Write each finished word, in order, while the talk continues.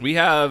We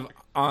have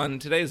on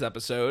today's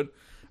episode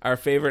our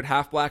favorite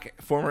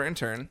half-black former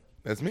intern,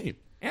 That's me.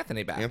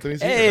 Anthony, back.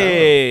 Anthony's here.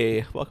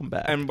 Hey, welcome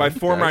back. And by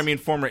former, guys. I mean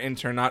former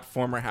intern, not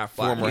former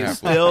half-black. Former He's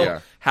half-black, still yeah.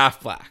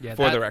 half-black, Yeah,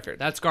 for the record.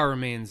 That scar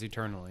remains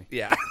eternally.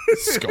 Yeah.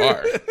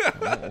 Scar.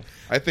 Oh.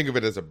 I think of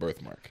it as a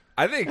birthmark.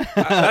 I think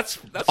that's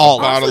All honestly,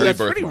 bodily that's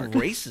pretty birthmark.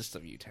 racist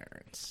of you,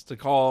 Terrence, to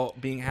call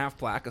being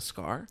half-black a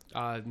scar.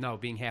 No,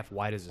 being half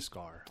white is a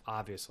scar,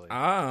 obviously. Oh,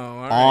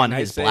 all right. on Nice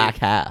his save. black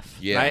half.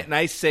 Yeah.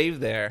 Nice save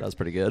there. That was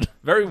pretty good.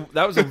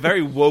 That was a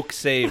very woke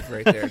save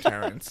right there,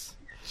 Terrence.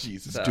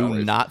 Jesus. So- Do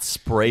Christ. not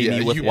spray Yeah,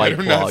 me with you White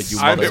better Claw, not you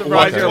spray I'm me motherfucker.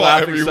 surprised you're White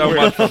Claw laughing so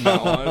everywhere. much from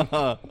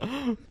that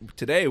one.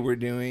 Today we're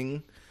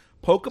doing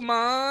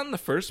Pokemon the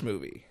first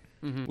movie.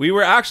 We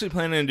were actually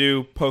planning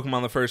to do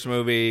Pokemon the first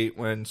movie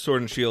when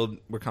Sword and Shield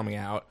were coming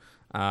out,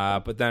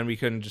 but then we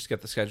couldn't just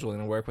get the scheduling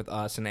to work with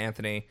us and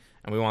Anthony,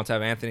 and we want to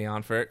have Anthony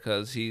on for it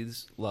because he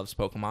loves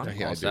Pokemon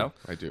Yeah, also.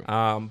 I do.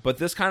 But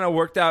this kind of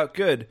worked out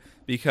good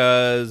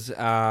because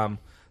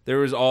there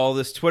was all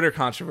this Twitter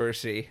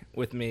controversy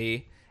with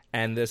me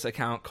and this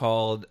account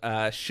called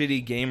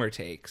Shitty Gamer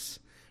Takes,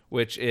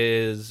 which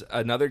is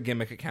another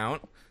gimmick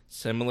account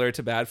similar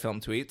to Bad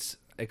Film Tweets,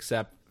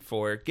 except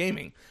for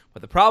gaming.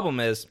 But the problem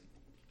is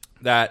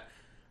that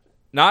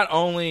not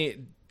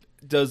only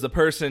does the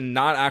person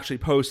not actually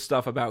post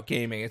stuff about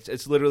gaming,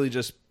 it's literally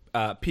just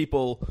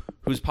people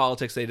whose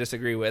politics they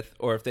disagree with,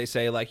 or if they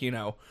say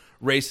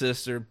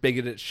racist or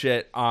bigoted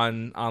shit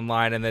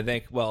online, and they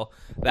think, well,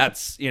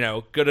 that's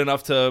good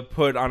enough to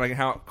put on an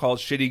account called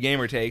Shitty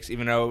Gamer Takes,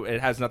 even though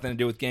it has nothing to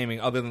do with gaming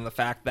other than the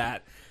fact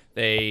that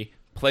they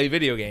play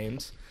video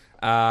games.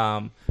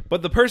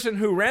 But the person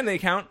who ran the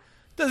account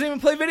doesn't even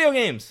play video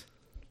games.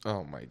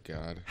 Oh my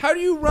God. How do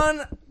you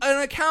run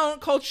an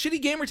account called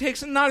Shitty Gamer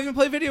Takes and not even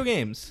play video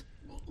games?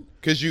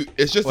 Because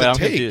it's just Wait, a I'm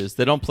take. confused.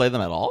 They don't play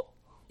them at all?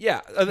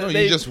 Yeah, No,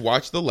 you just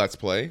watch the Let's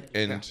Play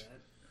and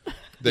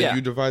then Yeah.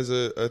 you devise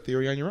a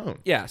theory on your own.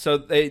 Yeah, so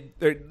they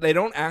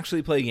don't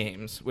actually play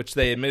games, which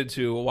they admitted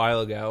to a while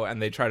ago,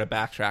 and they try to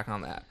backtrack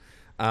on that.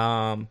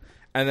 And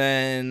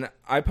then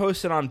I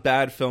posted on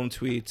Bad Film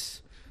Tweets.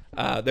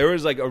 There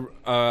was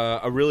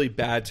a really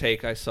bad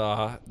take I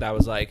saw that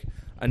was like,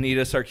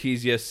 Anita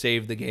Sarkeesian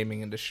saved the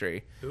gaming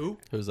industry. Who?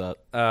 Who's that?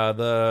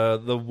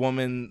 The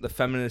woman, the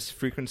feminist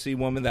frequency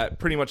woman that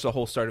pretty much the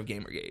whole start of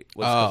Gamergate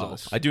was 'cause of Oh,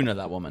 this. I do know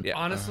that woman. Yeah.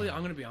 Honestly, I'm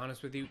going to be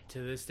honest with you. To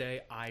this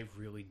day, I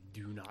really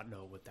do not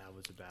know what that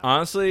was about.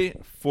 Honestly,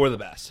 for the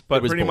best. But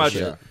It was pretty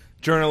bullshit. much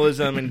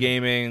journalism and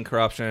gaming,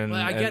 corruption,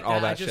 Well, I and get all that.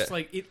 I that just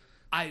shit.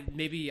 I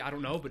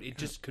don't know, but it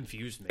just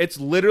confused me. It's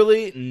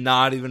literally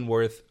not even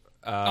worth.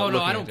 oh no, looking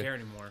I don't into. care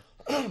anymore.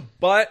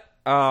 But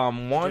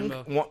Jimbo, can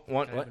I have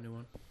what? a new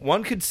one?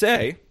 One could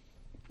say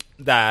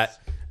that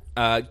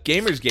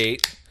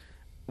Gamersgate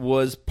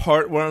was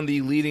one of the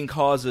leading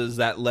causes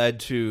that led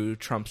to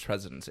Trump's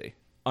presidency.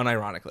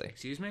 Unironically,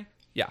 Excuse me?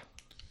 yeah.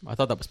 I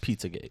thought that was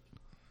Pizzagate.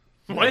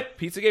 What?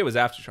 Pizzagate was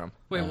after Trump.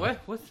 Wait,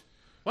 what?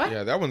 What?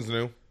 Yeah, that one's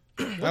new.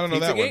 I don't know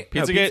that one. Pizzagate?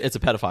 No, Pizzagate, it's a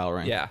pedophile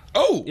ring. Yeah.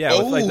 Oh,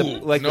 Yeah, with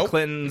the nope.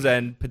 Clintons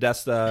and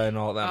Podesta and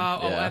all of them.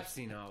 Yeah.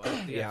 Epstein. Oh,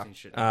 the Yeah. Epstein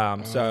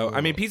shit. So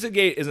I mean,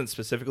 Pizzagate isn't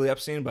specifically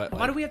Epstein, but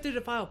Why do we have to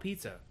defile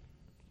pizza?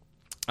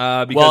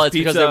 because Well, it's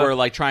pizza, because they were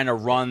like trying to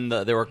run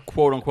they were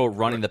quote unquote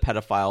running the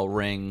pedophile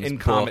rings In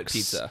Comet books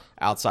Pizza.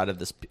 outside of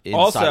this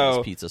also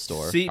this pizza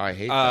store. I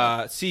hate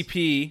that.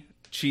 CP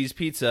cheese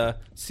pizza,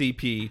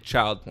 CP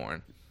child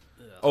porn.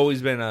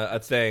 Always been a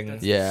thing.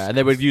 Yeah, and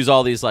they would use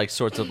all these like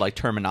sorts of like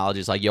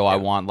terminologies like, yo, I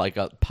want like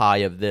a pie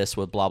of this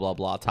with blah blah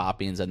blah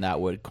toppings, and that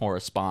would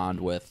correspond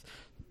with,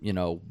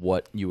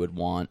 what you would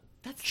want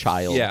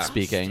child Yeah.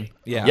 speaking.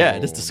 Yeah. Yeah,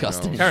 it is Oh,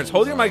 disgusting. no. Terrence,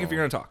 hold your mic if you're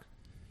going to talk.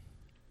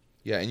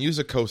 Yeah, and use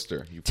a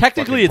coaster. You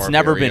Technically, fucking it's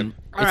never barbarian. been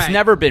All right.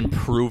 never been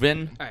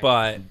proven,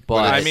 But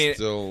But I mean,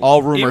 Still-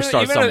 all rumors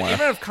start even somewhere.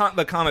 Even if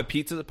the Comet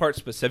Pizza part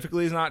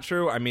specifically is not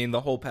true, I mean,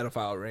 the whole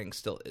pedophile ring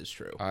still is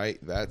true.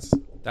 That's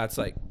That's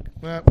like,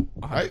 well,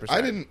 100%. I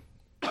didn't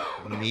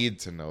need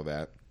to know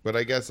that, but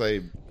I guess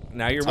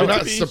now you're I'm with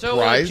not me.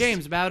 surprised. So,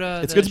 James, about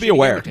It's the good to be shitty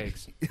aware. gamer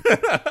takes.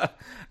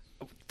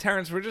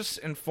 Terrence, we're just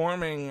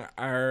informing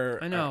our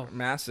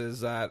masses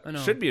that I know,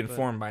 should be but-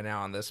 informed by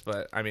now on this,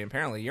 but I mean,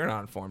 apparently you're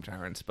not informed,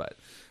 Terrence. But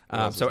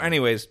so,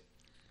 anyways,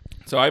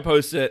 so I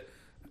posted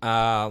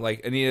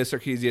like Anita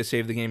Sarkeesian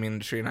saved the gaming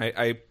industry, and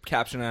I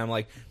captioned it. I'm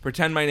like,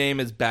 pretend my name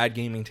is Bad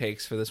Gaming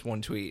Takes for this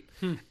one tweet,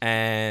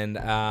 and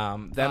then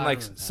like remember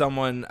that.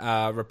 someone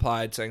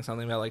replied saying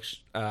something about like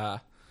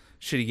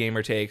Shitty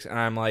Gamer Takes, and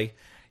I'm like,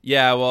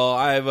 yeah, well,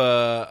 I have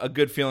a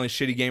good feeling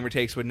Shitty Gamer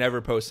Takes would never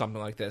post something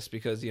like this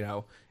because,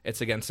 it's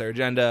against their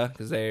agenda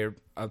because they're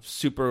a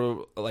super,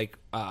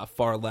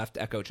 far left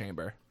echo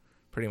chamber,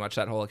 pretty much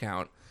that whole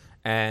account.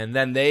 And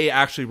then they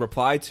actually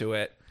replied to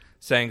it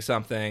saying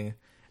something,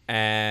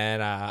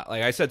 and,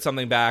 I said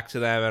something back to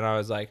them, and I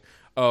was like,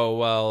 oh,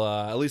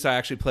 well, at least I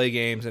actually play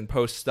games and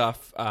post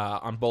stuff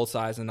on both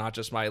sides and not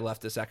just my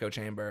leftist echo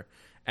chamber.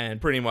 And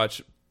pretty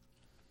much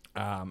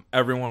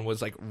everyone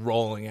was like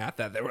rolling at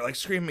that. They were like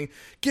screaming,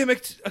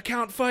 gimmick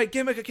account fight,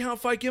 gimmick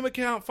account fight, gimmick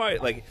account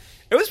fight. Like,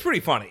 it was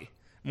pretty funny.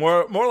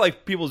 more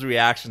like people's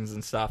reactions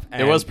and stuff.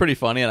 And, It was pretty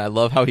funny, and I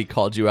love how he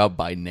called you out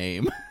by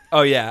name.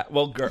 Oh yeah,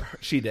 well,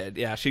 she did.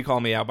 Yeah, she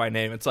called me out by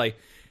name. It's like,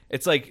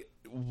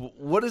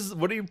 what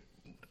are you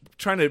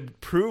trying to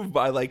prove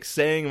by like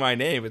saying my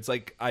name? It's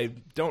like I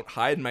don't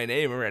hide my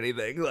name or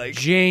anything. Like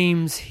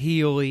James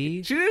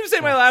Healy. she didn't even say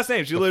my last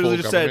name. She literally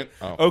full just said,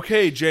 government? Oh.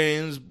 "Okay,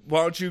 James,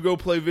 why don't you go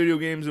play video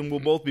games and we'll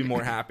both be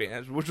more happy?"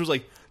 Which was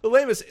like the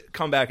lamest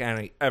comeback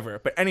ever.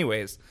 But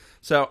anyways,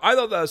 so I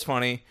thought that was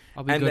funny.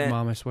 I'll be good,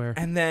 Mom, I swear.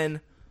 And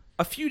then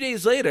a few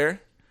days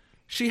later,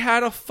 she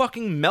had a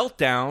fucking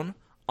meltdown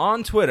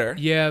on Twitter.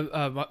 Yeah,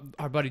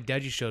 our buddy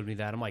Deji showed me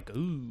that. I'm like,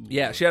 ooh.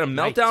 Yeah, she had a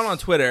meltdown yikes. on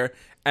Twitter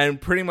and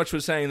pretty much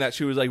was saying that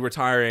she was like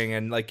retiring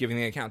and like giving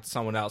the account to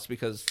someone else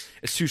because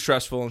it's too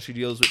stressful and she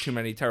deals with too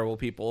many terrible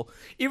people.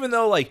 Even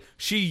though like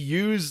she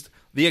used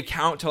the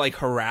account to like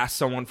harass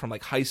someone from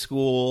like high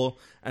school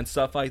and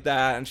stuff like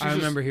that. And I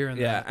remember hearing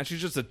yeah, that. and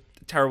she's just a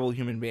terrible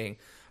human being.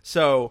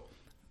 So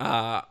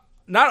not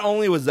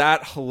only was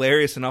that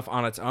hilarious enough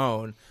on its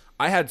own,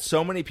 I had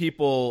so many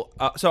people.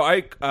 So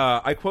I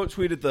quote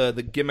tweeted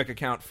the gimmick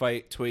account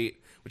fight tweet,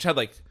 which had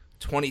like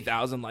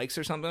 20,000 likes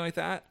or something like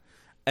that,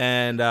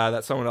 and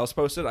that someone else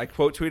posted. I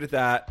quote tweeted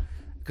that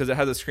because it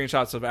had the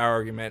screenshots of our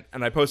argument,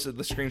 and I posted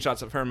the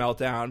screenshots of her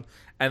meltdown,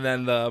 and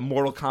then the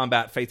Mortal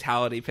Kombat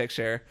fatality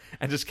picture,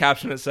 and just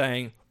captioned it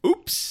saying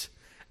 "Oops,"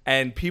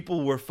 and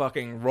people were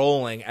fucking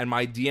rolling, and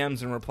my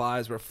DMs and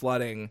replies were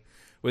flooding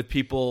with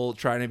people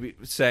trying to be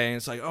saying,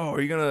 it's like, oh,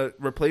 are you gonna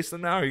replace them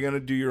now? Are you gonna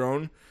do your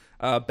own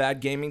bad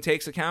gaming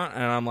takes account?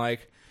 And I'm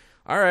like,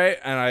 all right.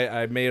 And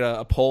I made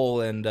a poll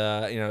and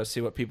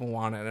see what people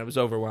wanted, and it was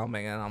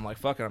overwhelming. And I'm like,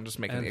 fuck it, I'm just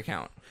making the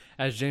account.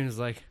 As James is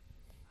like,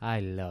 I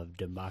love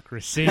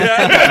democracy. Or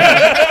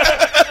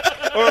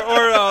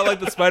like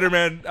the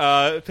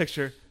Spider-Man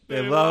picture.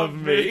 They love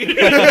me.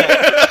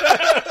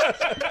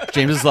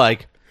 James is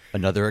like,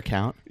 another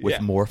account with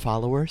Yeah. more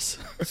followers?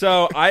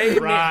 So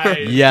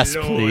Right. Yes,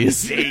 Lord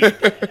please.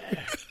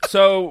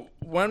 So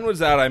when was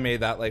that? I made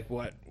that like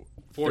what?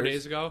 4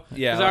 days ago?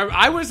 Yeah. 'Cause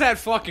I was at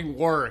fucking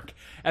work,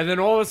 and then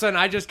all of a sudden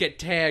I just get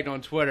tagged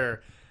on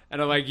Twitter, and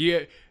I'm like,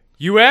 you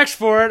asked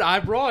for it, I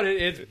brought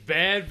it. It's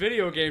bad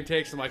video game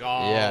takes. I'm like,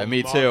 oh, Yeah,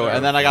 me too.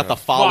 And then I got the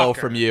follow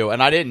from you,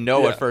 and I didn't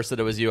know Yeah. at first that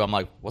it was you. I'm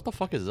like, what the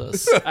fuck is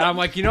this? and I'm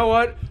like, you know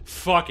what?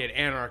 Fuck it,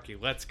 anarchy.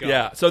 Let's go.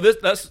 Yeah. So this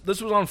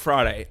was on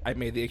Friday. I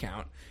made the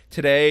account.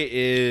 Today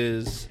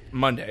is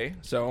Monday,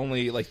 so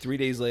only like 3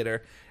 days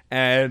later,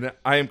 and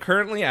I am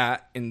currently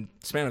at, in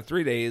span of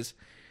 3 days,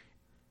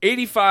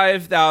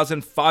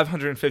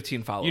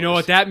 85,515 followers. You know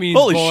what that means,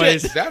 Holy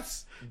boys? shit.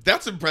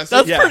 That's impressive.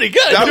 That's Yeah. pretty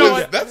good. That You know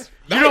was what? that's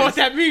You know what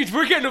that means?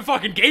 We're getting a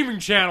fucking gaming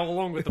channel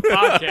along with the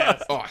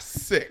podcast. Oh,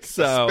 sick.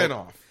 So-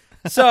 Spinoff.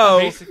 So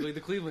Basically, the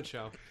Cleveland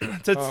Show.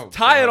 to Oh,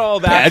 tie it God. all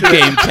back, Bad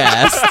game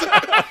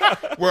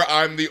cast. Where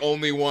I'm the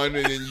only one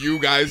and then you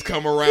guys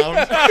come around.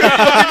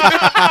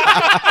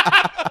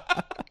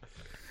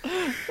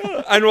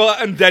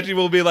 and Deji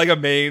will be like a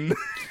main.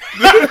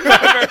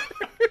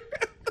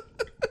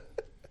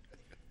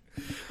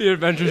 The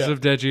Adventures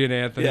of Deji and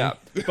Anthony. Yeah,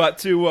 but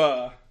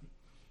to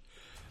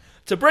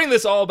bring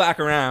this all back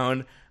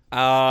around,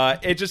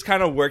 it just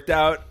kind of worked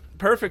out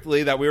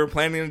perfectly that we were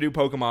planning to do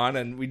Pokemon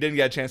and we didn't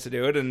get a chance to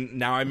do it, and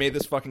now I made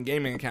this fucking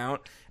gaming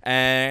account,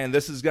 and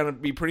this is gonna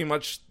be pretty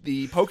much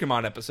the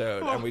Pokemon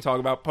episode, and we talk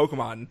about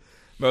Pokemon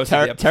most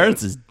of the episode.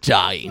 Terrence is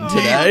dying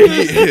today.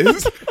 He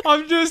is.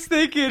 I'm just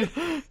thinking,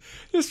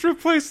 just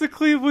replace the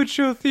Cleveland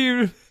Show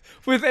theme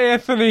with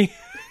Anthony.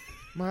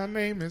 My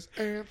name is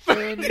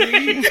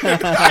Anthony.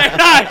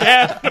 I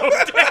have no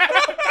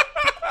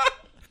doubt.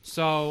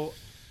 So,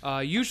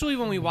 usually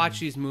when we watch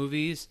these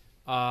movies,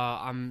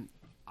 I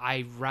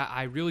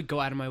really go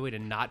out of my way to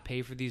not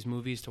pay for these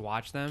movies to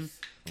watch them.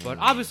 But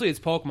obviously it's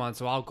Pokemon,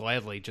 so I'll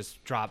gladly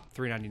just drop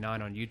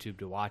 $3.99 on YouTube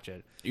to watch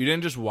it. You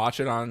didn't just watch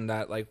it on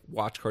that like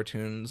Watch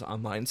Cartoons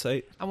online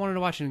site? I wanted to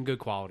watch it in good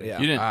quality. Yeah.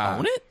 You didn't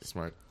own it?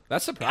 Smart.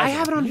 That's surprising. I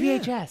have it on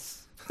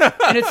VHS,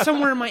 and it's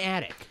somewhere in my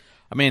attic.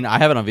 I mean, I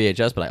have it on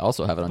VHS, but I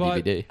also have it on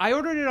But DVD. I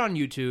ordered it on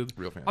YouTube.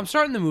 Real fan. I'm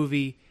starting the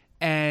movie,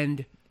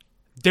 and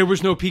there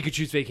was no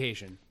Pikachu's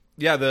Vacation.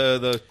 Yeah,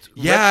 the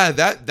Yeah,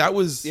 that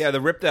was. the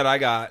rip that I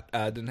got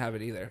didn't have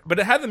it either, but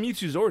it had the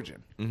Mewtwo's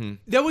origin.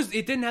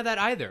 It didn't have that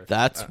either.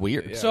 That's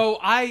weird. So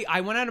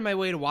I went out of my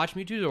way to watch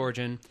Mewtwo's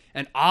Origin,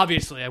 and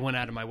obviously I went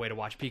out of my way to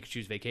watch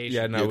Pikachu's Vacation.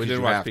 Yeah, no, Yeah, we 'cause didn't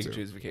you watch have to.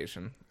 Pikachu's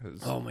Vacation.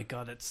 'Cause- Oh my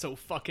god, that's so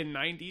fucking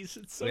 90s.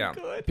 It's so Yeah.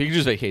 good.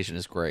 Pikachu's Vacation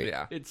is great.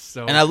 yeah. It's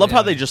so And I love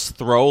how good. they just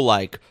throw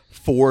like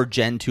 4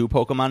 Gen 2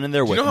 Pokemon in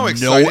there You with know how no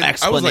excited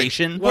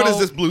explanation. I was like, what is Well-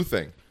 this blue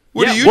thing?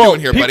 What Yeah, are you well,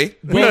 doing here, buddy?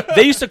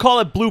 They used to call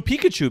it Blue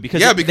Pikachu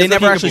because, Yeah, because they of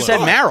never actually Pikachu. said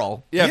Oh.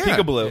 Marill. Yeah, Yeah.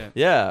 Peekaboo.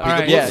 Yeah, All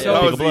right, yeah, so-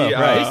 That was Pikachu, the,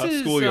 right.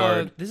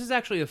 schoolyard. This is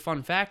actually a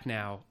fun fact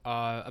now.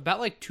 About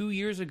like 2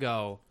 years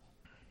ago,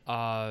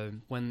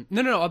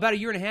 about a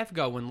year and a half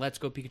ago when Let's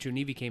Go Pikachu and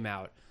Eevee came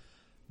out,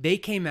 they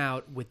came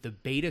out with the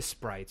beta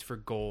sprites for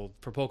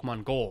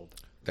Pokemon Gold.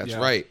 That's Yeah.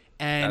 right.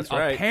 And That's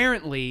right.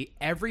 apparently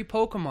every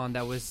Pokemon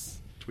that was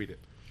Tweet it.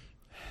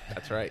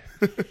 That's right.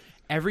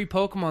 every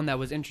Pokemon that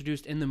was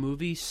introduced in the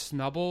movie,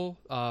 Snubbull,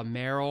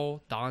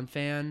 Marill,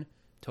 Donphan,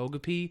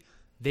 Togepi,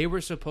 they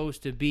were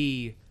supposed to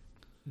be,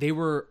 they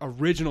were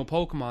original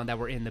Pokemon that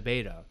were in the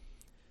beta.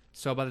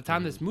 So by the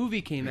time this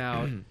movie came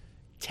out,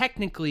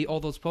 technically all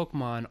those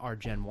Pokemon are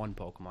Gen 1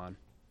 Pokemon.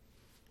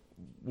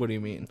 What do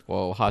you mean?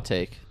 Whoa, hot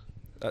take.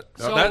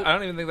 So- I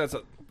don't even think that's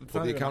a. It's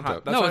Pull not the even account hot-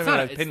 up. That's No, not it's even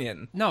not. an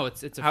opinion.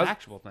 It's a How's-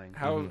 factual thing.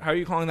 How are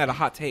you calling that a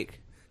hot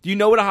take? Do you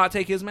know what a hot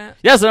take is, Matt?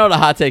 Yes, I know what a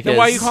hot take Then is.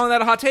 why are you calling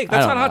that a hot take?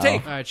 That's I not don't a hot know.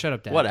 take. All right, shut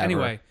up, Dad. Whatever.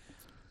 Anyway,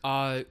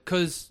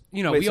 because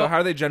Wait, we so all, how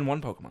are they Gen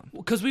 1 Pokemon?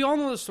 because we all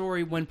know the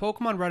story. When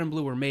Pokemon Red and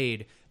Blue were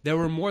made, there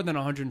were more than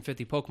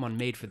 150 Pokemon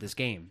made for this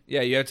game.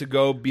 Yeah, you had to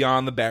go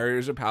beyond the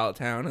barriers of Pallet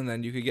Town, and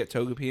then you could get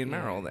Togepi and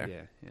Marill there.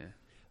 Yeah.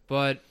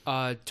 But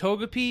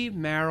Togepi,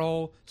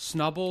 Marill,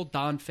 Snubbull,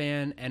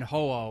 Donphan, and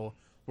Ho-Oh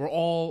were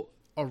all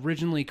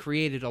originally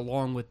created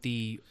along with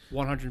the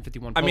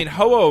 151 Pokemon. I mean,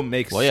 Ho-Oh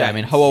makes Well, yeah, I sense.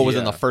 mean, Ho-Oh was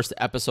in Yeah. the first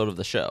episode of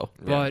the show.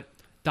 But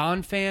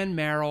Donphan,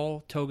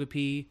 Marill,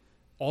 Togepi,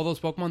 all those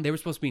Pokemon, they were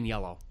supposed to be in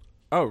yellow.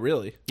 Oh,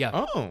 really? Yeah.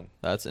 Oh,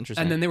 That's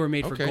interesting. And then they were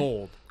made for Okay.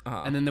 gold.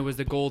 And then there was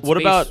the gold what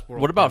Space about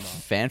World what about demo.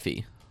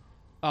 Fanfi?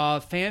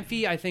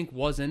 Fanfi, I think,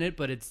 was in it,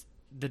 but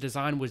the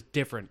design was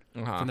different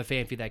from the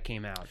Fanfi that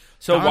came out.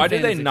 So why Donphan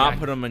did they is not exact-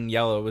 put them in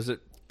yellow? Was it?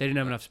 They didn't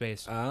have enough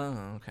space.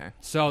 Oh, okay.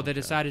 So they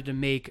decided to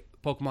make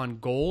Pokemon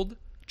Gold,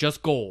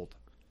 just Gold.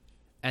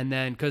 And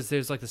then, because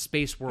there's like the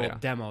Space World Yeah.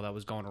 demo that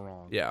was going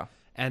wrong. Yeah.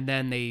 And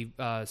then they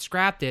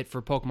scrapped it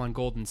for Pokemon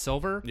Gold and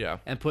Silver. Yeah.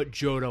 And put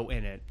Johto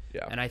in it.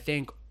 Yeah. And I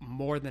think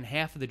more than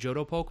half of the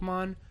Johto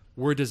Pokemon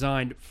were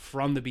designed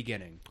from the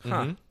beginning.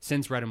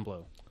 Since Red and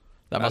Blue.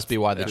 That must be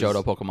why the that's-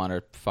 Johto Pokemon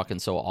are fucking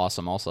so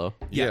awesome. Also,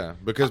 yeah,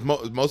 because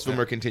most of them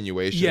are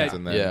continuations, Yeah.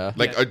 and then Yeah.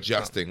 like Yeah.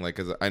 adjusting. Like,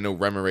 cause I know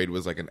Remoraid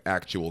was like an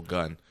actual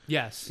gun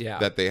Yes. Yeah.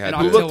 that they had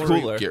And to looked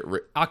cooler. get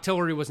rid.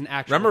 Octillery was an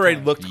actual Remoraid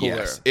tank. looked cooler.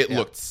 Yes, it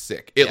looked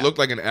sick. It looked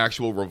like an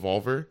actual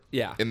revolver.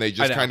 Yeah. and they I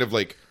just know. kind of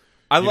like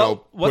I you love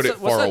know, what's put it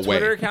what's far that away.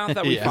 Twitter account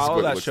that we Yeah. That's follow what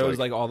it that looks shows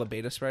like. like all the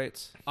beta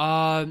sprites?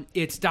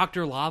 It's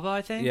Dr. Lava,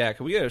 I think. Yeah,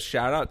 can we get a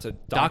shout out to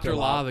Dr.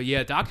 Lava.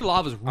 Yeah, Dr.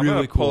 Lava's I'm really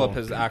gonna cool. pull up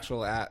his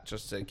actual @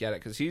 just to get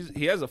it because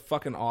he has a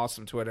fucking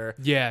awesome Twitter.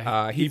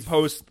 Yeah, he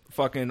posts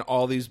fucking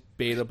all these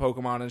beta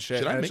Pokemon and shit.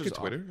 Should I and it's make a just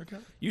Twitter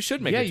account? You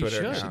should make Yeah, a you Twitter.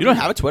 should. account. you don't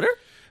have a Twitter?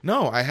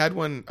 No, I had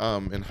one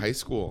in high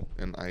school,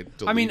 and I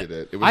deleted mean, it.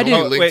 It I was didn't-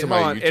 only linked Wait, to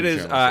hold my on. YouTube It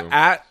is channel. so-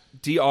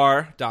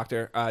 at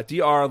Dr.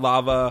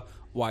 Lava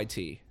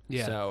YT.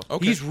 Yeah. So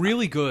Okay. He's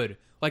really good.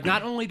 Like,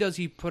 not only does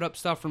he put up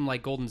stuff from,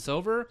 like, Gold and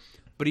Silver,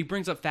 but he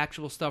brings up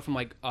factual stuff from,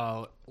 like,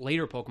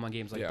 later Pokemon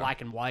games, like Yeah. Black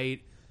and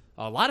White.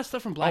 A lot of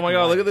stuff from Black oh my and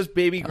god, White. look at this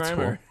baby That's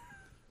Grimer.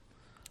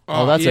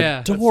 Oh, that's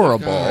yeah.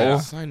 adorable.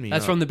 God, sign me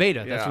That's up. from the beta.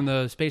 That's Yeah. from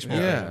the Space World.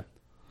 Yeah. beta.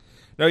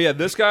 No, yeah,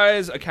 this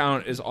guy's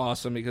account is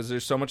awesome because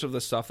there's so much of the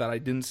stuff that I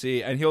didn't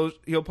see, and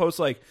he'll post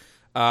like,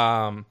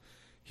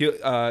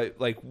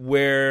 like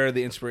where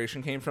the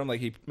inspiration came from. Like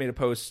he made a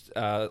post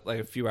like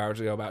a few hours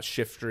ago about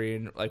Shiftry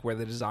and like where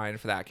the design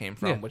for that came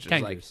from, Yeah, which is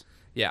Kangaroos.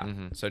 like, yeah,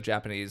 so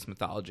Japanese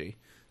mythology.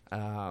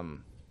 I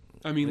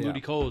mean, Yeah.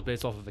 Ludicolo is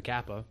based off of a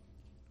Kappa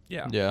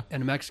Yeah, Yeah.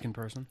 and a Mexican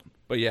person.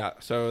 But yeah,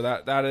 so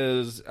that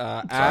is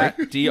at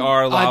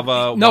Dr.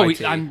 Lava. No,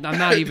 YT. I'm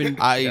not even.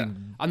 I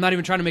I'm not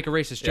even trying to make a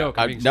racist joke.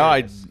 I'm being no,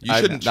 I serious. You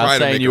I'm shouldn't not try to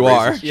saying make you a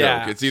are. racist joke.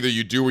 Yeah. It's either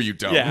you do or you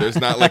don't. Yeah. There's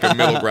not like a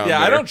middle ground. yeah,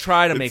 I there. don't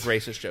try to make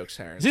racist jokes,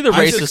 Terrence. It's either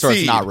I racist or it's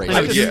succeed. not I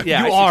racist. just-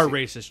 Yeah, you I are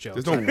succeed. racist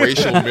jokes. There's no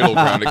racial middle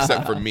ground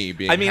except for me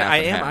being. I mean, half I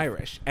and am half.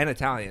 Irish and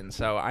Italian,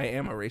 so I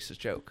am a racist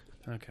joke.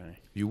 Okay.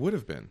 You would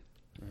have been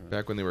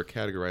back when they were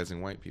categorizing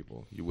white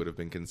people. You would have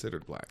been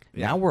considered black.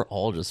 Now we're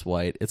all just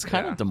white. It's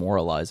kind Yeah. of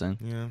demoralizing.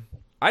 Yeah.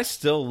 I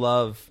still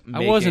love I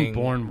making wasn't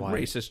born white.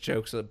 racist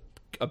jokes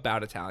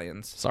about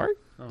Italians. Sorry?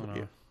 I don't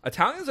know.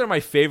 Italians are my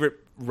favorite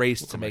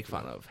race to make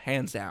fun of,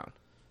 hands down.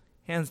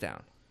 Hands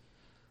down.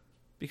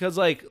 Because,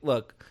 like,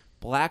 look,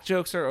 black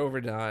jokes are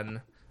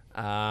overdone.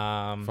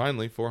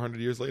 Finally, 400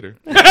 years later.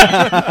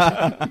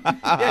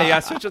 Yeah, you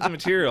gotta switch up the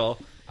material.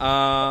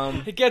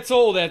 It gets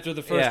old after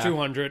the first Yeah.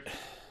 200.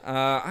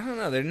 I don't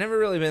know. There've never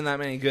really been that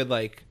many good,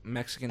 like,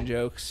 Mexican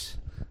jokes.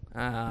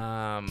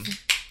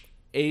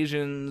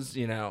 Asians,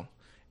 you know,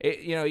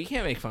 you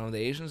can't make fun of the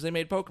Asians. They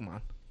made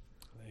Pokemon.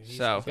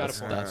 So, he's got a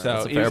point. That's so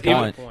a fair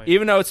even, point.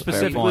 even though it's fair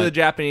specifically point. the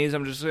Japanese,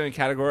 I'm just going to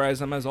categorize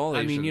them as all I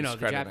Asians. mean, you know, the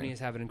credit me. Japanese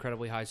have an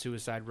incredibly high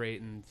suicide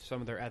rate, and some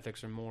of their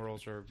ethics and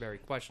morals are very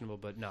questionable.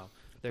 But no,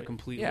 they're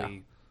completely. Yeah.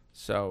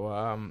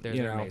 So, They're,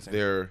 you they're know, amazing.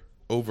 They're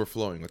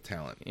overflowing with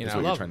talent. You Is know,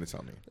 what you're love trying to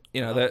tell me.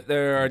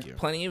 there are Thank you.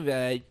 plenty of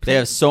They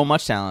have so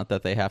much talent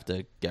that they have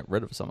to get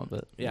rid of some of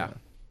it. yeah. They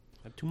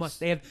have too much.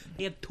 They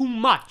have too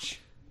much.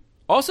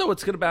 Also,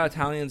 what's good about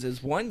Italians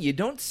is one, you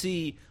don't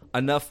see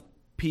enough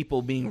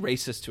people being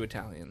racist to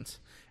Italians,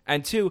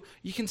 and two,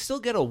 you can still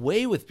get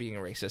away with being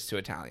racist to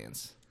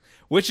Italians,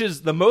 which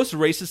is the most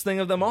racist thing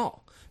of them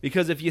all.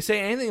 Because if you say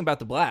anything about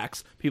the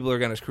blacks, people are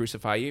going to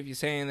crucify you. If you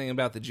say anything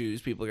about the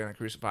Jews, people are going to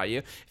crucify you.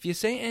 If you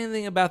say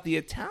anything about the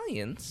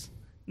Italians,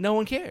 no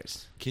one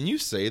cares. Can you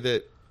say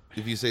that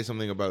if you say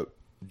something about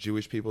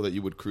Jewish people that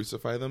you would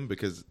crucify them?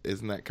 Because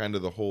isn't that kind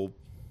of the whole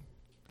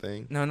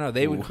thing. No,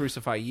 they would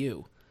crucify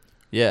you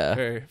Yeah.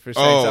 for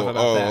saying stuff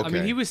about that. okay. I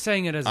mean, he was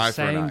saying it as a Eye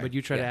for an saying, eye. but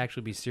you try to Yeah.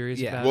 actually be serious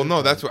Yeah. about Well, it.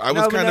 no, that's what I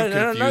was kind of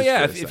confused. No,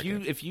 yeah. For a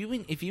second. If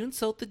you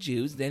insult the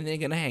Jews, then they're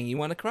gonna hang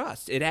you on a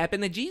cross. It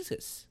happened to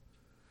Jesus.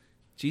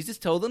 Jesus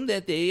told them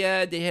that they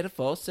had a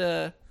false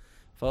God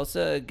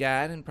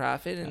and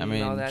prophet, and I all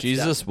mean, that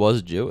Jesus stuff.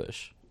 was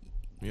Jewish.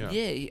 Yeah.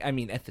 Yeah, I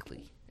mean ethnically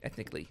Jewish.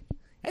 Ethnically.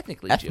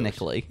 Ethnically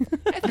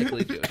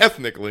Jewish.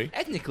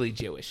 Ethnically.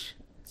 Jewish.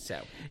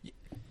 So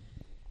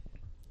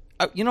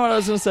You know what I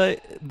was going to say?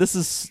 This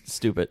is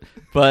stupid.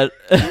 But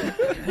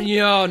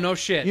Yo, no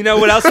shit. you know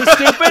what else is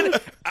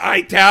stupid?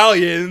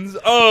 Italians.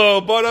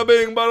 Oh, bada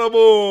bing, bada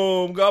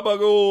boom,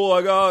 gabagool.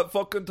 I got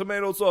fucking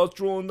tomato sauce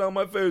drooling down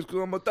my face because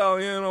I'm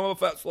Italian. I'm a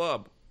fat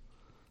slob.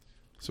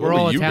 So We're what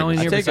all have you been Italian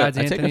here I take besides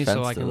offense Anthony,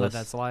 so I to can let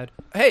this. that slide.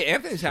 Hey,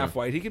 Anthony's half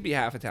white. He could be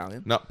half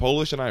Italian. Not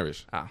Polish and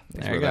Irish. Ah,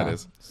 That's There what you that go.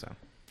 is.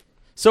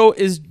 so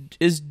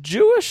is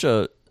Jewish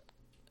a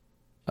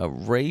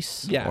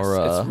race yes, or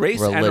a it's race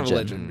religion? and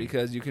religion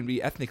because you can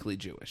be ethnically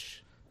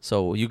Jewish.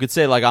 So you could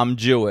say like I'm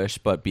Jewish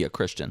but be a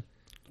Christian.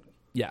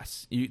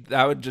 Yes,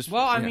 that would just.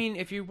 Well, I yeah. mean,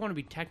 if you want to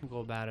be technical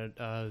about it,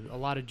 a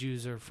lot of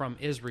Jews are from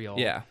Israel.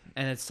 Yeah.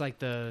 And it's like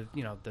the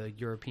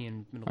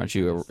European Middle Aren't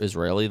Eastern. you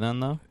Israeli then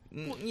though?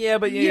 Yeah,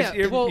 but Yeah,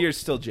 you're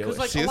still Jewish.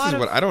 like, See, a this lot is of-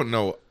 what I don't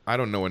know. I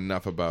don't know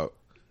enough about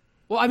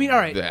Well, I mean, all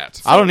right.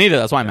 that. I don't need it.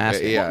 That's why I'm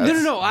asking. Yeah, No,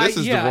 that's- no. This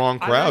is yeah, the wrong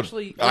I'm crowd.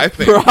 actually- I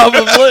think.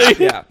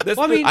 Probably. yeah, this,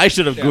 Well, I mean- I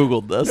should have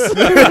Googled this.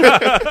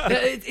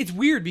 It's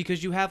weird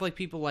because you have like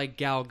people like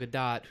Gal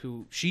Gadot,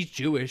 who she's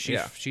Jewish,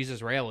 she's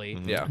Israeli.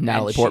 yeah,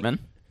 Natalie And she- Portman.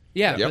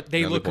 Yeah, Yep, but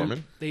they Natalie look.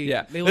 Portman. They,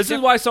 yeah. They look This is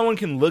different. why someone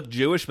can look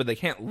Jewish, but they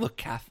can't look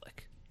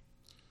Catholic.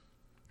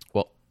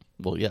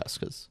 Well, yes,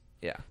 because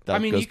Yeah. that I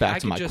mean, goes you, back I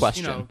to could my just,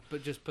 question.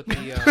 but just put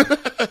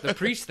the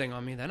priest thing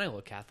on me, then I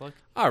look Catholic.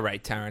 All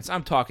right, Terrence.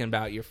 I'm talking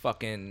about your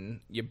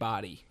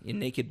body, your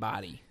naked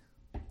body.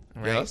 All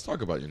Yeah, right? let's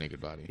talk about your naked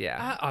body.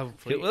 Yeah.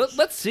 Please.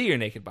 Let's see your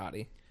naked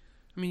body.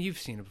 I mean, you've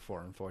seen it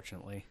before,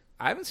 unfortunately.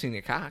 I haven't seen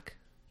your cock.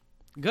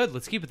 Good.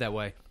 Let's keep it that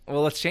way.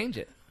 Well, let's change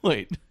it.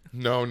 Wait.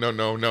 No.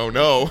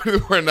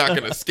 We're not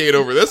going to skate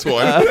over this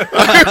one.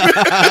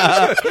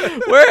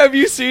 Where have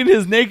you seen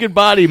his naked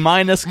body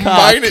minus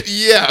cock?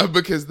 Yeah,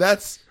 because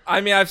that's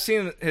I mean, I've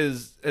seen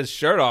his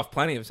shirt off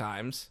plenty of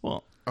times.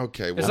 Well,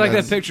 okay. Well, It's like that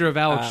that's- picture of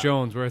Alex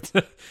Jones where it's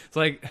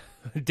like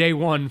day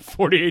 1,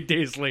 48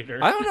 days later.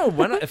 I don't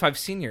know if I've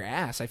seen your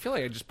ass. I feel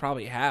like I just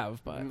probably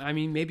have, but I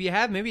mean, maybe you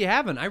have, maybe you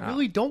haven't. I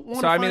really don't want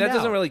to so I mean find that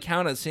doesn't out. really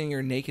count as seeing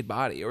your naked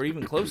body or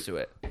even close to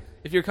it.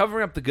 If you're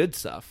covering up the good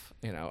stuff,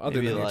 other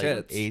maybe than your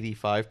like tits.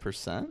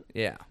 85%.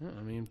 Yeah.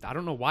 I mean, I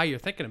don't know why you're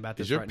thinking about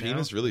this Is your right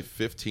penis now. really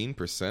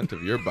 15%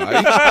 of your body?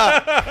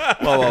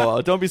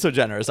 Whoa. Don't be so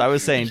generous. I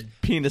was saying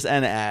penis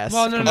and ass.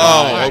 Well, no, Come no,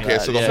 on. no, okay,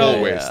 so the Yeah, whole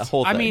yeah, waist. yeah,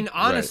 whole I thing. mean,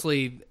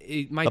 honestly,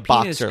 my The penis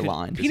boxer could,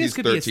 line. 'Cause Penis he's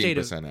could be a state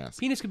of 13% ass.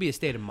 penis could be a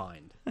state of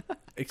mind.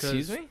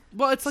 Excuse me?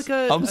 Well, it's like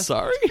a. I'm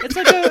sorry. It's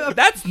like a.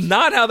 That's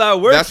not how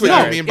that works. That's what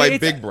Terrence. you mean by it's-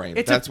 big brain.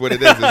 it's That's a- what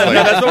it is. It's like,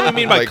 Yeah, that's what we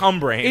mean by like- cum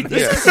brain.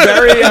 This Yeah. is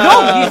very.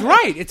 no, he's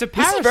right. It's a is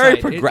parasite. very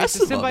It's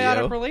progressive a of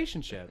symbiotic you.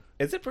 relationship.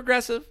 Is it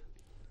progressive?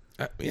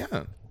 Yeah.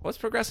 What's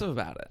progressive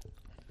about it?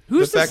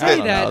 Who's The to fact say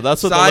that- that? No,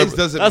 that's what Size the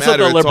doesn't that's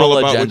matter. what the It's all liberal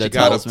about what agenda you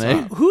got tells up me.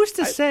 top. Who's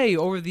to say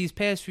over these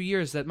past few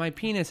years that my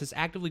penis has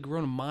actively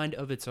grown a mind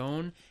of its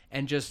own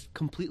and just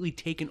completely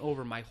taken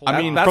over my whole? I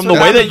mean, That's from what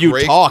the way happened. that you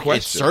Great talk,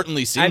 question. it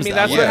certainly seems I mean, that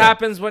that's way. what Yeah.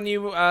 happens when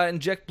you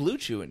inject Blue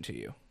Chew into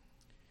you.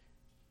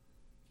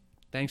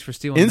 thanks for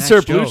stealing. Insert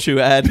Matt's Blue joke. Chew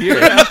ad here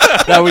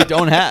that we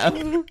don't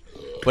have.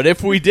 But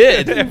if we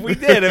did, If we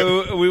did,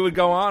 we would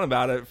go on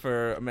about it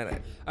for a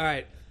minute. All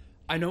right.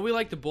 I know we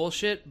like the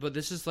bullshit, but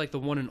this is like the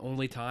one and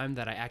only time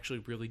that I actually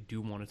really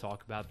do want to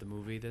talk about the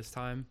movie this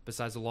time,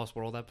 besides the Lost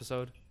World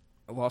episode.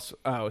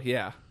 Oh,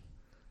 yeah.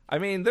 I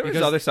mean, there was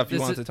Because other stuff you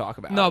this wanted is- to talk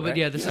about. No, but right?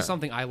 yeah, this Yeah. is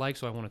something I like,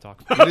 so I want to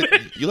talk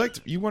about.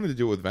 You wanted to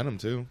do it with Venom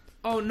too.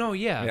 Oh no,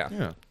 yeah. Yeah.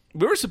 Yeah.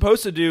 We were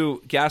supposed to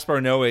do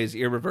Gaspar Noé's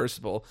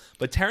Irreversible,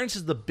 but Terrence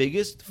is the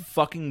biggest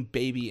fucking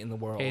baby in the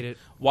world. Hate it.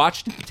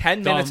 Watched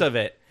 10 Dumb. minutes of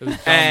it, It was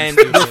dumb and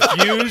and stupid.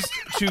 refused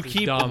to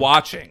keep dumb.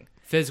 watching.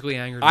 Physically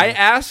angered. I me.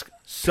 ask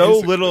so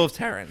Physically. little of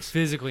Terrence.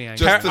 Physically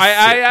angered. Just me. to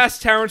I sit.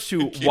 asked Terrence to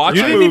watch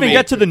you a didn't movie. even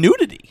get to the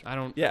nudity. I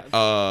don't. Yeah.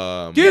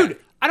 Dude,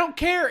 I don't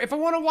care. If I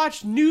want to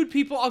watch nude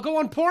people, I'll go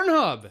on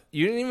Pornhub.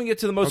 You didn't even get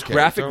to the most Okay,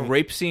 graphic so-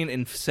 rape scene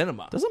in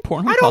cinema. Doesn't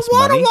Pornhub I don't cost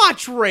want to money?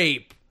 watch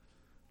rape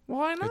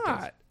Why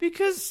not?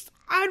 because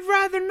I'd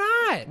rather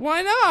not.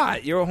 Why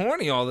not? You're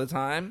horny all the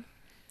time.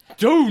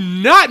 Do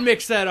not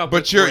mix that up.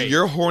 But with you're rape.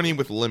 you're horny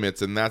with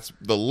limits, and that's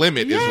the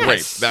limit Yes. is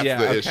rape. That's Yeah,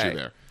 the okay. issue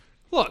there.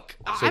 Look,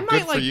 So I good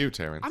might for like you,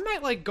 Terrence. I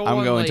might like go. I'm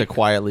on, going to like,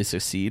 quietly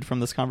secede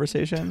from this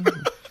conversation.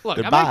 Look,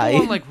 I Goodbye. might go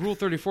on like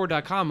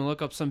Rule34.com and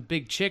look up some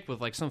big chick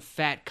with like some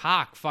fat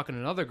cock fucking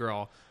another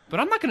girl, but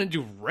I'm not going to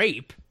do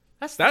rape.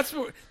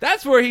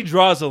 That's where he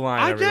draws the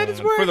line. That is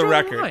everyone, where for I the draw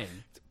record. line.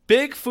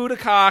 Big Fuda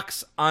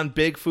cocks on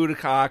big Fuda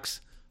cocks.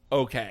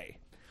 Okay.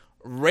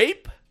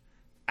 Rape?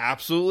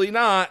 Absolutely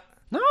not.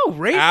 No,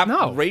 rape.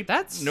 no, rape.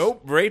 That's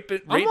nope. Rape.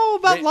 I'm all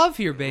about rape- love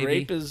here,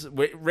 baby.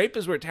 Rape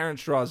is where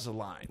Terrence draws the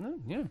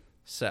line. Yeah.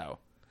 So,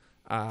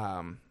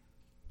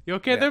 You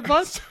okay there,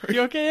 bud?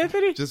 You okay,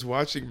 Anthony? Just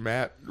watching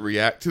Matt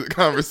react to the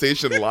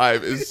conversation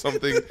live is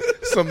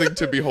something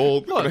to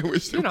behold. Look, and I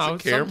wish there you was know, a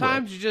camera.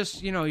 sometimes you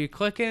just, you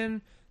click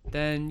in,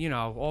 then,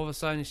 all of a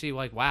sudden you see,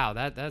 like, wow,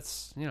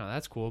 that's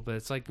cool. But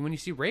it's like, when you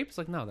see rape, it's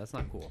like, no, that's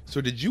not cool. So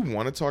did you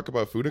want to talk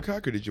about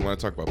Fudacock or did you want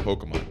to talk about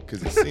Pokemon?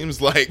 Because it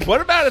seems like what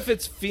about if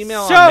it's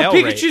female So, on male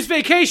Pikachu's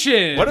rape?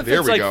 Vacation! What if There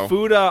it's we like go.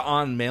 Fuda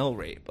on male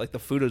rape? Like the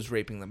Fuda's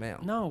raping the male.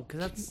 No, because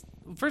that's...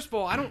 First of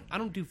all, I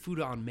don't do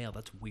Fuda on male.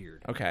 That's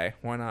weird. Okay,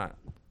 why not?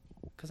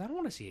 Because I don't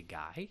want to see a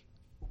guy.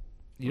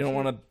 You don't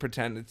want to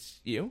pretend it's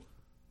you?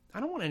 I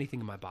don't want anything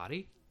in my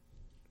body.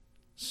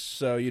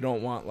 So you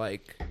don't want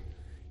like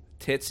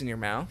tits in your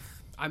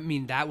mouth? I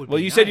mean, that would Well,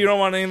 be you said nice. you don't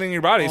want anything in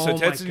your body, so Oh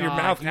tits my in your God,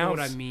 mouth you know counts.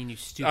 what I mean, you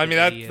stupid I mean,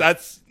 idiot.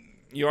 that's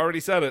you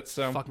already said it,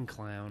 so. Fucking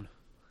clown.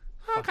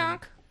 Clown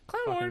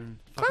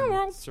Fucking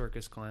world.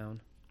 circus clown.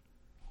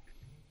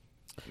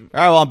 All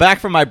right, well, I'm back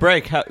from my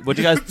break. What'd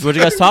you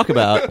guys talk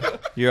about?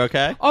 You're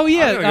okay? Oh I'm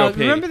yeah, gonna go pee.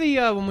 remember the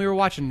when we were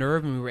watching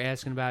Nerve and we were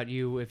asking about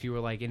you if you were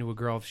like into a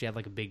girl if she had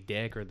like a big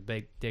dick or the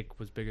big dick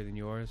was bigger than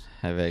yours?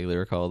 I vaguely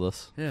recall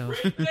this. Yeah,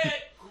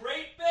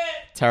 Great bit.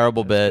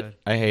 Terrible bit. good.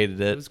 I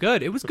hated it it. was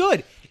good. It was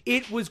good.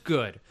 It was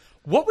good.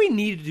 What we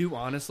need to do,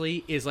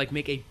 honestly, is like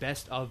make a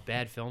best of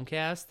bad film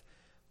cast.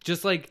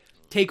 Just like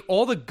take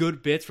all the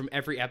good bits from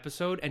every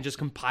episode and just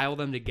compile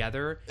them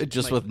together.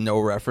 Just like, with no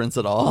reference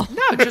at all.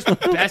 no, just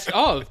best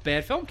of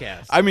bad film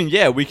cast. I mean,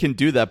 yeah, we can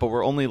do that, but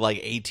we're only like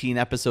 18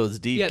 episodes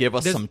deep. Yeah, Give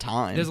us there's- some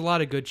time. There's a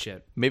lot of good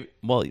shit. Maybe.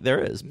 Well,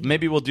 there is.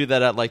 Maybe we'll do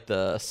that at like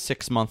the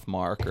 6-month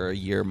mark or a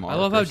year mark. I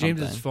love or how something.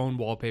 James's phone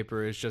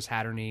wallpaper is just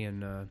Hatterny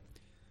and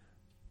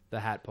the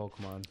hat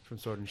Pokemon from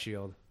Sword and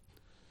Shield.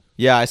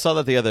 Yeah, I saw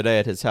that the other day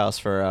at his house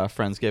for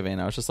Friendsgiving.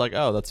 I was just like,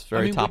 oh, that's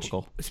very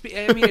topical. It's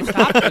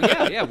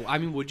topical. Yeah. I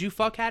mean, would you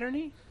fuck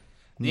Hatterny?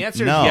 The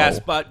answer No. is yes,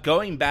 but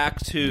going back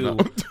to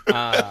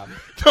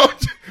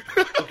Don't.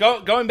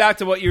 going back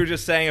to what you were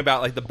just saying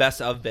about like the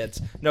best of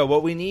bits. No,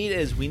 what we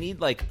need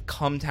like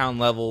Cumtown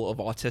level of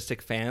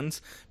autistic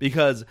fans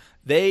because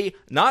they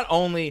not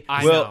only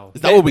I will know.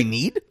 Is that what we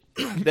need?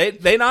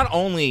 they not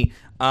only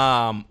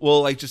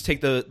will like just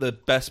take the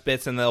best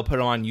bits and they'll put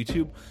them on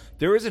YouTube.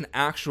 There is an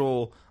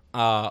actual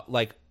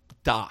like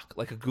doc,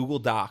 like a Google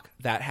Doc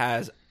that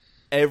has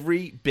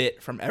every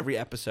bit from every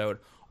episode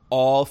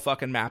all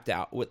fucking mapped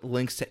out with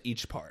links to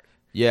each part.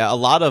 Yeah, a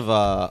lot of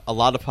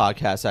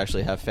podcasts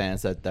actually have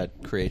fans that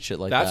create shit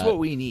like that. That's what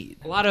we need.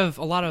 A lot of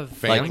like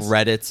Fans?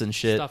 Reddits and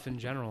shit. stuff in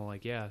general.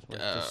 Like just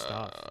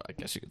stuff. I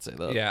guess you could say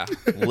that. Yeah.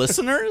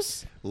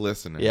 Listeners?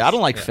 Listeners. Yeah, I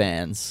don't like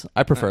fans.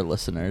 I prefer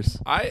listeners.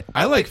 I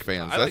like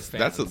fans. I like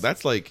That's fans.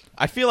 that's like.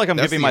 I feel like I'm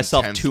That's giving the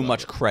myself intense too level.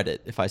 much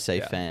credit if I say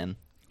Yeah. fan.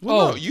 Well,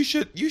 Oh. no, you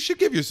should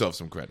give yourself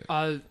some credit.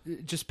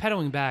 Just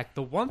pedaling back,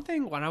 the one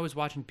thing when I was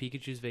watching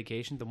Pikachu's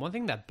Vacation, the one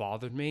thing that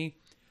bothered me,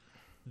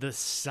 the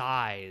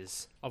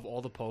size of all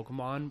the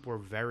Pokemon were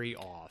very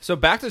off. So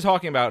back to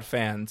talking about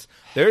fans.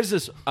 There's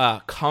this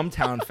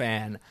Cumtown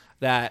fan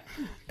that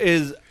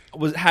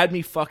had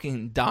me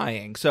fucking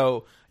dying.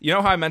 So you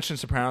know how I mentioned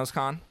Sopranos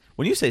Con?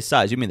 When you say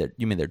size, you mean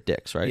their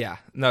dicks, right? Yeah.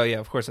 No, yeah,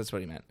 of course that's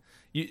what he meant.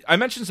 I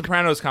mentioned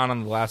Sopranos Con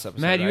on the last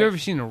episode. Matt, you right? ever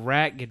seen a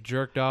rat get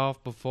jerked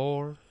off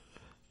before?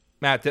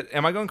 Matt,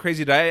 am I going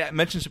crazy? Did I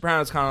mention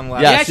Sopranos Con on the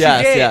last Yes, Yes,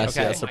 you did. yes,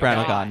 Okay. yes. Oh my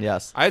SopranoCon, God.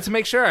 yes. I had to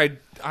make sure. I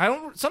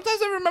don't. Sometimes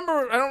I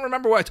don't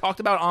remember what I talked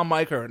about on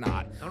mic or not.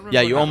 I don't remember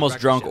Yeah, what you happened almost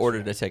breakfast drunk yesterday.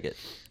 ordered a ticket,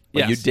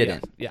 but you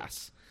didn't.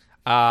 Yes.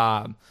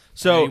 And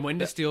So he went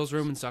to Steele's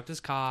room and sucked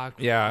his cock.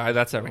 yeah,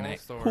 that's every Whole night.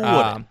 story. Who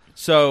wouldn't?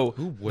 So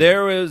wouldn't?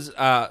 there was.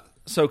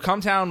 So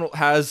Cumtown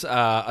has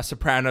a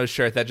Sopranos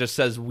shirt that just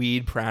says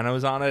 "Weed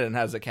Pranos" on it and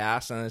has a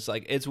cast, and it's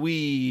like it's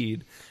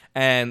weed.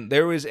 And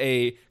there was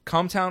a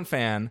Cumtown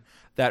fan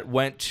that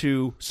went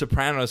to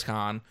Sopranos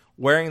Con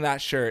wearing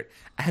that shirt,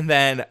 and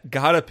then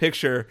got a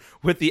picture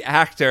with the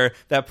actor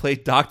that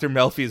played Dr.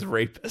 Melfi's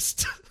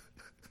rapist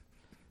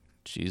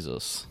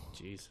Jesus.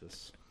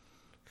 Jesus.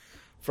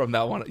 from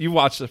that one. You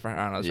watched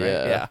Sopranos, right?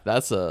 Yeah.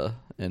 That's a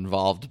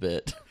involved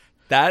bit.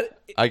 That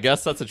I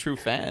guess that's a true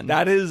fan.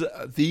 That is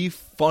the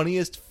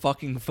funniest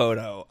fucking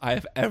photo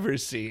I've ever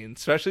seen,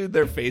 especially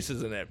their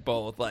faces in it.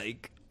 Both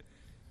like,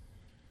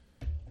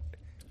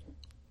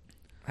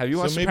 have you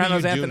watched So maybe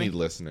Sopranos, you Anthony? do need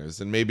listeners,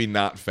 and maybe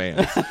not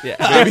fans.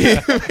 Yeah,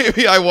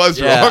 maybe I was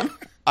yeah. wrong.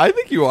 I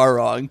think you are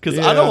wrong because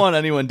I Yeah. don't want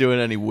anyone doing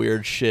any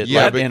weird shit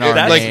Yeah, like but in our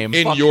that's like name.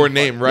 in Fucking your fun.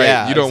 name, right?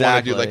 Yeah, You don't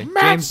want to do exactly. like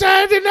Matt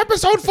said in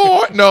episode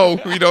 4. No,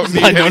 we don't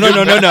need.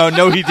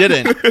 no, he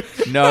didn't.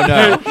 No. Hey,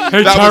 That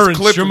was Terrence,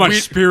 clipped you're my we-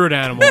 spirit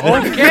animal.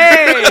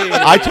 Okay.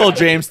 I told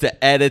James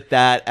to edit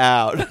that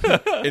out.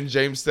 And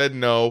James said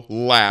no,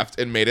 laughed,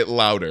 and made it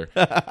louder.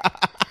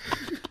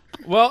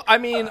 Well, I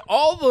mean,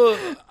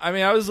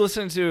 I was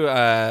listening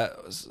to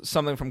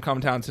something from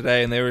Cumtown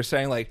today, and they were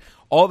saying like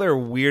all their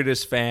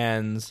weirdest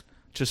fans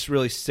just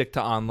really stick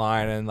to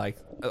online, and like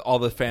all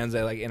the fans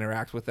they like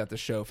interact with at the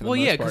show for the Well,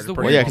 most yeah, part. 'cause the are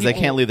pretty Well, yeah, cool. because they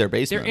can't leave their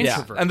basement. They're yeah,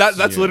 introverts. and that's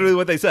Yeah. literally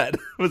what they said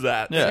was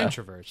that. Yeah.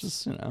 Introverts.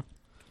 Just,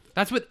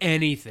 That's with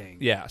anything.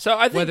 Yeah. So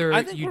I think Whether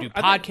I think you we're- do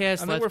I think- podcasts,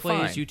 I think we're let's plays,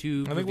 fine.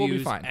 YouTube I think we'll be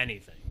reviews, fine.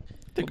 anything.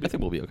 I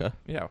think we'll be okay.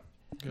 Yeah.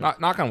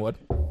 Knock on wood.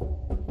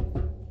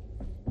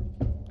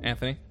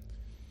 Anthony.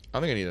 I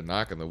don't think I need a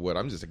knock on the wood.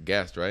 I'm just a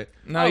guest, right?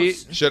 No, Oh, you.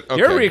 Shit. Okay.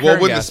 You're a Well,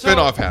 recurring when the guest.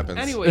 spinoff happens.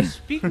 Anyway,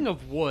 speaking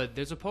of wood,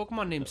 there's a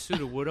Pokemon named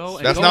Sudowoodo.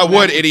 and That's going not back-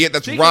 wood, idiot.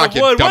 That's Speaking rock, of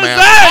you wood, what is dumbass.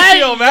 that?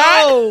 Feel,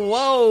 Matt?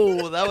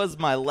 Whoa! That was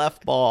my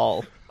left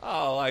ball.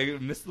 Oh, I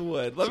missed the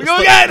wood. Let me go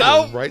again.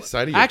 The right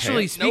side of your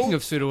Actually, pants. speaking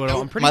of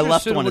Sudowoodo, I'm pretty My sure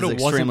left Sudowoodo one is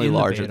wasn't extremely in the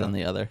larger beta. than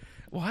the other.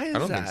 Why is I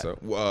don't that? think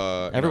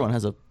so. Everyone no.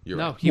 has a You're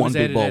No, right. he one was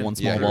big added ball, in. one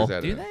Yeah, small he was ball.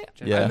 added Do in.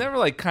 they? Yeah. I've never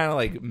like kind of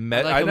like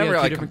met. Like I we never have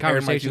two like different compared my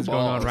two conversations going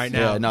on balls. right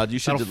now. Yeah, no, you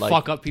should That'll do, like,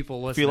 fuck up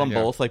people listening. feel them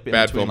Yeah. both like in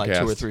Bad between like 2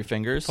 or filmcast. 3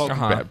 fingers, Bad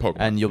Pokemon.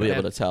 and you'll be Bad.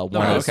 able to tell No,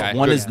 one okay.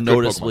 one Good- is good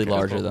noticeably Pokemon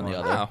larger cast than the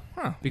Pokemon. other.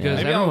 Oh, huh. Because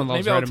maybe everyone I'll, loves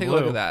maybe I'll red and take a look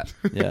blue. at that.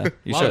 Yeah,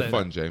 you Love should. it.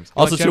 Fun, James.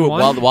 Also, Like too, Gen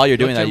 1? while you're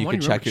doing Like that, Gen you 1,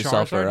 can you check remember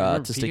yourself for Charizard?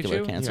 testicular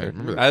Remember Pikachu? cancer. Yeah,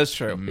 remember That is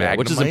true. Yeah,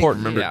 which is Magnemite?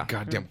 important. Remember Yeah.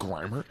 goddamn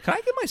Grimer? Can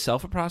I give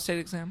myself a prostate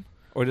exam,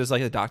 or does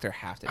like the doctor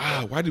have to?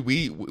 Why did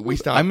we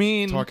stopped I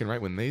mean- talking right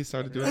when they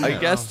started doing I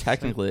that? guess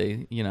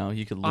technically, you know,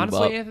 you could lube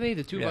Honestly, up. Anthony,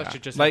 the two of Yeah. us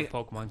should just Like- have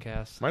a Pokemon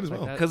cast. Might as Like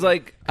well. that. Because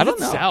like I don't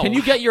know. Sell. Can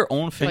you get your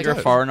own finger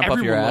does. far enough up your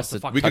Everyone ass wants to to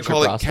fuck We touch could your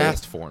call it prostate?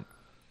 cast form.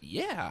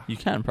 yeah. You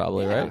can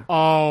probably, right?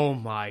 Oh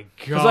my god!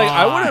 Because like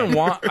I wouldn't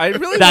want. I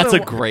really. That's a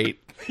wouldn't wa- great.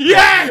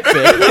 Yeah. yeah,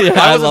 I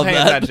I wasn't love paying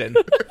that. attention.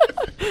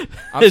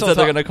 I'm Is still that they're talk-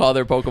 going to call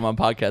their Pokemon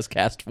podcast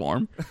cast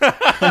form?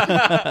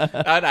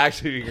 That'd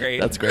actually be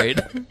great. That's great.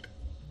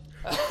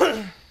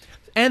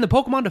 And the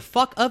Pokemon to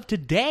fuck of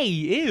today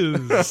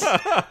is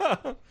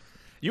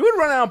You would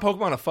run out of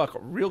Pokemon to fuck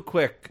real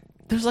quick.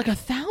 There's like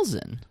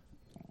 1,000.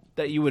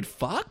 That you would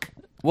fuck?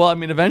 Well, I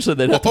mean, eventually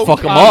they'd have to Well,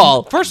 fuck them um,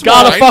 all. first of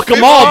Gotta all, fuck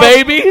them all,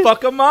 baby.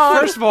 Fuck them on.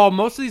 First of all,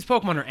 most of these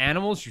Pokemon are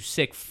animals. You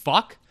sick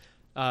fuck.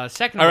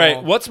 Second of all all,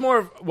 right.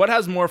 What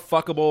has more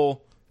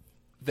fuckable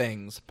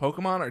things,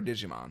 Pokemon or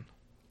Digimon?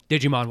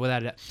 Digimon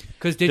without it,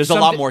 because There's a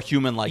lot more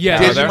human-like. Yeah.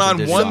 characters in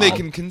Digimon, one, they Digimon.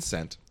 can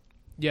consent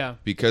Yeah,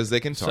 because they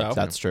can talk. So? to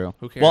That's them. true.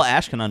 Who cares? Well,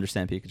 Ash can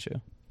understand Pikachu.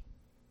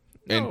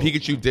 And No.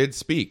 Pikachu did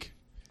speak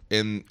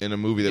in a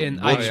movie that In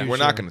we're, Aichu, we're sure.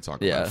 not going to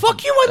talk Yeah. about.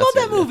 fuck you. I That's love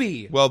that it, yeah.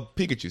 movie. Well,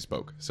 Pikachu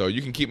spoke, so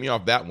you can keep me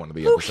off that one of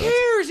the Who episodes.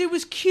 cares? It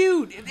was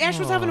cute. Ash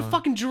was having a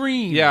fucking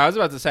dream. Yeah, I was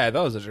about to say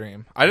that was a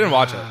dream. I didn't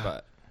watch it,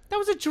 but that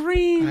was a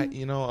dream.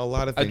 A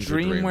lot of a things are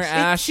dream dreams.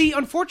 where It- see,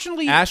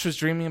 unfortunately, Ash was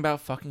dreaming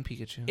about fucking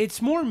Pikachu.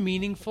 it's more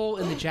meaningful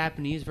in the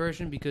Japanese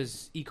version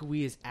because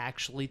Ikui is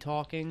actually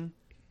talking,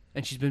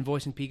 and she's been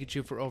voicing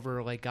Pikachu for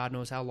over like God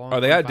knows how long.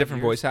 Oh, they got a 25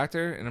 different years. voice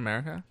actor in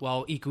America?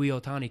 Well, Ikui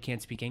Otani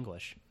can't speak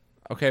English.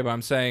 Okay, but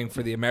I'm saying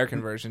for the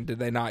American version, did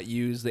they not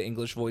use the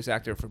English voice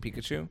actor for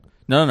Pikachu?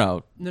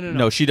 No.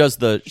 She does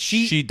the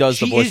She does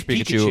the is voice of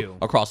Pikachu, Pikachu.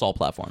 across all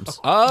platforms.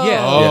 Oh.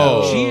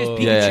 Yeah, she is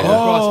Pikachu Yeah, yeah.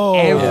 across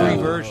every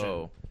Yeah.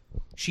 version.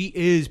 She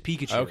is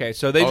Pikachu. Okay,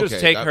 so they just Okay,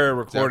 take that her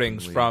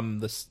recordings definitely- from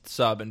the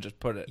sub and just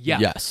put it. Yeah.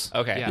 Yes.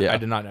 Okay, Yeah. I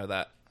did not know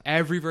that.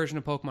 Every version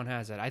of Pokemon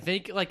has that. I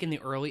think, like in the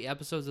early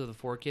episodes of the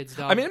 4Kids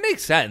dub. I mean, it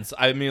makes sense.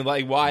 I mean,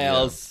 like, why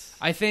else?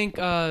 I think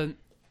Pikachu,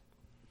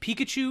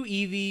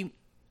 Eevee,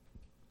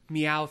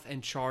 Meowth,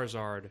 and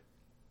Charizard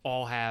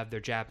all have their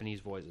Japanese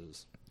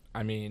voices.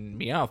 I mean,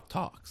 Meowth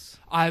talks.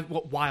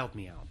 Wild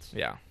Meowth,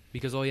 Yeah.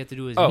 because all you have to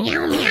do is Oh,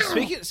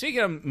 speaking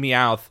of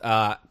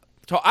Meowth,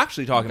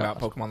 actually talking about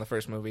Pokemon the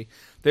first movie,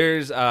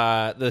 there's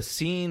the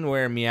scene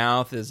where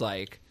Meowth is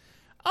like,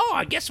 "Oh,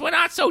 I guess we're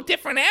not so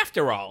different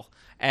after all,"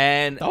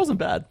 and That wasn't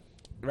bad.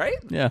 right,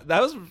 Yeah.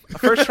 that was a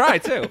first try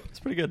too. It's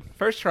pretty good.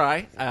 First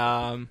try.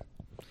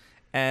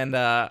 And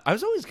I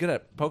was always good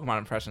at Pokemon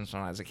impressions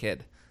when I was a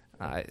kid.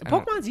 I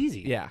don't- Pokemon's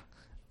easy. Yeah.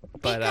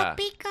 But that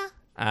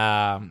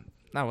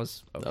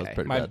was okay. was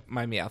pretty my bad.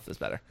 my Meowth is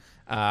better.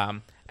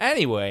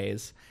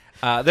 Anyways,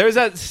 there's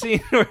that scene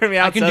where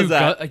Meowth I can says do.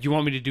 that. You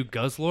want me to do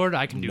Guzzlord?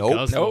 I can do Nope.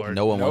 Guzzlord.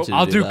 No one wants you to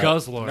I'll do do that.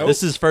 Guzzlord.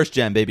 This is first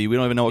gen, baby. We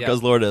don't even know what Yep.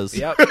 Guzzlord is.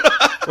 Yep.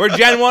 We're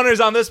Gen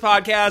 1ers on this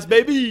podcast,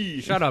 baby.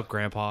 Shut up,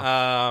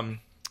 Grandpa.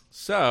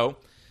 So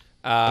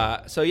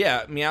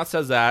yeah, Meowth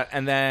says that,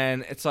 and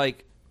then it's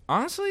like,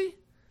 honestly,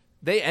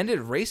 they ended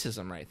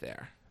racism right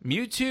there.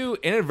 Mewtwo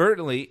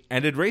inadvertently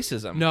ended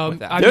racism. No, with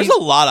that. I There's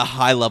mean- a lot of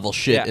high level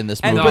shit Yeah. in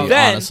this And- movie, but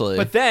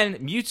honestly. then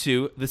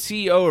Mewtwo, the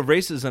CEO of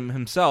racism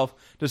himself,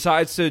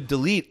 decides to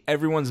delete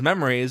everyone's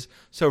memories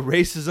so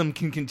racism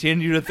can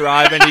continue to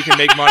thrive and he can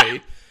make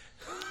money.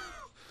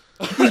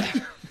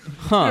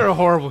 You're a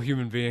horrible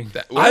human being.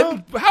 How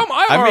am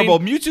I I mean, horrible?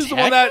 Mewtwo's the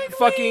one that technically,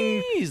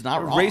 fucking he's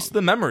not wrong. erased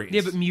the memories.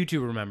 Yeah, but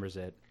Mewtwo remembers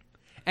it.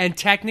 And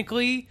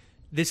technically,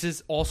 this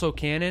is also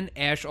canon.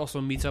 Ash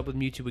also meets up with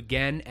Mewtwo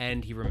again,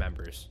 and he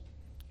remembers.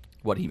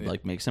 What he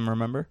like makes him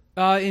remember?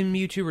 In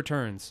Mewtwo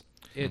Returns.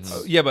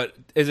 It's Yeah, but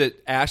is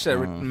it Ash that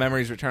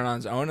memories return on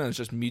his own, and it's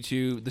just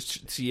Mewtwo, the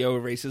CEO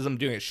of racism,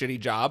 doing a shitty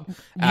job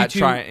at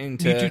trying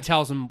to? Mewtwo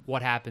tells him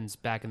what happens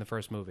back in the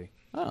first movie.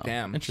 Oh,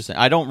 Damn. interesting.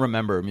 I don't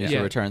remember Mewtwo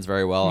Yeah. Returns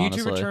very well. Mewtwo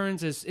honestly,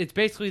 Returns it's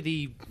basically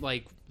the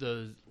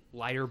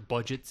lighter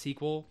budget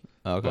sequel,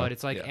 Okay. but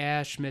it's like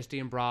Ash, Misty,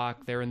 and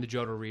Brock. They're in the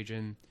Johto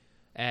region,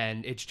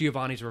 and it's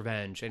Giovanni's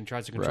revenge, and he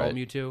tries to control Right.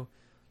 Mewtwo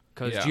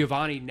because Yeah.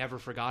 Giovanni never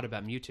forgot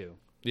about Mewtwo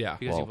Yeah.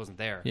 because he Well, wasn't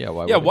there. Yeah,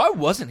 why? Yeah, would why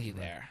wasn't he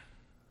there?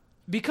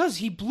 Because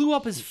he blew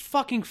up his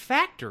fucking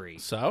factory.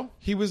 So?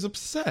 He was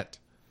upset.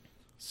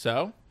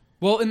 So?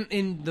 Well,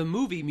 in the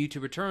movie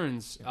Mewtwo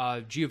Returns,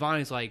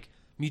 Giovanni's like,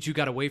 Mewtwo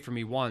got away from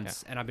me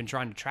once, and I've been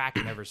trying to track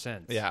him ever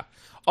since. Yeah.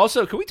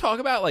 Also, can we talk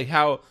about like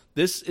how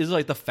this is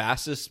like the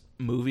fastest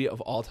movie of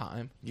all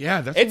time?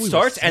 Yeah, that's It what we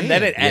starts were and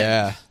then it saying. ends.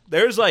 Yeah.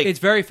 There's like It's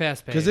very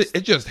fast paced. Because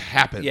it just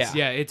happens. Yeah.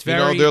 Yeah, it's You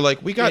very. know, they're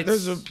like,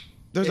 there's a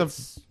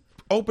it's-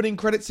 opening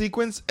credit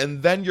sequence,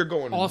 and then you're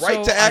going Also,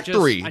 right to Act I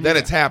 3. need Then to-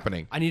 it's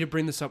happening. I need to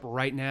bring this up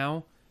right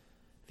now.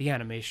 The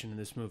animation in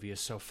this movie is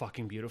so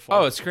fucking beautiful.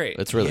 oh, it's great.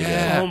 It's really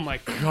oh good. my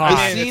The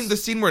god! the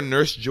scene where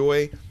Nurse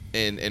Joy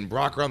and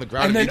Brock are on the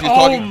ground And and, then- Mewtwo's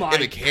talking, oh my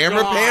and the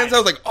camera God. pans. I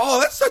was like, oh,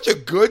 that's such a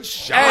good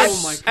shot. and,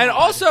 Oh my God. and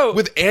also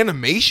With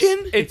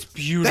animation, it's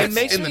beautiful. It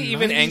makes in me the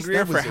even 90s, angrier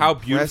that for was how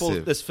beautiful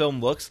impressive. this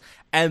film looks.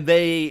 And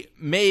they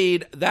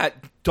made that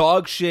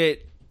dog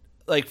shit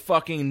like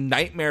fucking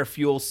nightmare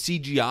fuel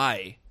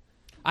CGI.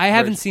 I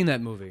haven't seen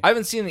that movie. I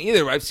haven't seen it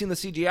either. I've seen the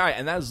CGI,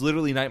 and that is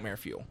literally nightmare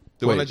fuel.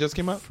 the one Wait, that just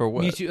came out. For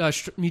what?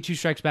 Mewtwo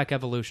Strikes Back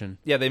Evolution.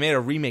 Yeah, they made a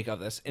remake of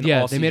this. In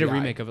Yeah, all they made a CGI.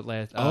 remake of it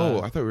last. Oh,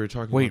 I thought we were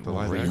talking Wait, about the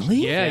live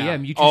really? action. yeah,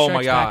 Mewtwo Oh Strikes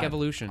my god, Back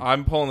Evolution.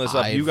 I'm pulling this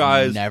up. I've You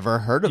guys, never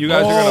heard of you it.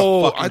 guys are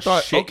Oh, gonna fucking I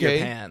thought- shit your okay.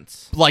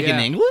 pants. Like in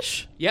Yeah.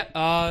 English?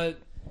 Yeah.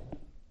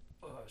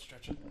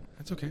 Stretch it.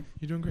 That's okay.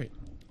 You're doing great.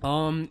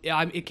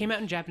 Yeah, it came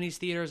out in Japanese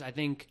theaters. I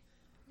think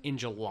in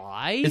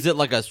July. Is it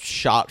like a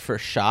shot for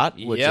shot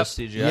with Yep. just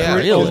CGI? Yeah,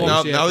 Really? because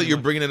Almost, yeah, now that pretty you're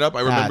much. bringing it up,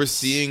 I remember That's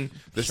seeing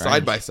the strange.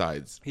 side by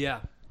sides. Yeah.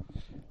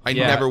 I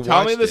Yeah, never watched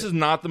tell me this it. is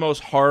not the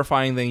most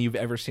horrifying thing you've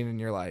ever seen in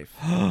your life.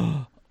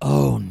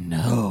 Oh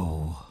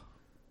no!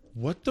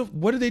 What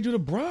did they do to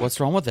Brock? What's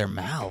wrong with their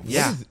mouths?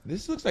 Yeah,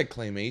 this looks like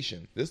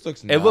claymation. This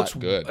looks not It looks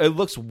good. It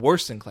looks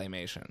worse than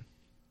claymation.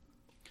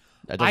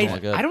 that doesn't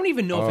look good. I don't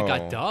even know if it Oh.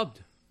 got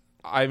dubbed.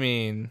 I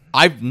mean,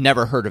 I've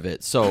never heard of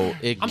it, so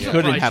it I'm couldn't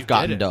surprised have you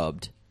gotten did it.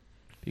 dubbed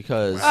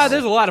because.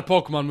 There's a lot of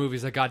Pokemon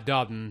movies that got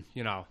dubbed, and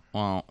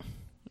Well,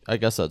 I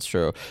guess that's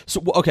true.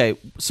 So okay,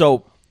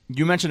 so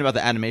you mentioned about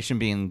the animation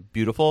being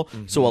beautiful.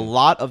 So a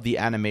lot of the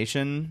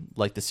animation,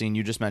 like the scene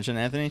you just mentioned,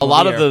 Anthony, a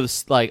lot of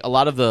those, like a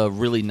lot of the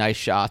really nice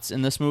shots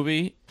in this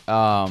movie,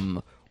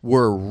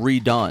 were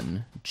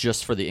redone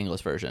just for the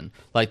English version.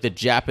 Like the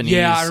Japanese,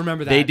 Yeah, I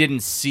remember They that.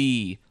 didn't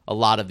see a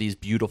lot of these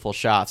beautiful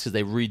shots because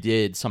they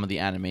redid some of the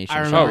animation.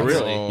 I shots. remember. Oh,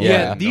 really? Oh,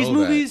 Yeah. I These know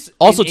that. movies.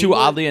 Also, in too,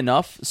 England- oddly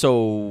enough,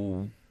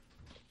 so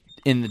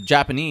in the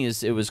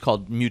Japanese, it was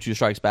called Mewtwo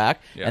Strikes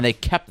Back, Yeah. and they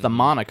kept the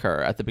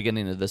moniker at the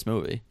beginning of this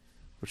movie,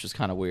 which is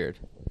kind of weird.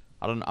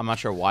 I'm not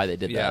sure why they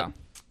did yeah, that.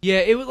 Yeah,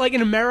 it was like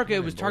in America,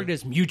 it was targeted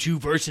as Mewtwo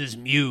versus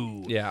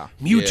Mew. yeah.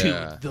 Mewtwo,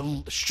 Yeah.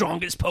 the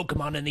strongest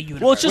Pokemon in the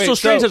universe. Well, it's just Wait, so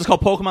strange so- that it's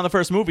called Pokemon the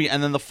first movie,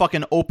 and then the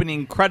fucking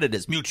opening credit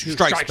is Mewtwo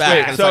Strikes Back. Wait,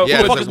 and it's so- like, Yeah,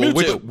 who the it's fuck like, is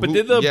well, Mewtwo? which- But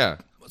did the yeah.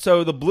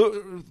 so the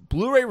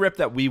Blu-ray rip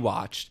that we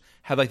watched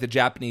had like the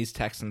Japanese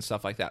text and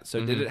stuff like that.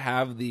 So did it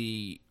have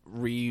the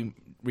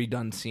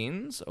redone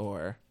scenes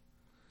or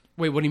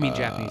Wait, what do you mean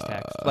Japanese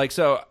text? like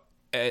so?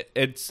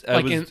 It's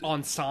Like was,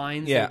 on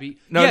signs? yeah. there'd be-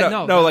 No, yeah,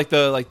 no, like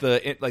the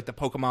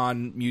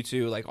Pokemon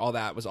Mewtwo, like all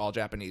that was all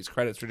Japanese.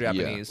 Credits for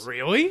Japanese.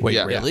 Really? Wait,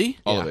 Yeah. really?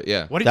 All of it,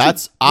 yeah. What did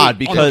That's you, odd on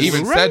the because-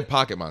 Even Blu-ray? said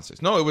Pocket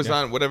Monsters. No, it was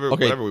on whatever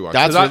Okay, whatever we watched.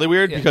 that's 'Cause really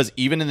weird yeah. because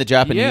even in the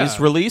Japanese Yeah.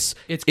 release,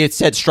 It's- it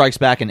said Strikes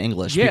Back in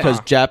English Yeah.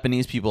 because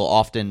Japanese people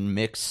often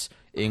mix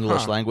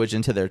English Huh. language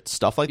into their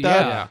stuff like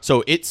that. Yeah.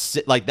 So it's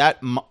like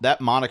that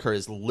moniker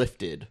is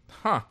lifted.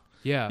 Huh.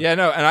 Yeah. Yeah,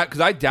 no, and because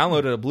I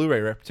downloaded a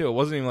Blu-ray rip too. It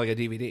wasn't even like a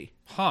DVD.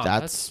 Huh,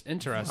 That's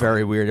interesting.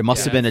 Very weird. It must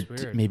Yeah, have been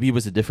that's weird. maybe it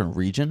was a different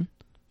region,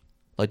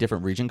 like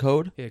different region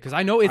code. Yeah, because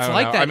I know it's I don't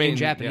like know. that I mean, in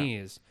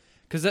Japanese.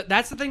 Because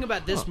that's the thing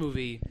about this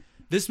movie.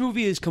 This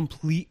movie is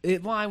complete.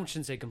 Well, I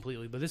shouldn't say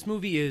completely, but this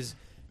movie is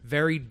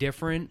very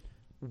different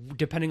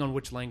depending on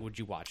which language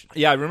you watch it.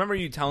 Yeah, I remember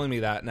you telling me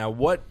that. Now,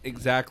 what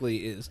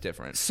exactly is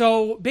different?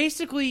 So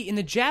basically, in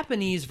the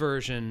Japanese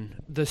version,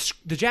 the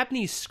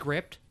Japanese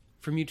script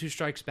for Mewtwo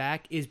Strikes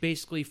Back is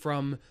basically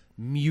from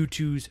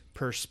Mewtwo's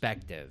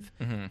perspective,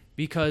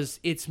 because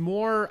it's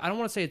more. I don't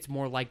want to say it's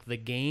more like the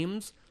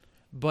games,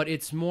 but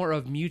it's more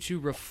of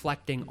Mewtwo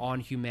reflecting on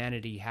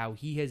humanity, how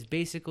he has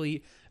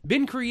basically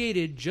been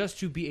created just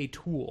to be a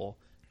tool,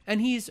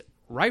 and he's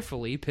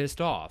rightfully pissed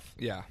off.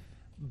 Yeah.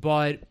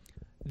 But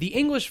the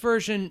English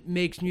version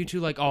makes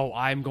Mewtwo like, oh,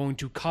 I'm going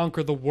to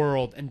conquer the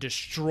world and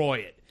destroy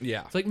it.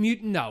 Yeah. It's like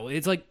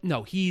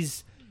no,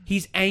 he's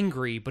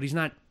angry, but he's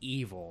not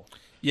evil.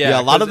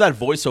 Yeah, a lot 'cause of that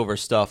voiceover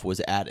stuff was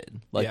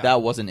added. Like Yeah.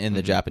 that wasn't in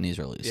the Japanese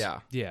release.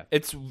 Yeah. Yeah.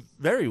 It's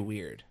very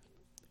weird.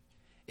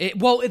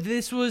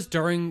 This was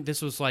during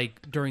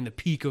the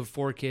peak of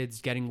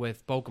 4Kids getting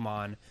with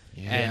Pokemon,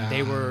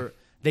 and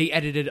they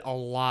edited a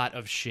lot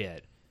of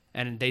shit,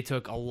 and they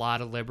took a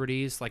lot of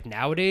liberties. Like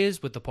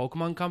nowadays with the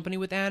Pokemon Company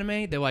with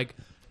anime, they're like,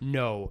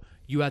 no,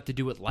 you have to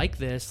do it like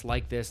this,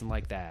 and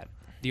like that.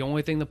 The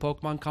only thing the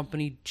Pokemon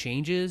Company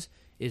changes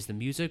is the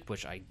music,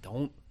 which I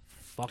don't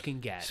fucking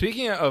get.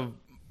 Speaking of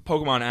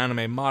Pokemon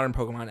anime, modern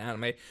Pokemon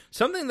anime,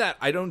 something that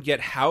I don't get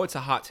how it's a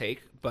hot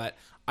take, but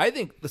I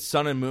think the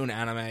Sun and Moon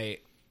anime,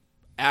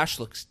 Ash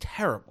looks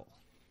terrible.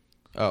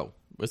 Oh,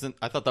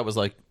 I thought that was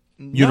like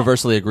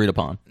universally agreed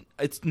upon.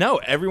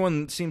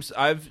 Everyone seems.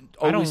 I've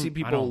always seen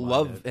people don't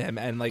love mind him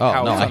and like Oh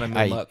how no, Sun and Moon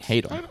I looks.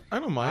 hate him. I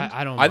don't mind.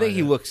 I don't. I think mind he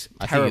it. looks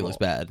I terrible. think he looks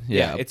bad.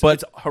 Yeah, Yeah, it's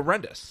but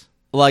horrendous.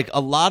 like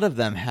a lot of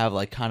them have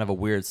like kind of a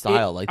weird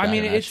style like that. I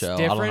mean, in that it's show.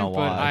 different, I don't know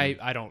but why.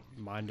 I don't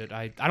mind it.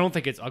 I don't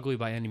think it's ugly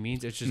by any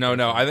means. It's just No.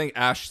 different. I think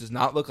Ash does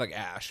not look like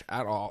Ash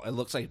at all. It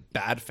looks like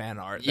bad fan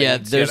art. that Yeah,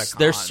 you'd see at a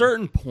there's con.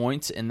 certain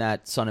points in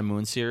that Sun and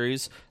Moon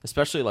series,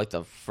 especially like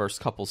the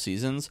first couple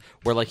seasons,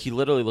 where like he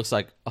literally looks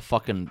like a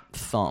fucking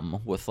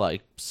thumb with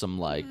like some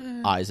like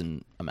eyes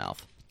and a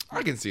mouth.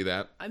 I can see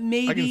that.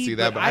 Maybe I can see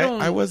that, but I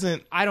don't. I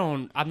wasn't.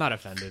 I'm not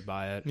offended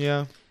by it.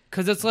 Yeah.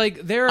 Because it's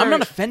like there. I'm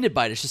not offended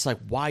by it. It's just like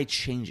why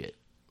change it?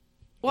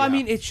 Well, I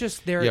mean, it's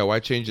just they're Yeah. Why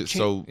change it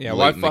so Yeah, late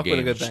why in the fuck with a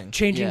game? good thing?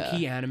 changing Yeah.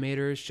 key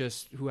animators.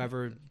 Just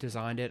whoever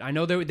designed it. I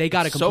know they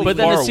got a So complete. But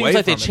then far it away seems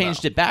like they from it,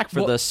 changed though. it back for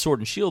Well- the Sword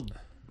and Shield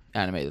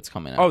anime that's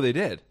coming out. Oh, they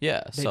did.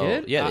 yeah. They So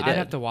did. yeah, they did. I'd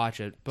have to watch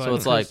it. But So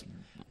it's like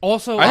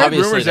also I heard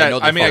Obviously, rumors they that. know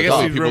I mean, I the guess fuck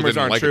these up. People rumors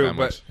didn't aren't like it true, that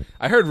but much.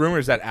 I heard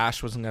rumors that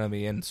Ash wasn't going to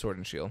be in Sword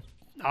and Shield.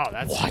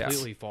 that's What?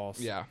 completely false.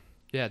 Yeah,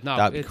 Yeah, no,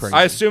 That'd be it's, crazy.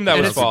 I assume that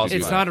and was it's, false.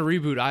 It's but- not a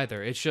reboot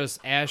either. It's just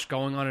Ash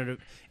going on it.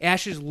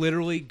 Ash is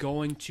literally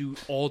going to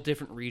all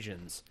different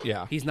regions.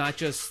 Yeah. He's not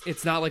just.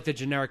 It's not like the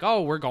generic.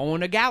 Oh, we're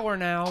going to Galar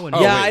now. And Oh,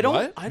 yeah, wait, I don't.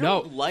 what? I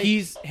no, don't like.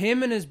 he's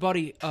him and his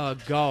buddy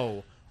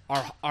Go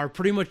are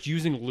pretty much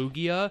using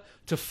Lugia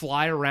to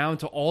fly around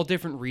to all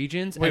different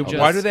regions. Wait, and just,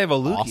 why do they have a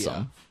Lugia?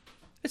 awesome.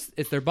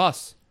 It's their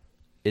bus.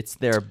 It's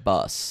their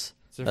bus.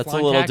 their That's a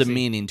flying little taxi.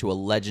 demeaning to a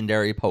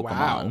legendary Pokemon.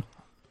 Wow.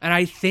 And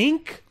I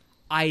think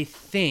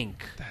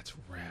That's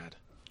rad.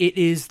 it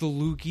is the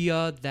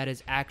Lugia that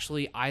is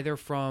actually either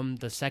from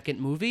the second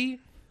movie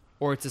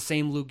or it's the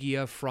same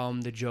Lugia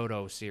from the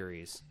Johto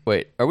series.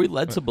 Wait, are we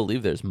led to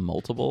believe there's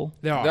multiple?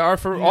 There are. There are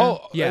for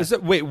all. Yeah.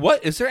 Wait,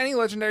 what? Is there any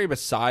legendary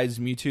besides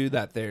Mewtwo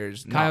that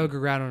there's not?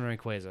 Kyogre, and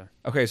Rayquaza.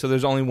 Okay, so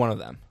there's only one of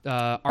them.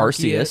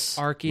 Arceus.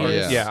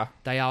 Arceus, Yeah.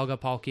 Dialga,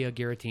 Palkia,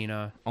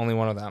 Giratina, Only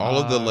one of them. All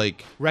of the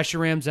like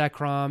Reshiram,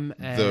 Zekrom,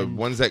 and the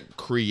ones that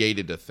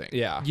created a thing.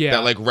 yeah. Yeah.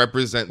 That like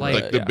represent Like-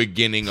 like the Yeah.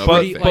 beginning of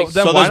But, a thing. but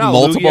then So why there's not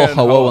multiple Lugia and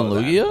Ho-Oh and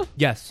then? Lugia?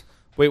 yes,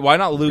 Wait, why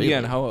not Lugia Really?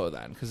 and Ho-Oh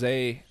then? Because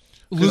they.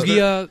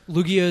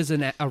 Lugia is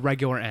a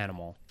regular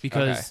animal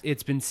because Okay.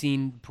 it's been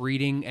seen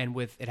breeding and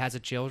it has a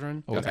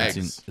children. Oh, it's Okay. been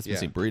seen, it's been Yeah.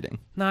 seen breeding.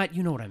 Not,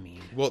 you know what I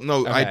mean. Well,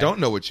 no, I Okay. don't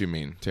know what you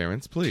mean,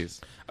 Terrence. Please.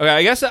 Okay,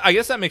 I guess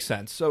that makes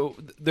sense. So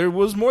there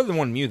was more than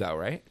one Mew, though,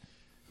 right?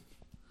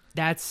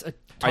 That's a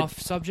tough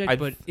subject,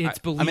 but it's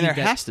believed I mean, there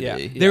that has to yeah.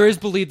 be. there is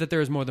believed that there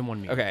is more than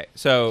one Mew. Okay,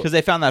 so Because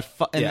they found that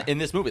Yeah. in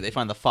this movie, they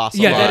find the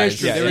fossilized. Yeah, that is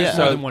true. yeah, There is yeah.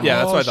 more So, than one yeah, Mew.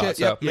 that's what I shit. thought.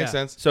 Yep, So, makes Yeah.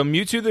 sense. so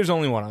Mewtwo, there's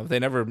only one of. They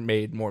never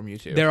made more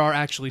Mewtwo. There are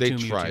actually They two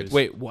tried. Mewtwo's.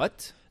 Wait,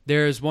 what?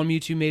 There's one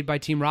Mewtwo made by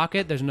Team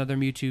Rocket. There's another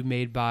Mewtwo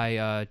made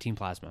by Team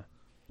Plasma.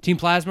 Team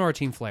Plasma or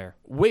Team Flare.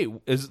 Wait,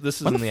 this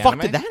is When in the the fuck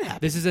anime? did that happen?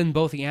 This is in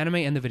both the anime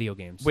and the video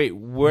games. Wait,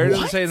 where does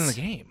it What? say it in the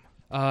game?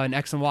 In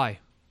X and Y.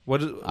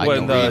 What is? I what,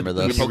 don't in the, remember in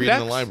the this. You read in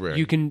the Pokedex? library.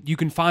 You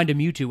can find a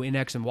Mewtwo in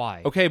X and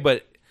Y. Okay,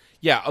 but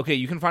yeah, okay,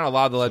 you can find a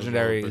lot of the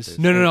legendaries.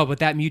 No, but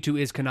that Mewtwo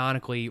is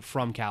canonically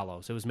from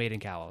Kalos. It was made in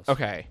Kalos.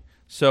 Okay,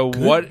 so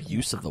Good what?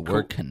 use of the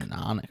word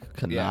canonic?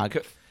 Yeah,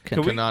 Canog-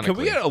 can we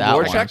Canonically. get a That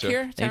lore one. check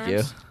here? Thank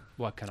Terrence? you.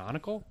 What,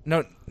 canonical?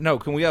 No.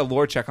 Can we get a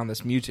lore check on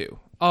this Mewtwo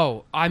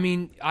Oh, I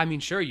mean,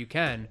 sure you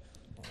can.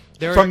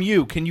 There from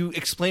you? Can you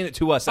explain it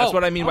to us? That's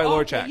what I mean by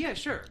lore check. Yeah,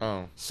 sure.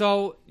 Oh.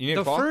 So You need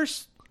the a claw?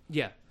 first,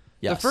 the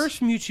Yes.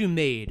 first Mewtwo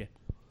made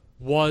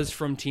was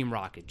from Team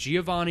Rocket.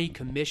 Giovanni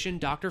commissioned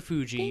Dr.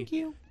 Fuji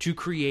to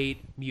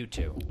create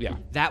Mewtwo. Yeah.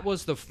 That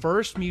was the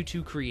first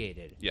Mewtwo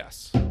created.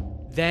 Yes.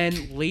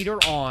 Then later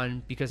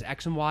on, because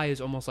X and Y is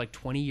almost like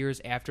 20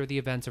 years after the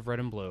events of Red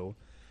and Blue,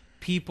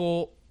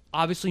 people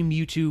obviously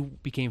Mewtwo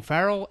became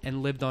feral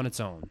and lived on its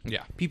own.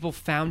 Yeah. People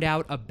found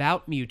out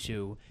about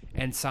Mewtwo,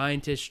 and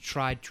scientists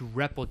tried to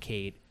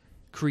replicate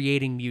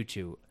creating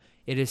Mewtwo.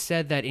 It is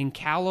said that in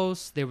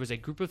Kalos, there was a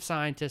group of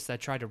scientists that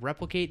tried to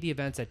replicate the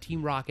events that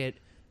Team Rocket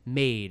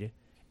made,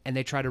 and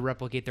they tried to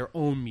replicate their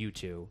own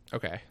Mewtwo.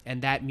 Okay.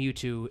 And that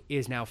Mewtwo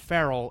is now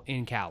feral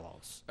in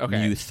Kalos.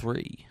 Okay. Mew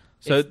 3.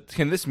 So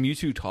can this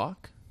Mewtwo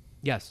talk?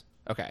 Yes.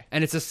 Okay.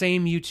 And it's the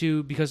same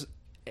Mewtwo because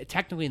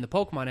technically in the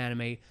Pokemon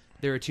anime,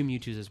 there are two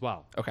Mewtwo's as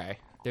well. Okay.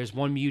 There's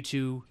one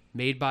Mewtwo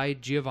made by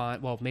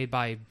made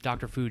by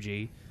Dr.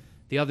 Fuji.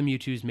 The other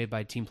Mewtwo is made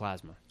by Team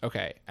Plasma.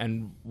 Okay.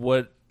 And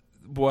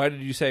why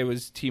did you say it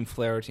was Team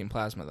Flare or Team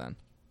Plasma then?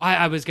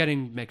 I was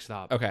getting mixed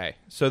up. Okay.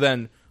 So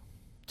then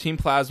Team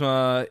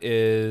Plasma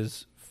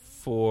is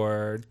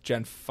for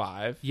Gen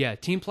 5. Yeah,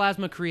 Team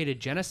Plasma created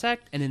Genesect,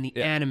 and in the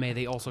Yeah. anime,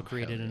 they also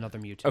created another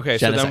Mewtwo. Okay,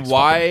 so then Genesect's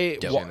why fucking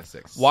dope.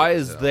 Genesect. why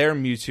is there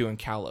Mewtwo in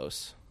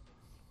Kalos?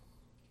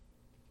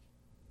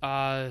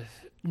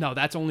 No,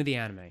 that's only the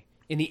anime.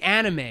 In the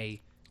anime,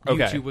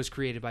 Okay. Mewtwo was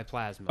created by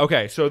Plasma.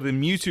 Okay, so the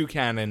Mewtwo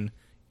canon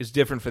is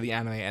different for the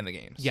anime and the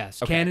games.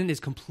 Yes, Okay. canon is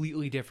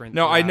completely different.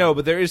 No, I throughout. know,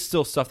 but there is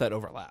still stuff that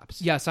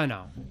overlaps. Yes, I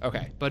know.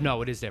 Okay. But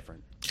no, it is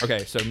different.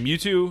 Okay, so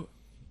Mewtwo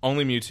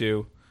only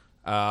Mewtwo.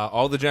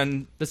 All the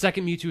Gen. The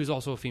second Mewtwo is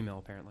also a female,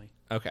 apparently.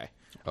 Okay.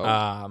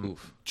 Oh,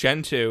 oof.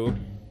 Gen 2.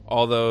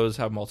 All those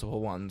have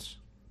multiple ones.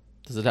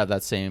 Does it have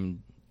that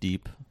same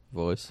deep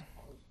voice?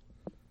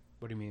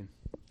 What do you mean?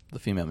 The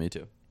female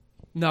Mewtwo.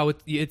 No,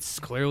 it's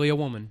clearly a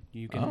woman.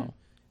 You can Oh.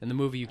 in the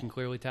movie you can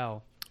clearly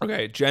tell.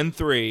 Okay. Gen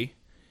 3.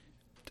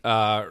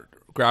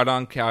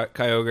 Groudon,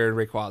 Kyogre,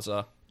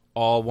 Rayquaza.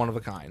 All one of a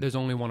kind. There's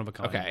only one of a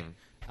kind. Okay.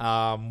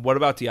 What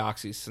about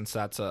Deoxys, since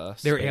that's a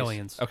They're space?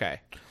 aliens. Okay.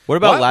 What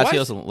about Why-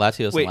 Latios and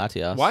Latios Wait, and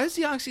Latias? why is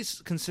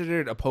Deoxys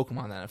considered a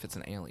Pokemon then if it's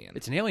an alien?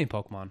 It's an alien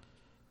Pokemon.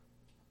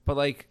 But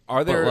like,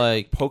 are there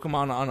like-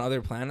 Pokemon on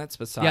other planets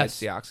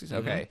besides Yes. Deoxys?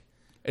 Okay.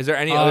 Is there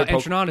any other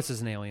Pokemon? Entronautus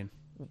is an alien.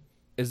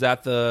 Is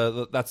that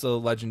that's the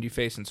legend you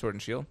face in Sword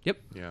and Shield? Yep.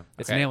 Yeah.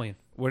 It's Okay. an alien.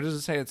 Where does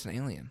it say it's an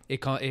alien?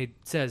 It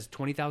says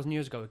 20,000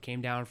 years ago it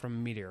came down from a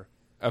meteor.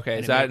 Okay, And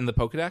is it that made- in the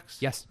Pokedex?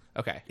 Yes.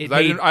 Okay. It 'Cause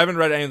made- I haven't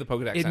read any of the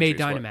Pokedex. It made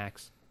entries for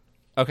Dynamax.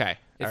 Okay.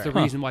 It's all the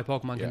right. reason why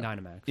Pokemon can Yeah.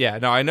 Dynamax. Yeah,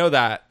 no, I know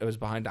that it was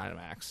behind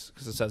Dynamax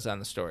because it says that in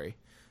the story.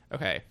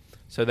 Okay.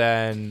 So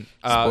then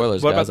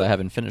Spoilers, what guys. about I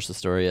haven't finished the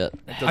story yet.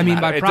 I mean,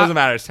 by it doesn't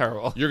matter. It's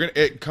terrible.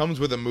 It comes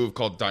with a move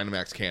called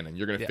Dynamax Cannon.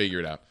 You're gonna figure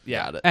it out.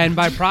 Yeah. Got it. And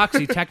by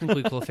proxy,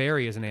 technically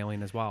Clefairy is an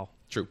alien as well.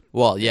 True.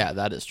 Well, yeah,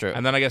 that is true.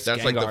 And then I guess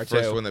That's Gengar like the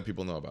first too. one that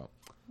people know about.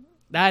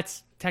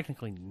 That's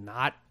technically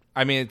not.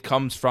 I mean, it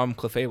comes from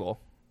Clefable.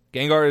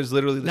 Gengar is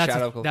literally the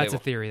shadow of Clefable. That's a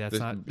theory. That's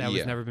not. That was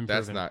Yeah, never been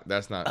that's proven. Not.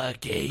 That's not.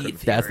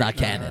 That's not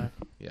canon.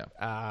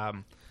 Yeah.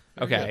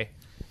 Okay.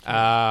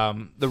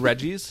 The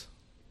Reggies.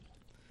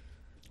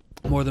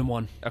 More than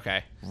one.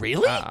 Okay.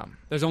 Really?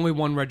 There's only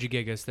one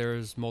Regigigas.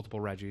 There's multiple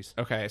Reggies.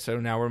 Okay. So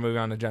now we're moving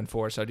on to Gen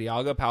 4. So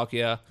Dialga,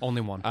 Palkia,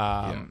 Only one.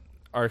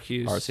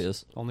 Arceus,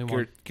 Arceus. Only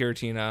one.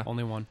 Giratina.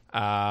 Only one.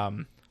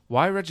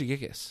 Why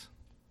Regigigas?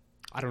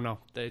 I don't know.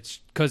 It's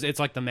because it's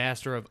like the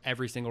master of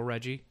every single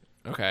Reggie,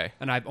 Okay.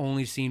 and I've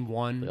only seen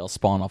one. They all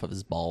spawn off of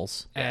his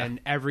balls. And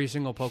every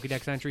single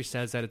Pokédex entry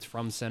says that it's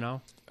from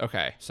Sinnoh,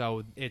 Okay.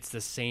 so it's the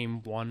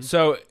same one.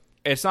 So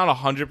it's not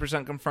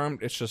 100% confirmed.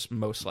 It's just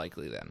most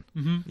likely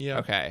then. Yeah.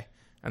 Okay.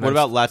 And What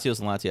then- about Latios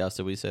and Latias?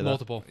 Did we say that?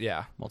 Multiple.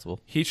 Yeah. Multiple.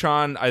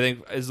 Heatran, I think,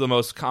 is the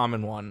most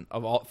common one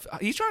of all.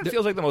 Heatran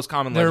feels like the most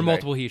common. There are legendary.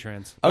 multiple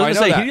Heatrans. I was I going to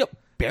know say, that. he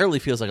barely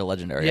feels like a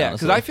legendary. Yeah,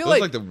 because honestly. I feel Those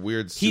like, like the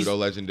weird he's- pseudo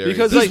legendaries.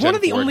 because, He's like, one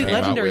of the Gen 4 only came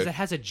out legendaries with. that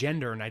has a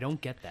gender, and I don't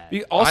get that.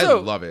 also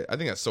I love it. I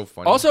think that's so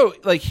funny. also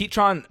like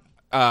Heatran.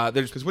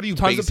 There's because what are you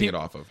tons of basing it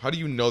people. off of? How do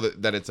you know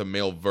that it's a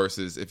male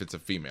versus if it's a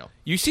female?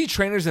 You see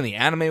trainers in the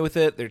anime with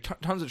it. There are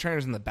tons of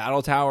trainers in the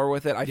battle tower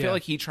with it. I feel Yeah.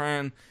 like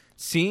Heatran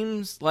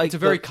seems like It's a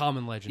very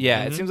common legend.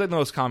 Yeah, it seems like the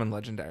most common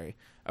legendary.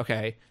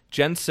 Okay,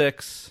 Gen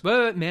 6.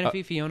 But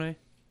Manaphy, Fiona.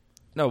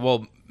 No,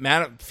 well,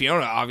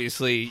 Fiona,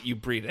 obviously, you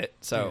breed it,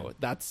 so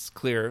that's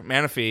clear.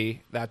 Manaphy,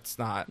 that's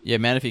not. Yeah,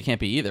 Manaphy can't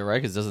be either,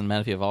 right? Because doesn't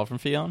Manaphy evolve from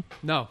Fion?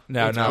 No,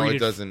 No, it's no, No, breeded- it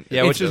doesn't.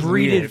 Yeah, it which It's is doesn't-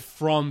 breeded weird.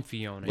 from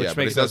Fiona. Yeah, Which but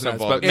makes it no doesn't sense.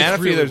 evolve. But It's Manaphy,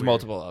 really there's weird.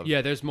 multiple of.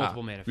 Yeah, there's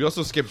multiple Manaphy. We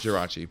also skipped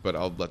Jirachi, but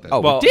I'll let that. Oh,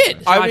 Well, we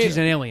did. I Jirachi's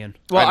mean- an alien.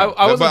 Well, I know.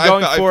 I wasn't But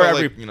going I for felt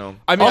every. like, you know,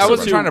 I mean, I Also,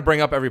 wasn't too, trying to bring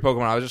up every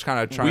Pokemon. I was just kind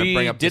of trying to bring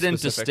We up the didn't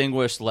specific.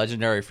 distinguish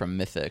legendary from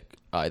mythic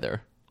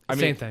either. I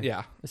mean, Same thing.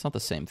 Yeah, It's not the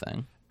same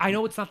thing. I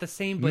know it's not the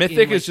same, but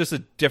Mythic in, is like, just a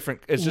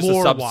different. It's just a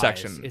lore-wise,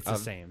 subsection. it's the of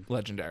same.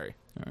 Legendary.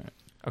 All right.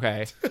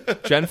 Okay,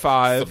 Gen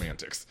 5.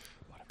 semantics.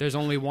 There's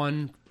only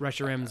one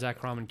Reshiram,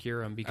 Zekrom, and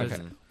Kyurem because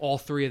Okay. all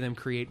three of them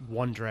create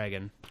one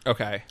dragon.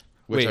 Okay,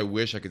 Which wait, I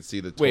wish I could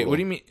see the. Total. wait. What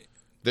do you mean?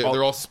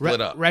 They're all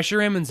split up.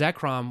 Reshiram and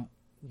Zekrom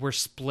were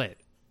split.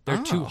 They're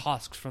two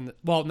husks from the.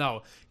 Well,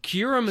 no,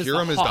 Kyurem is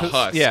Kyurem the is the husk.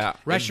 husk. Yeah.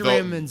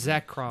 Reshiram the- and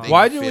Zekrom.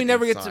 Why They did we fit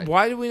never inside.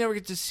 Why did we never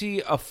get to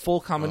see a full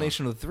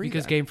combination of the three?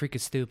 Because then? Game Freak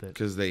is stupid.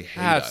 Because they hate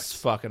That's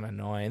us. fucking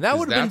annoying. That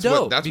would have been That's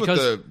dope. what, that's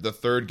Because- what the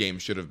third game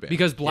should have been.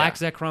 Because Black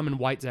Yeah. Zekrom and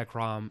White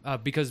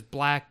Zekrom, because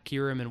Black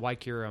Kyurem and White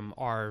Kyurem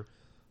are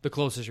the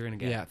closest you're gonna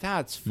get. yeah,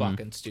 that's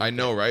fucking stupid. I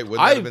know, right?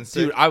 Wouldn't that have been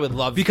sick? Dude, I would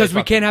love Because if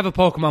we they can't have a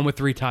Pokemon with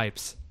three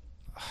types.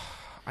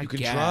 fucking- You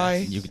could I try.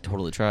 guess. You could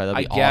totally try. That'd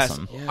I be guess.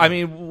 awesome. I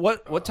mean,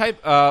 what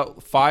type?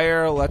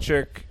 Fire,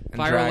 electric, and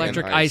Fire, dragon?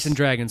 Electric, Ice. Ice, and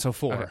Dragon. So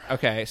four.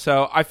 Okay,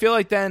 so I feel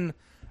like then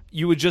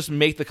you would just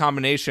make the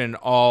combination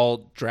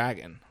all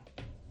dragon.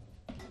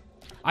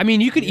 I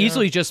mean, you could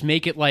easily just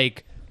make it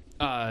like,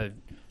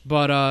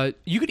 but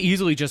you could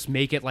easily just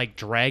make it like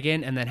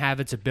Dragon and then have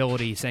its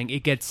ability saying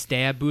it gets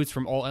stab boots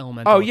from all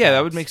elemental. Oh yeah, that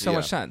attacks. would make so Yeah.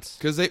 much sense.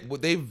 Because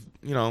they've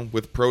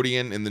with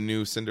Protean in the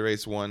new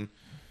Cinderace one,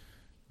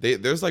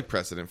 there's like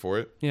precedent for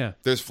it. Yeah.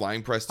 There's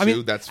Flying Press too. I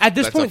mean, that's at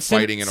this that's point, a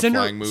fighting and a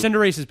flying move.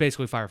 Cinderace is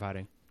basically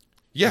firefighting.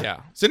 yeah.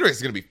 Yeah. Cinderace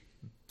is gonna be.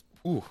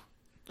 Ooh,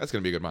 that's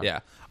gonna be a good mod. Yeah.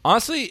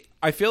 Honestly,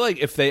 I feel like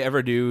if they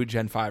ever do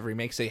Gen 5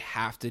 remakes, they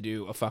have to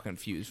do a fucking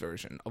fused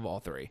version of all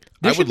three.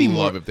 There I should would be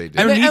love more- if they did.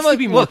 There And needs like, to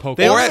be more look, Pokemon.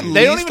 they or don't- at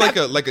they don't least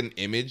even like an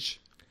image,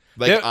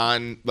 like They're-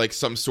 on like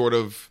some sort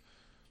of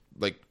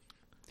like.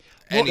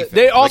 Well, anything.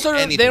 they also Like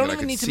they anything don't that I even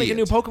could need to see make a it.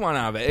 new Pokemon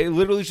out of it. It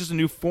literally is just a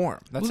new form.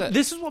 That's Well, it.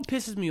 This is what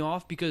pisses me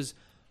off because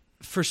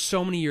for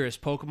so many years,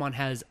 Pokemon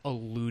has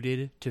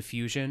alluded to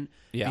fusion.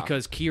 Yeah.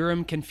 Because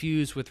Kyurem can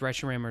fuse with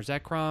Reshiram or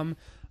Zekrom.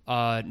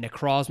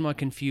 Necrozma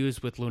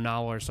confused with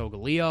Lunala or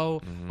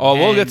Solgaleo. Oh,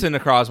 we'll get And- to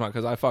Necrozma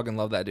because I fucking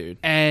love that dude.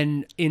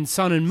 And in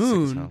Sun and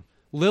Moon,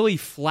 Lily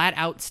flat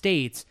out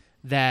states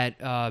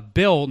that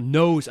Bill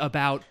knows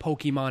about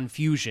Pokemon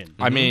fusion.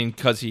 I mean,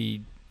 because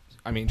he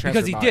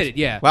did it,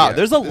 yeah. Wow, Yeah,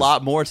 there's a this-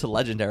 lot more to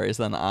legendaries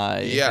than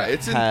I. Yeah,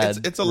 it's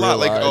a lot.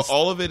 Like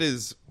all of it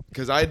is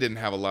because I didn't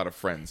have a lot of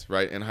friends,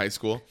 right, in high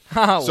school.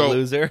 So-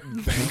 Loser.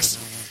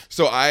 Thanks.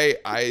 So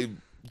I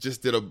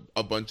just did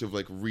a bunch of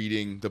like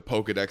reading the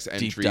Pokedex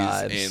entries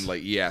dives. and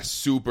like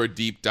super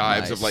deep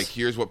dives of Nice. like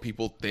here's what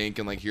people think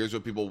and like here's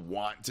what people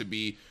want to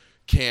be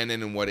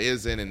canon and what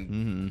isn't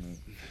and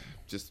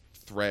just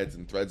threads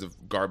and threads of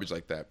garbage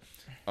like that.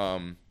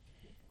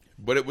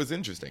 But it was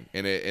interesting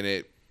and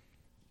it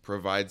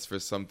provides for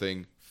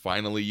something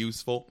finally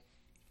useful,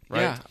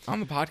 right? Yeah, on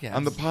the podcast.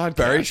 On the podcast.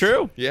 Very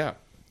true. Yeah.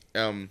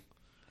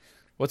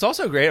 What's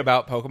also great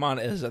about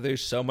Pokemon is that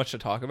there's so much to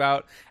talk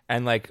about,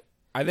 and like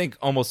I think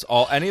almost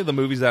any of the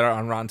movies that are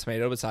on Rotten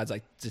Tomato, besides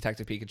like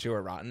Detective Pikachu,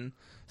 are rotten.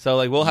 So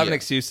like we'll have an Yeah.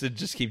 excuse to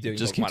just keep doing.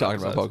 Just Pokemon keep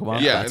talking about episodes.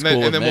 Pokemon. Yeah, That's and then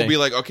cool and then with we'll me. be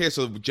like, okay,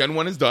 so Gen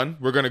 1 is done.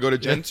 We're going to go to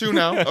Gen 2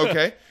 now.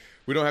 Okay.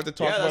 We don't have to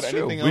talk Yeah, about that's true.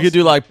 anything else. We could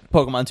do like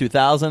Pokemon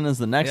 2000 as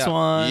the next Yeah.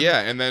 one. Yeah,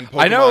 and then Pokemon,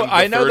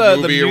 I know third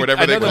the movie or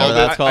whatever I they know called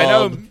that's it. I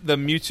know called. the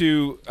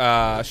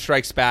Mewtwo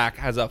Strikes Back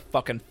has a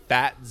fucking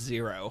fat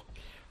 0.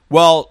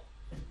 Well,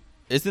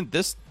 isn't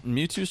this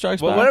Mewtwo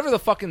Strikes Well, Back? whatever the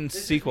fucking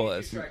sequel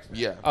is.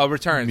 Yeah.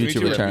 Returns.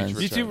 Mewtwo Returns.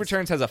 Mewtwo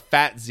Returns has a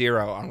fat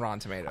 0 on Rotten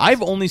Tomatoes.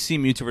 I've only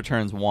seen Mewtwo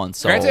Returns once.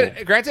 So.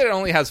 Granted, it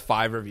only has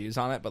 5 reviews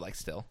on it, but like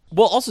still.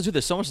 Well, also too,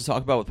 there's so much to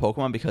talk about with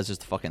Pokemon because there's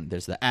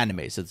the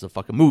animes, there's the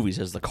fucking movies,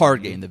 there's the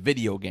card game, the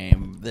video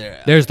game.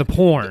 There's the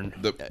porn.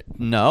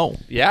 No.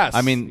 Yes.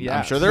 I mean, I'm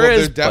Yes. sure there Well,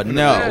 is, there but definitely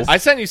no. is. I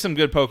sent you some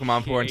good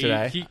Pokemon porn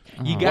today.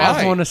 You guys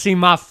Why? want to see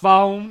my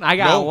phone? I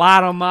got No. a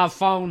lot on my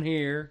phone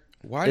here.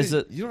 Why Is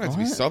it- you don't have to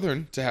be what?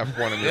 Southern to have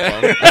porn on your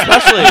phone.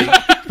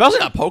 especially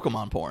not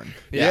Pokemon porn.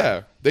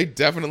 Yeah. They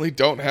definitely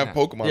don't have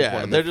Pokemon Yeah,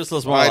 porn. on they're their- just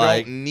Well, more I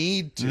like- don't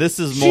need to. This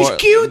is She's more.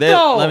 cute,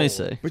 though. Let me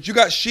see. But you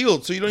got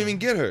Shield, so you don't even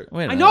get her.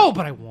 Wait a I minute. know,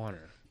 but I want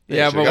her.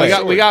 Yeah, sure, but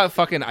guys. we got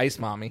fucking Ice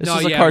Mommy. This No,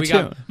 is a yeah, we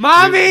cartoon. got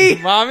Mommy.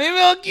 Mommy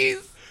Milkies.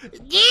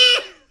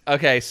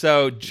 Okay,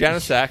 so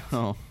Genesect,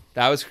 Oh.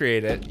 that was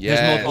created.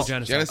 Yes. multiple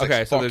Genesect. Genesect's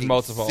Okay, so there's fucking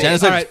multiple. sick.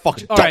 Genesect is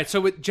fucking all dope. right. So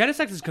with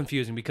Genesect is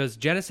confusing because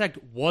Genesect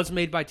was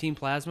made by Team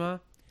Plasma,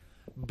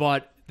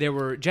 but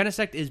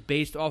Genesect is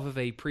based off of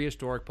a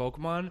prehistoric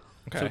Pokemon.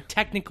 So Okay.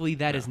 technically,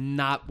 that is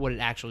not what it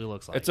actually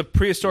looks like. It's a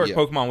prehistoric Yeah.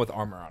 With with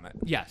armor on it.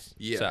 yes.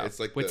 Yeah, So, it's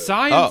like With the, Oh,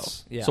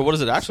 science, Yeah. so what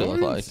does it actually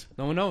look like?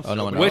 no one knows. Oh,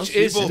 no one knows. Which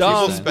is People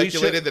dumb. We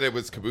speculated should- that it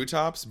was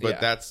Kabutops,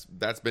 but Yeah.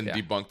 that's been Yeah.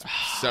 debunked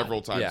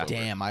several times. Yeah. over.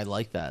 Damn, I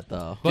like that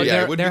though. But Yeah, it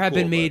there, would there be have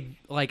been cool, made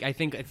like I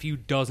think a few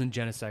dozen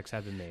Genesects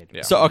have been made.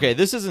 Yeah. So okay,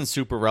 this isn't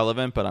super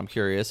relevant, but I'm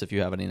curious if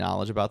you have any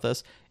knowledge about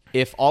this.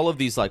 If all of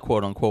these like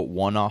quote unquote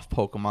one-off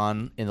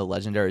Pokemon in the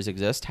legendaries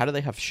exist, how do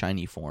they have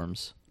shiny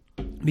forms?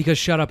 Because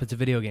shut up, it's a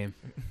video game.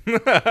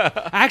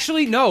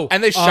 Actually, no.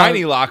 And they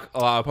shiny lock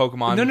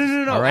Pokemon.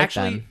 No. All right,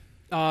 Actually,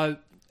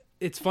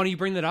 it's funny you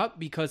bring that up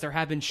because there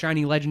have been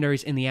shiny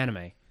legendaries in the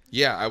anime.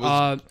 Yeah, I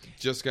was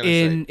just gonna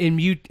In say.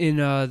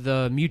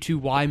 the Mewtwo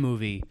Y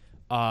movie,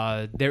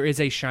 there is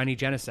a shiny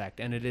Genesect,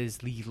 and it is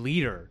the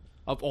leader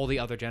of all the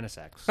other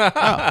Genesects.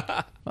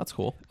 That's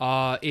cool. In,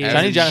 As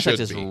Shiny it Genesect should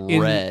is be.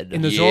 red.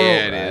 in the Yeah, Zoro,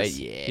 it right? is.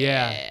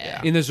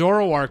 Yeah. in the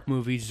Zoroark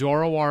movie,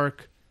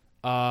 Zoroark.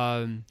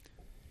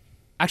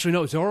 Actually,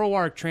 no.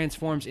 Zoroark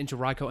transforms into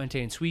Raikou,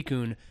 Entei, and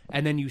Suicune,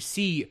 and then you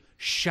see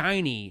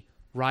shiny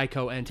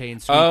Raikou, Entei,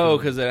 and Suicune. Oh,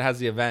 because it has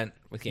the event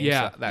with GameStop.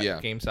 Yeah. That Yeah.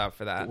 GameStop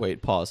for that.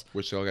 Wait, pause.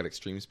 Which they all got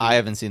extreme speed. I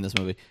haven't seen this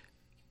movie.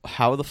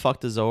 How the fuck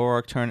does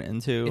Zoroark turn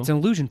into? it's an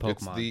illusion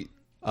it's Pokemon. the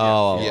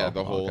oh,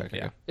 the whole. okay.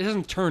 Yeah. It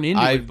doesn't turn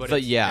into I it, but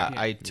it's,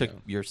 I took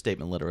your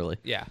statement literally.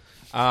 Yeah.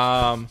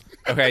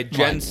 Okay,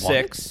 Gen What?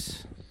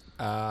 6.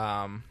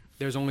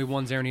 There's only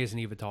one Xerneas and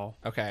Evital.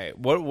 Okay.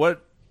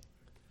 What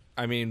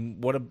I mean,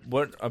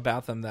 what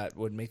about them that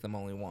would make them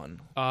only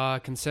one?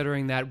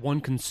 Considering that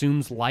one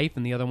consumes life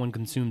and the other one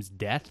consumes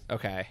death.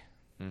 Okay.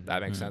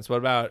 That makes sense. What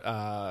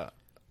about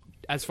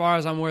As far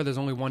as I'm aware, there's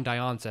only one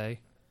Diancie.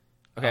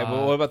 okay,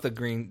 well, what about the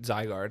green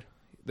Zygarde?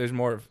 There's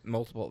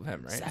multiple of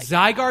him, right?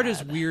 Zygarde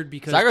is weird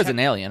because Zygarde's an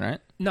alien, right?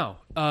 no.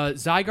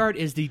 Zygarde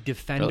is the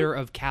defender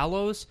of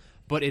Kalos,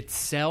 but its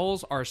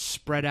cells are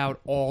spread out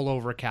all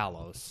over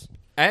Kalos.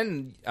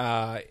 And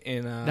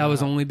in That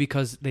was only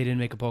because they didn't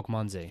make a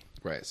Pokemon Z.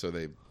 Right. So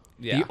they.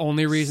 yeah. The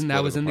only reason that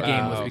Split was it in the apart.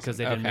 game was Oh, because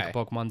they didn't make okay.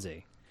 a Pokemon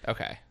Z.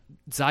 Okay.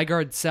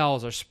 Zygarde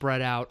cells are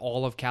spread out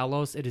all of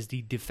Kalos. It is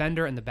the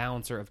defender and the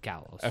balancer of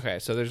Kalos. Okay,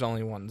 so there's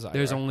only one Zygarde.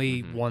 There's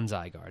only one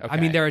Zygarde. I Okay.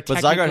 mean, there are But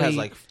technically... Zygarde has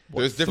like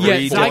There's three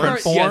different different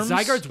forms.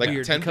 forms. Zygarde's Like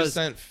weird 10%. because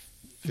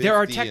there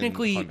are 50, and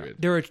technically 100.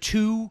 there are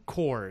two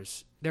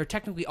cores. There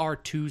technically are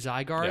two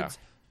Zygardes, Yeah.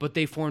 but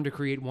they form to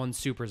create one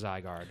Super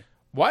Zygarde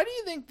Why do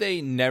you think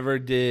they never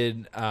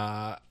did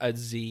a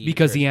Z?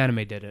 because the version?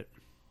 anime did it.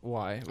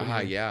 Why? What do you Ah,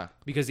 mean? yeah.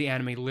 Because the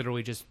anime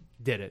literally just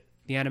did it.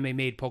 The anime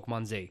made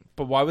Pokemon Z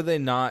But why would they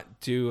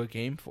not do a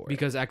game for it?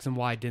 because X and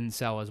Y didn't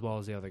sell as well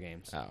as the other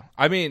games, Oh.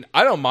 I mean,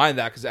 I don't mind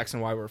that because X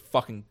and Y were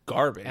fucking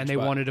garbage. and they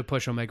but, wanted to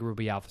push Omega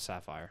Ruby Alpha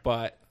Sapphire.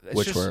 but it's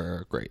which just-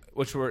 were great.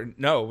 which were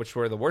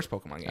the worst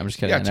Pokemon games. I'm just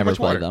kidding. Yeah, I too never much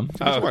water. played them.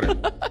 Too much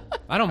water.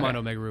 I don't mind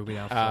Omega Ruby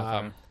Alpha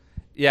Sapphire.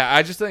 Yeah,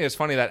 I just think it's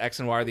funny that X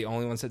and Y are the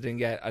only ones that didn't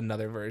get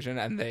another version,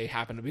 and they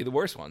happen to be the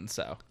worst ones.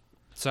 So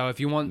So if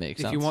you want Makes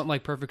if you sense. want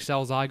like Perfect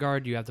Cell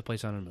Zygarde, you have to play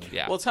Sun and Moon.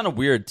 yeah, Well, it's kind of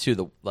weird too.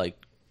 The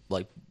like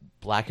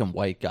Black and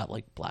White got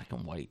like Black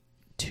and White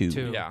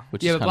 2, Yeah.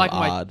 which Yeah, is but kind of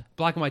odd.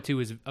 Black and White 2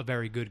 is a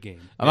very good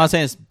game. I'm not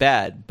saying it's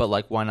bad, but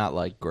like, why not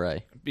like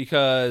Gray?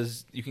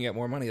 because you can get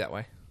more money that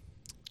way.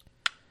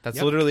 That's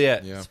Yep. literally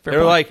it. Yeah. Fair They're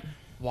point. like,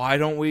 why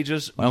don't we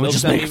just Why don't we milk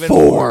just them make even 4?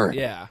 more?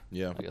 Yeah,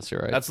 Yeah. I guess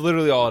you're right. that's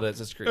literally all it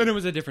is. It's And great. it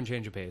was a different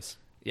change of pace.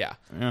 Yeah.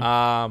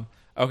 Yeah.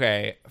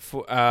 Okay.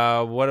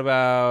 What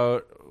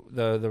about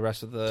the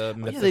rest of the?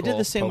 yeah, they did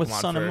the same with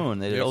Pokemon Sun and for- Moon.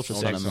 They did Yeah, Ultra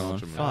Sun Sun and and Moon.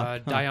 Ultra Moon.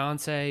 Fuck, huh.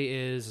 Diancie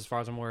is, as far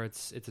as I'm aware,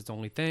 it's its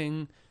only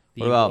thing.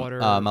 The What about water,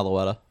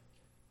 Meloetta?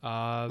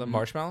 The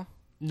marshmallow.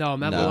 No,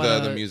 No.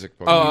 Meloetta, The music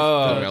Pokemon.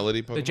 Oh, the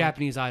melody Pokemon. the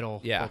Japanese idol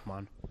Yeah.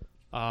 Pokemon.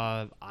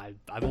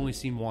 I've only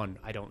seen one.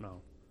 I don't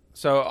know.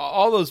 So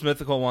all those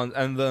mythical ones,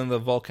 and then the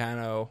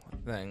Volcano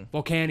thing.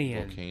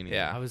 Volcanion. Volcanion.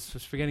 Yeah. I was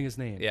just forgetting his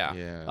name. Yeah.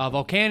 Yeah.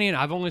 Volcanion.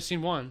 I've only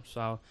seen one.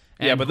 So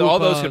Yeah, and but all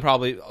those Hoopa- could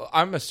probably.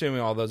 I'm assuming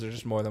all those are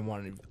just more than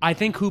one. I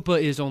think Hoopa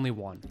is only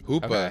one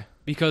Hoopa. Okay.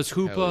 because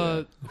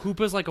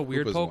Hoopa's like a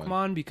weird Hoopa's Pokemon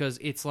one. because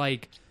it's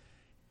like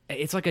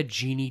a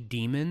genie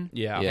demon.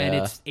 Yeah. Yeah. And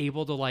it's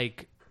able to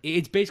like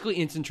it's basically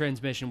instant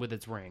transmission with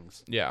its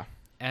rings. Yeah.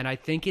 And I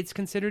think it's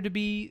considered to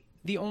be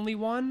the only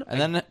one. And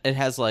then it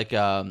has like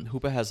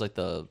Hoopa has like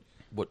the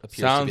what appears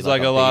to Sounds be like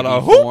like a lot baby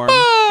of form.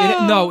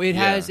 Hoopa. It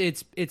Yeah. has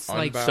it's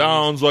like Unbound.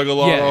 Sounds like a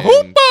lot Yeah. of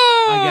Hoopa.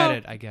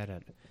 I get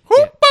it.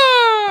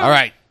 Hoopa. All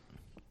right.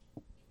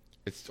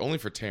 It's only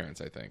for Terrence,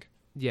 I think.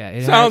 Yeah,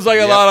 it Sounds has, like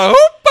a Yep. lot of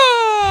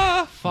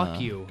Hoopa. fuck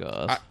you.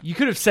 God. You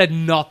could have said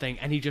nothing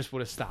and he just would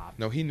have stopped.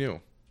 No, he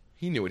knew.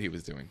 He knew what he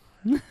was doing.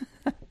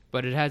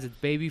 But it has its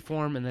baby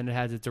form and then it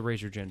has its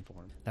Erasure Gen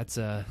form. That's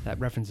that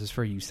reference is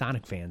for you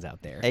Sonic fans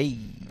out there. Hey.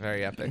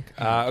 Very epic.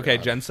 Okay,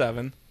 Gen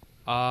 7.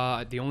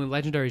 The only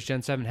legendaries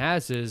Gen 7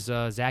 has is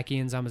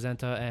Zacian,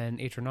 Zamazenta, and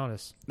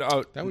Atronautus.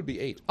 No, That would be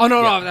 8. Oh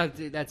no, Yeah.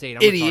 no, that's 8.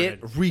 I'm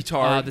idiot. retarded.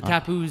 Retard. The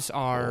Tapus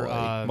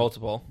are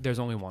Multiple. There's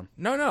only one.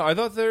 No, I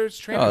thought there's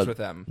trainers with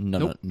them. No,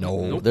 Nope.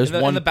 no. Nope. There's in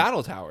the, one. in the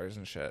battle towers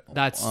and shit.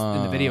 That's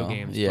in the video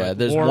games. Yeah, but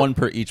there's one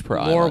per each per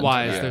island. Lore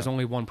wise, Yeah. there's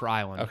only one per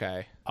island.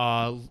 Okay.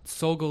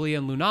 Solgalea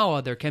and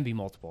Lunala, there can be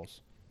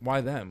multiples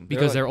Why them?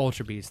 because they're like,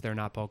 Ultra Beasts. They're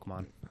not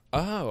Pokemon.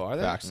 oh, are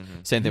they? Facts.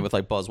 Same thing with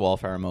like Buzzwole,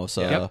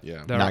 Pheromosa, Yep.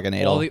 Yeah. They're-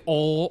 Naganadel.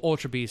 All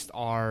Ultra Beasts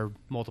are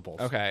multiples.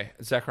 Okay.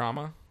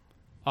 Zekrama.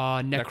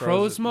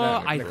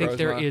 Necrozma, I think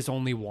there Necrozma. is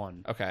only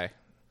one. Okay.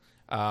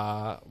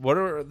 What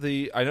are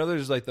the? I know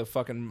there's like the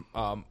fucking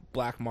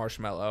black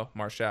marshmallow,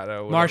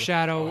 Marshadow. whatever.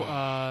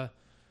 Marshadow,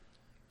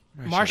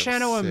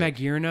 Marshadow and sick.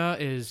 Magirna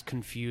is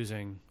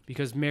confusing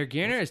because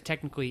Magirna is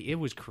technically it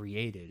was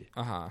created.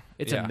 Uh-huh.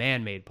 It's Yeah. a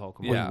man-made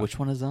Pokemon. Yeah. Which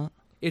one is that?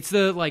 It's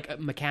the like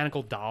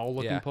mechanical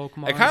doll-looking Yeah.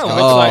 Pokemon. It kind of Oh.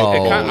 looks like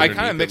I Underneath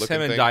kind it of mixed him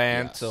looking and thing?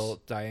 Diane Yes.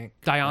 till Diane.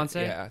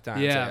 Diancie? Yeah,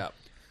 Diane. Yeah. Yeah.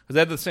 Because they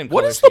had the same.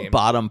 What color is the scheme.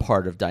 bottom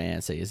part of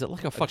Diancie? Is it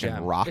like a fucking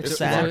gem. rock It's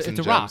sack? it's a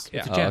and rock. gems.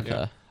 It's Yeah. a gem.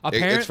 Okay.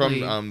 Apparently, It's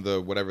from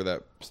the whatever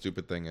that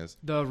stupid thing is.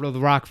 the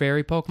rock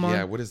fairy Pokemon.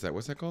 Yeah, what is that?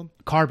 What's that called?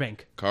 Carbank.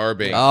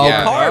 Carbank. Oh,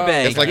 yeah.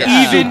 Carbank. It's like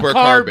Yeah. a Even super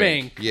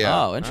Carbank.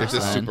 Yeah. Oh, interesting.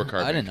 It's a super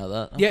Carbank. I didn't know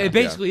that. Yeah, Okay. it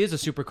basically is a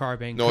super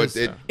Carbank. No, 'cause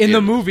it in the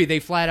it- movie they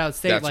flat out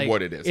state That's like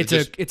what it is. It's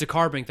It it's a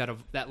Carbank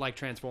that like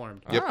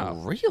transformed. Yep. Wow.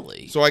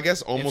 Really? So I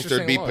guess almost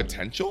there'd be Interesting look.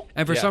 potential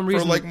And for Yeah. some for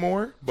reason, like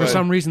more. for But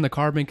some reason, the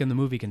Carbank in the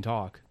movie can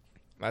talk.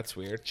 That's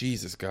weird.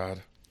 Jesus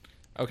God.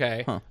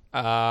 Okay. Huh.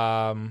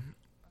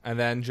 And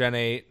then Gen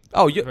 8.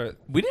 Oh, For-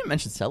 we didn't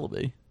mention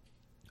Celebi.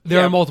 There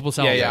Yeah. are multiple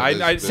Celebi. Yeah. I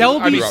there's- mean,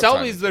 throughout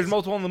Celebi's. time. There's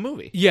multiple in the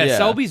movie. Yeah, Yeah.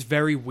 Celebi's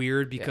very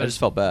weird because I just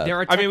felt bad. There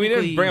are I mean, we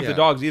didn't bring up Yeah. the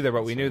dogs either,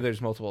 but we knew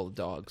there's multiple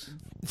dogs.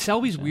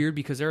 Celebi's weird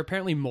because there are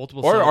apparently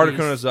multiple. Or Celebi's.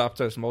 Articuno,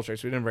 Zapdos, and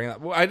Moltres. We didn't bring that.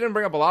 Well, I didn't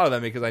bring up a lot of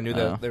them because I knew Oh,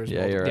 that there was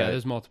yeah, multiple. you're Yeah, right.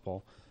 there's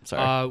multiple.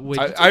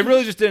 Sorry. I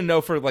really just didn't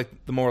know for like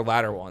the more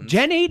latter ones.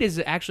 Gen 8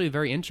 is actually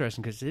very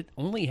interesting because it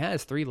only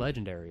has 3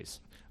 legendaries.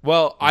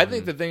 Well, I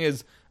think the thing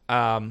is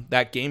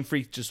that Game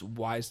Freak just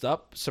wised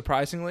up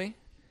surprisingly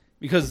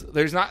because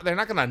they're not going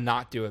to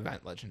not do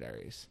event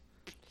legendaries.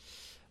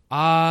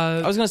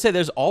 I was gonna say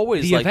there's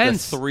always the like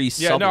events- the 3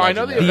 Yeah, no, I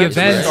know the sub-legendaries. events,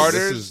 events- for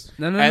starters This is-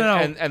 No.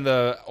 and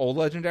the old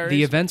legendaries.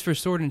 The events for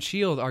Sword and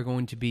Shield are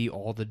going to be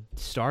all the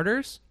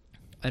starters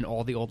and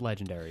all the old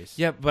legendaries.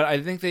 Yeah, but I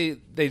think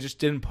they just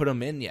didn't put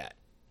them in yet.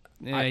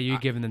 Yeah, you're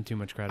giving them too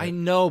much credit. I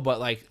know, but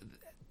like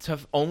to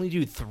only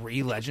do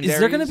 3 legendaries. Is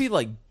there gonna be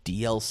like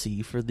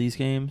DLC for these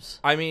games?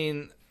 I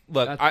mean,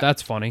 look,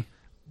 That's funny.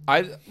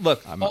 I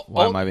look.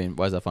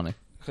 Why is that funny?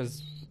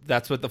 Because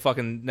that's what the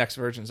fucking next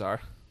versions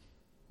are.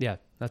 Yeah,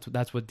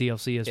 that's what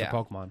DLC is Yeah.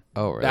 for Pokemon.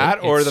 Oh, really?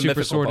 That or It's the Super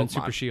mythical Sword Pokemon. and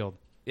Super Shield.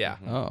 Yeah.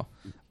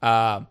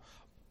 Oh,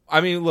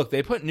 I mean, look,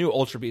 they put new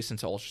Ultra Beasts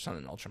into Ultra Sun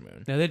and Ultra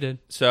Moon. Yeah, they did.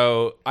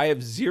 So I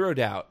have zero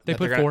doubt They that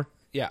put they're gonna, 4.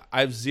 Yeah, I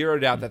have zero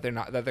doubt that they're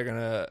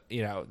gonna,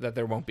 that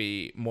there won't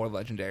be more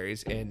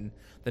legendaries in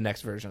the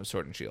next version of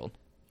Sword and Shield.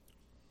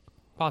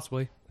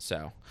 Possibly.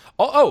 So,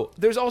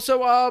 there's also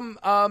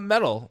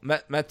Metal.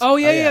 Oh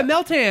yeah,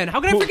 Meltan. How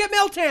can I forget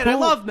Meltan? I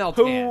love Meltan.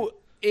 Who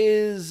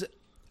is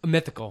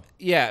mythical?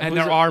 Yeah, and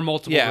who's there are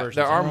multiple versions.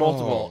 there are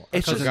multiple. I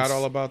It's just forgot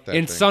all about that.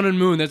 In thing. Sun and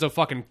Moon, there's a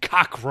fucking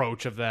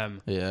cockroach of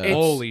them. Yeah.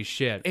 Holy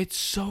shit. it's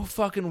so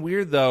fucking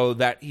weird though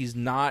that he's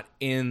not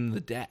in the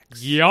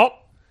decks.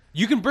 Yup.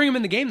 You can bring him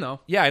in the game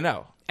though, Yeah, I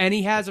know. and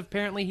he has a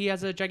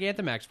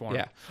Gigantamax form.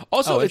 Yeah.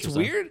 Also, it's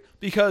interesting. weird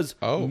because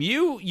Oh.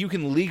 Mew you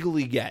can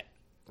legally get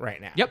right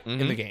now. Yep.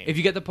 In the game. If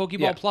you get the Pokeball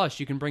Yeah. Plus,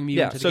 you can bring Mew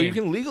yeah, into the so game. you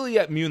can legally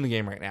get Mew in the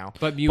game right now.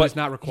 But Mew is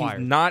not required.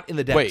 He's not in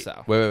the decks Wait,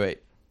 though. wait.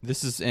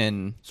 This is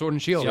in. Sword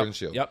and Shield. Sword and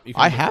Shield. Yep. You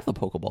can I do- have the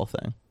Pokeball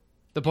thing.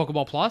 The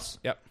Pokeball Plus.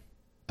 Yep.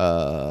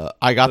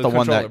 I got The the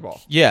one controller that.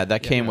 ball. Yeah,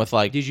 that came with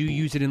like. Did you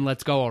use it in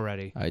Let's Go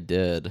already? I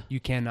did. You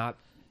cannot.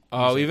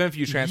 Oh, even if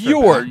you transfer.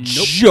 You're back,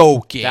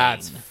 joking.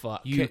 that's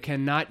fuck. You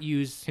cannot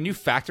use. Can you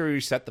factory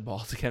reset the ball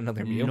to get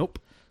another Mew? Nope.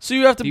 So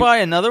you have to buy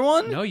another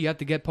one? No, you have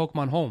to get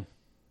Pokemon Home.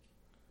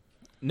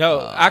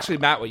 No, actually,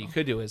 Matt, what you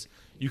could do is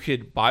you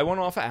could buy one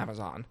off of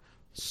Amazon,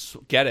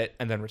 get it,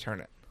 and then return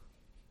it.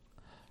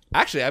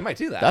 Actually, I might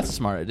do that. That's a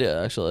smart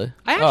idea, actually.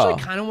 I actually Oh.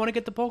 kind of want to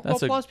get the Pokeball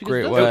That's a Plus because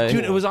great those way. are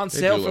Dude, it was on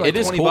sale do for look like It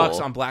is $20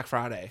 cool. on Black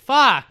Friday.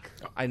 Fuck.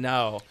 I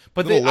know,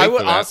 but Little I late would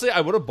for that. honestly,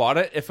 I would have bought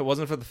it if it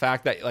wasn't for the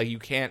fact that like you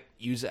can't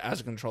use it as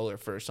a controller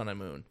for Sun and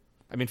Moon.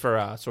 I mean,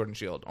 for Sword and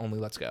Shield, only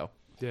Let's Go.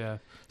 Yeah.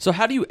 So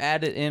how do you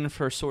add it in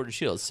for Sword and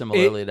Shield?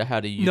 Similarly to how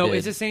do you? No, did?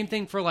 it's the same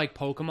thing for like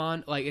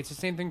Pokemon. Like it's the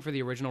same thing for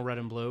the original Red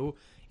and Blue.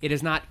 It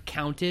is not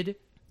counted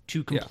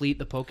to complete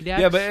the Pokedex.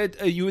 Yeah,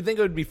 but you would think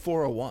it would be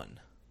 401.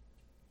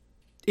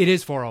 it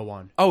is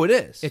 401. Oh, it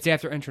is. It's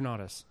after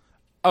Entronatus.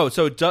 Oh,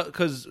 so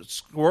because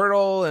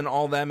Squirtle and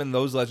all them and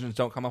those legends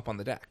don't come up on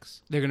the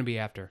decks. They're going to be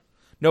after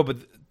No,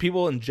 but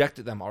people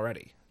injected them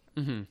already,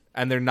 and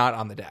they're not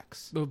on the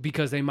decks.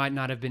 because they might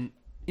not have been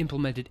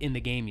implemented in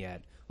the game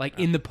yet. Like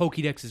in the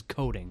Pokédex's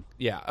coding,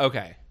 Yeah.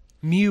 Okay.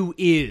 Mew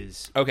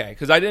is. Okay.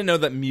 Because I didn't know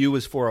that Mew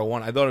was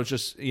 401. I thought it was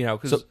just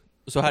because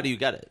So how do you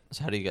get it?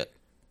 So how do you get?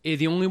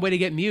 The only way to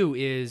get Mew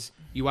is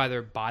you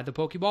either buy the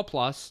Pokeball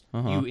Plus,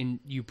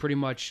 you pretty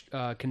much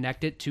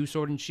connect it to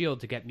Sword and Shield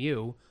to get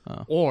Mew,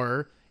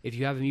 or if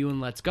you have a Mew in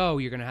Let's Go,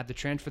 you're going to have to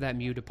transfer that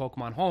Mew to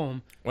Pokemon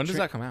Home. when does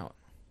that come out?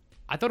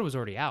 I thought it was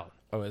already out.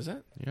 Oh, is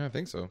it? Yeah, I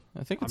think so.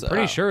 I think I'm it's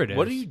pretty sure it is.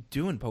 What do you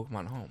do in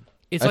Pokemon Home?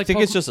 It's I like think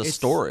it's just a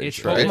storage,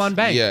 It's right? Pokemon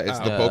Bank. Yeah, it's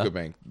the Yeah.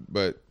 Pokebank,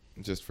 but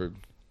just for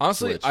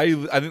Honestly, Switch.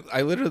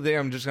 I literally think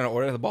I'm just gonna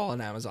order the ball on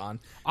Amazon.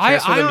 I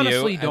transfer the Mew,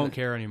 honestly and- don't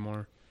care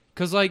anymore.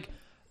 Because, like,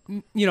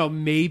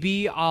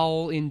 maybe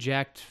I'll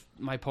inject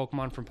my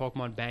Pokemon from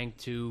Pokemon Bank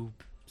to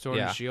Sword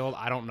Yeah. and Shield.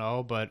 I don't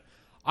know, but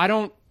I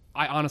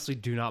honestly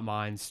do not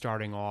mind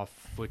starting off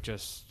with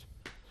just.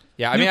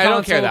 Yeah, I New mean, I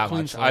don't care console, that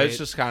clean much. slate. It's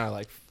just kind of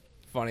like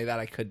funny that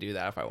I could do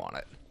that if I want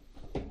it.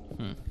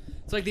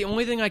 It's like the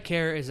only thing I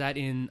care is that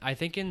I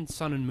think in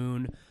Sun and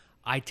Moon,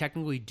 I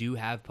technically do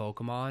have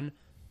Pokemon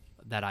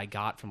that I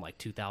got from like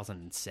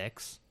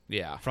 2006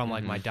 Yeah. from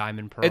like my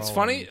Diamond Pearl. It's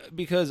funny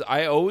because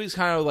I always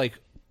kind of like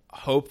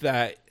hope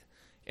that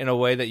in a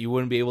way that you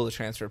wouldn't be able to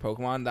transfer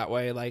Pokemon that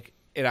way. Like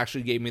it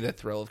actually gave me the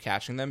thrill of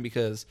catching them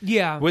because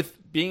Yeah. with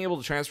being able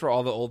to transfer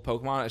all the old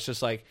Pokemon, it's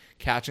just like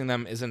catching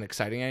them isn't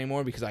exciting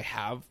anymore because I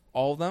have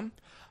all of them.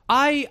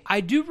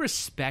 I do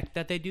respect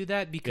that they do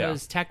that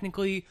because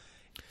technically,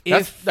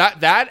 That's if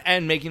that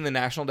and making the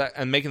national deck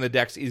and making the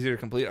decks easier to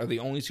complete are the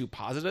only two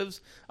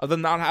positives of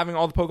them not having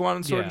all the Pokemon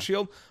in Sword Yeah. and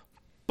Shield.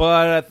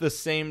 But at the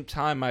same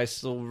time, I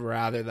still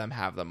rather them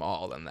have them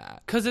all than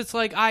that. because it's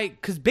like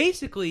because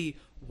basically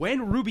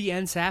when Ruby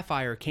and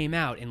Sapphire came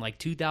out in like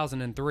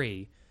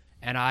 2003,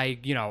 and I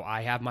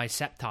have my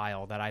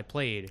Sceptile that I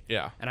played,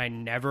 Yeah. and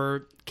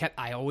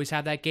I always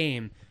had that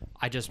game.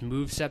 I just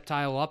moved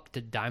Sceptile up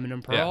to Diamond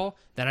and Pearl,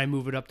 then I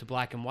move it up to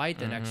Black and White,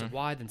 then X and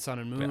Y, then Sun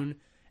and Moon,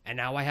 and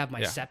now I have my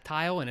Yeah.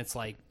 Sceptile, and it's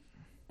like,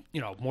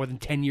 more than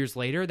 10 years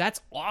later.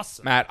 That's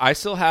awesome. Matt, I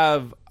still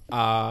have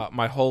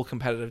my whole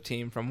competitive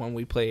team from when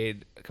we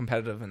played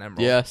competitive in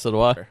Emerald. Yeah, so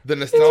do I. the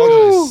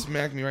nostalgia just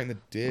smacked me right in the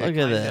dick. Look at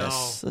know.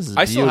 this. This is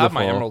I still have my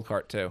beautiful. Emerald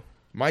cart too.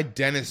 My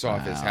dentist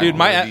office had Dude, one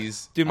my of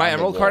these on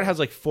Emerald the cart wall. has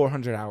like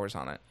 400 hours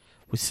on it.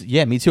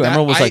 Yeah, me too.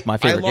 Emerald was like my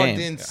favorite I logged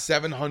game. in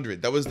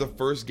 700. That was the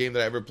first game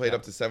that I ever played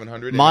up to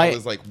 700. And My- I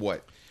was like,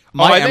 what?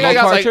 My I think I Emerald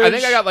got cartridge. like I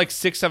think I got like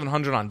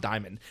 600-700 on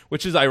Diamond,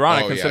 which is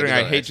ironic Oh, yeah, considering I I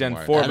did that hate extra Gen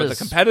mark. 4, That but the is-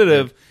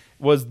 competitive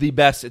was the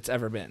best it's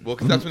ever been. Well,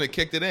 because that's when it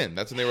kicked it in.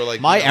 That's when they were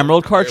like, My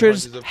Emerald cartridge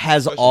bunches of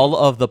has special- all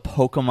of the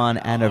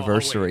Pokemon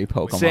anniversary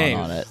Pokemon Same.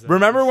 on it.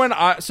 Remember when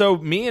so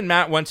me and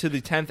Matt went to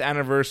the 10th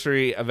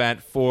anniversary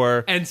event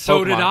for And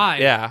so did Pokemon. I.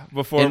 Yeah,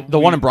 before And the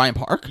one in Bryant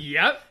Park?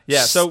 Yep.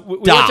 Yeah, so we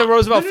went Stop. to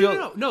Roosevelt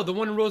Field. No, the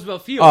one in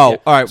Roosevelt Field. Oh,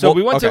 all right. So well,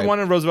 we went to okay.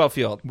 one in Roosevelt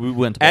Field. We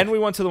went to and both. we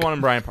went to the one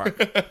in Bryant Park.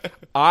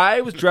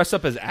 I was dressed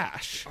up as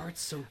Ash.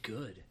 Art's so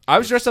good. I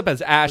was dressed up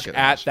as Ash Look at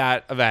at Ash.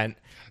 that event,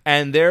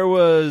 and there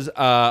was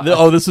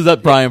This was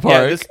at Bryant Park.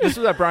 yeah, this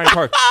was at Bryant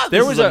Park.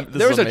 There was a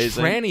this is a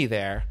amazing. tranny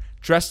there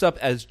dressed up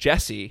as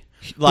Jessie,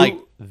 like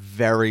who-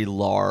 very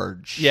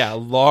large. yeah,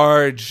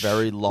 large,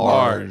 very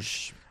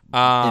large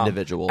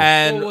individual.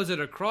 and Well, was it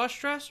a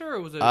cross-dresser or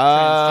was it a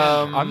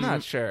Um, transgender? I'm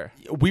not sure.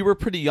 we were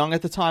pretty young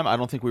at the time. I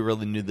don't think we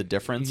really knew the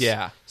difference.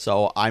 Yeah.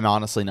 So I'm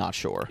honestly not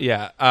sure.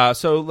 Yeah.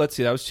 So let's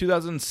see. That was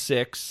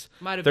 2006.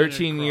 Might have been a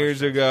 13 years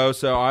cross-dresser. ago.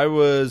 So I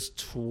was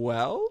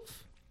 12.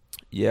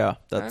 Yeah,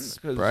 that's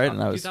And- 'cause, right.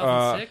 And I was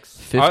 2006?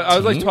 15. I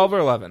was like 12 or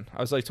 11.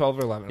 I was like 12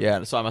 or 11.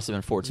 Yeah, so I must have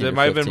been 14. It or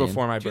might have been 15.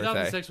 before my birthday.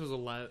 2006 was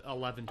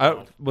 11,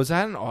 12. Was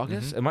that in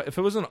August? If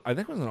it was in, I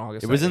think it was in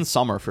August. It was I in think.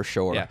 summer for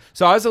sure. Yeah.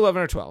 So I was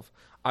 11 or 12.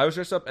 I was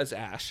dressed up as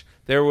Ash.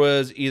 There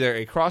was either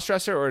a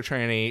crossdresser or a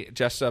tranny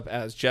dressed up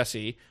as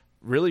Jesse,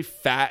 really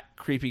fat,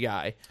 creepy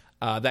guy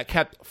that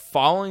kept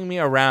following me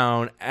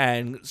around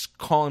and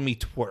calling me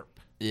twerp.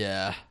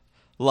 Yeah.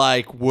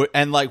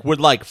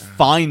 Would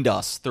find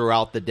us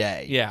throughout the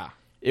day. Yeah.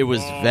 It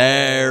was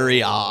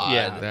very odd.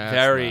 Yeah. that's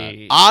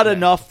Very Odd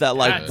enough that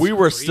That's we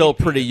were still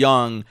creepy. pretty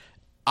young.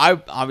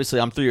 I'm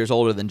 3 years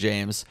older than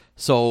James,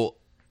 so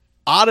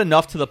odd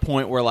enough to the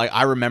point where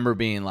I remember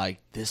being like,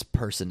 this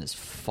person is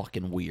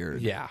fucking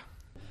weird. Yeah.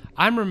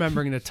 I'm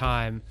remembering the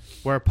time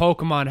where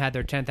Pokemon had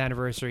their 10th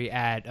anniversary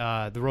at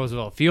the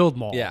Roosevelt Field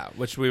Mall. Yeah.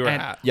 Which we were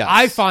And at. Yes.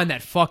 I find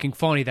that fucking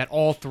funny that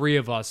all three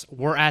of us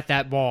were at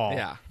that ball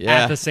Yeah.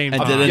 Yeah. at the same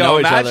And time. didn't know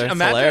each imagine, other. It's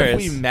imagine if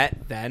hilarious. we met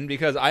then,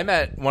 because I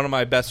met one of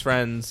my best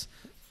friends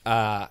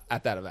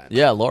at that event.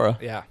 Yeah, Laura.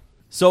 Yeah.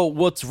 So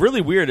what's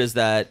really weird is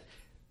that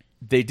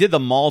they did the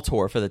mall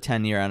tour for the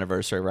 10-year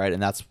anniversary, right?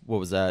 And that's what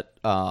was that?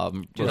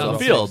 Roosevelt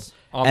 2006. Field.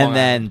 On And Long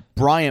then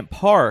Bryant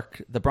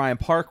Park, the Bryant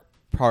Park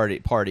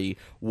party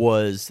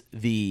was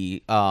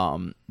the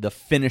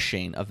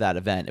finishing of that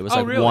event. It was Oh,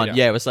 like really? one, Yeah.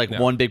 yeah, it was like Yeah.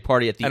 one big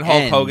party at the And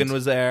end. Hulk Hogan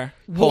was there.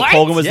 Hulk What?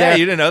 Hogan was Yeah, there.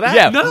 you didn't know that?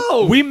 Yeah,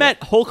 No. we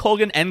met Hulk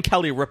Hogan and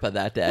Kelly Ripa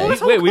that day.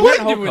 Wait, we What met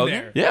are Hulk you doing Hogan?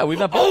 there? Yeah, we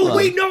met. both of Oh, them.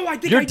 wait, no, I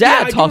think Your I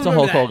dad did. I talked do to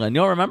Hulk remember that. Hogan.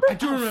 You don't remember? I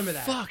do remember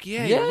that. Fuck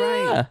yeah, Yeah.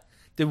 you're right.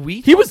 Did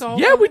we? He talk was. to Hulk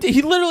Yeah, Hogan? we did.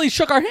 He literally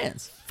shook our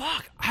hands.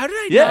 Fuck. How did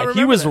I? not Yeah, he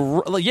remember was.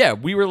 that? Yeah,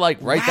 we were like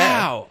right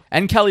Wow. there.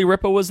 And Kelly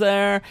Ripa was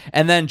there.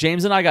 And then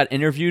James and I got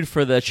interviewed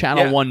for the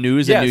Channel Yeah. One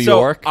News Yeah, in New so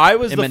York. I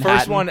was in the first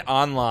Manhattan. one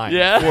online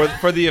Yeah.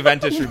 for the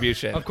event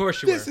distribution. Of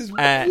course you were. This is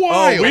wild.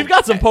 wild. We've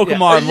got some Are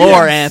Pokemon you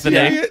lore, Anthony.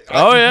 serious?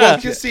 Oh yeah. Well,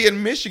 you see,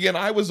 in Michigan,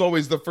 I was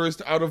always the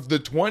first out of the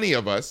 20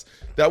 of us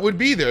that would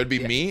be there. It'd be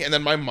me and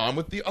then my mom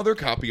with the other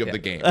copy of the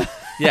game.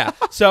 Yeah.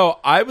 So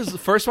I was the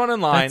first one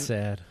in line. That's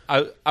sad.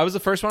 I was the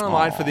first one in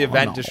line for the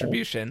event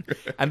distribution,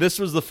 and this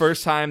was the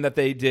first time that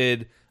they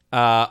did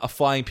a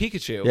flying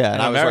Pikachu. Yeah, and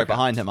in I was right America.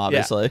 behind him, Yeah.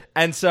 obviously.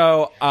 And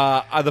so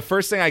the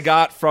first thing I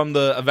got from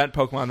the event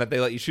Pokemon that they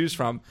let you choose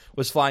from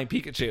was flying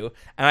Pikachu,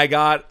 and I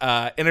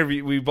got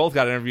interview. We both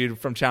got interviewed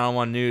from Channel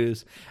One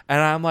News,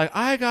 and I'm like,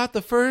 I got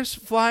the first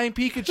flying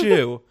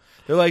Pikachu.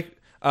 They're like,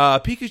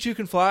 Pikachu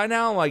can fly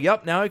now. I'm like,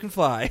 yep, now he can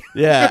fly.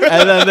 Yeah,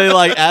 and then they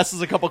asked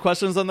us a couple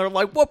questions, and they're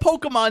like, "What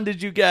Pokemon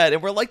did you get?"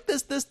 And we're like,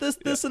 "This,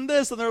 and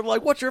this." And they're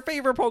like, "What's your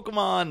favorite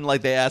Pokemon?"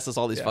 And they asked us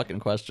all these fucking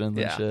questions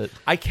and shit.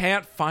 I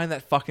can't find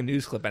that fucking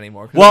news clip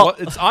anymore. 'Cause Well,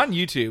 it's on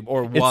YouTube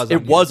or was.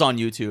 It was on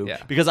YouTube Yeah.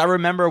 because I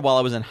remember while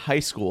I was in high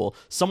school,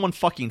 someone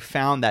fucking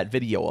found that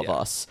video of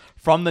us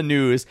from the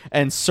news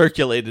and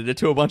circulated it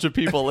to a bunch of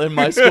people in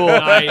my school.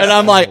 Nice. And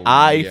I'm like, Oh,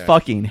 I yeah.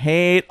 fucking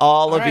hate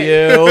all of right.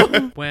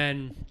 you.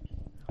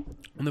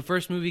 When the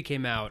first movie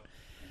came out,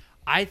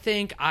 I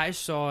think I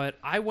saw it.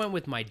 I went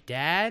with my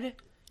dad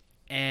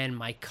and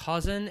my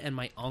cousin and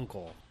my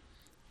uncle,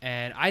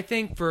 and I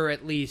think for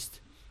at least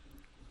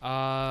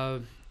there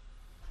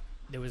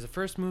was the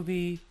first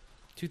movie,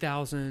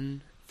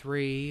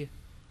 2003,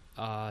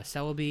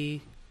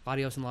 Celebi,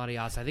 Latios and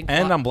Latias. I think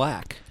And I'm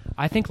black.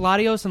 I think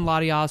Latios and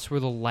Latias were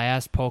the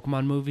last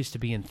Pokemon movies to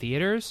be in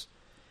theaters,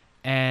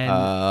 and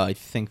I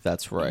think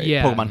that's right.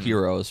 Yeah. Pokemon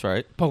Heroes,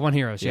 right? Pokemon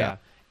Heroes, Yeah. yeah.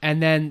 And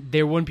then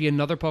there wouldn't be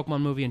another Pokemon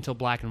movie until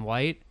Black and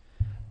White.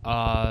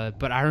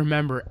 But I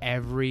remember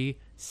every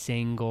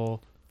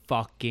single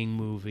fucking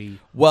movie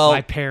Well,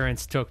 my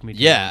parents took me to.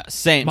 Yeah,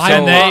 same. My So,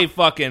 And they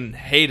fucking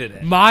hated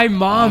it. My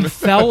mom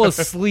fell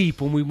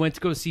asleep when we went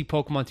to go see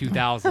Pokemon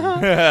 2000.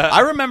 I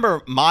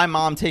remember my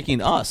mom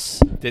taking us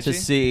Did to she?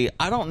 see.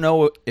 I don't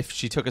know if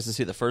she took us to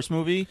see the first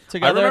movie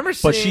together, remember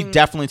but she seeing-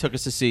 definitely took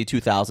us to see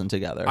 2000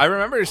 together. I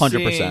remember 100%.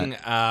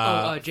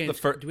 seeing. James,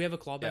 the do we have a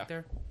claw back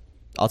there?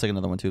 I'll take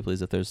another one too,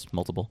 please, if there's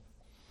multiple.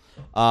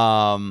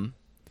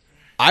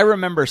 I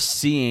remember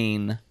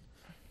seeing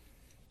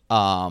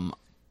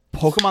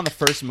Pokemon the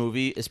first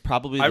movie is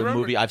probably the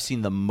movie I've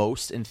seen the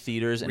most in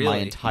theaters in my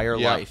Really? entire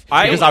Yeah. life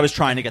because I was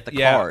trying to get the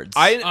cards.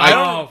 I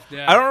Oh, don't.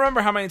 yeah. I don't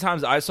remember how many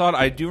times I saw it.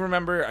 I do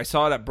remember I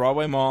saw it at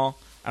Broadway Mall,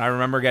 and I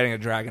remember getting a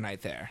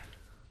Dragonite there.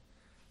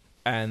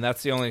 And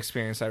that's the only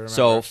experience I remember.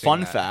 So, of seeing fun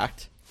that.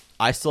 fact,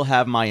 I still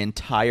have my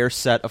entire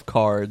set of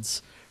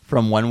cards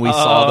from when we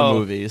saw the Oh.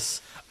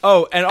 movies.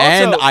 Oh, and also,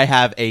 And I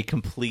have a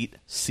complete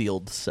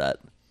sealed set.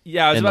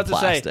 Yeah, I was in the about to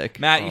say, plastic.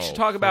 Matt, you Oh, should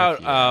talk fuck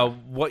about yeah.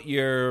 what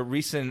your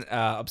recent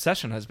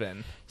obsession has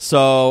been.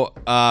 So,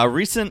 I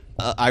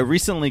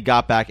recently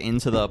got back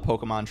into the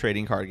Pokemon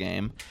trading card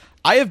game.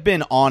 I have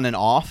been on and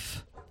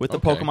off with the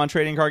Okay. Pokemon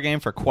trading card game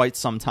for quite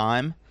some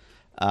time.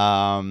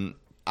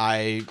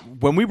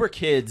 When we were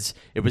kids,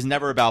 it was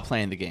never about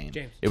playing the game.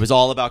 James. It was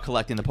all about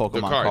collecting the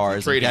Pokemon cards, cards,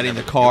 and trading getting them.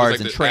 the It was cards like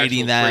and the trading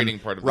actual them, trading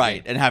part of the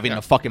right? game. And having Yeah.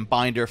 a fucking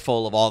binder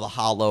full of all the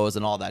hollows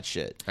and all that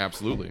shit.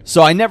 Absolutely.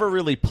 So I never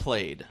really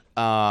played.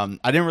 I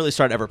didn't really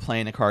start ever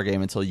playing a card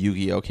game until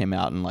Yu-Gi-Oh came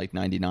out in like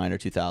 '99 or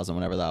 2000,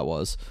 whenever that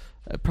was.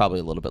 Probably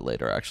a little bit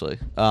later, actually.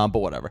 But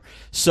whatever.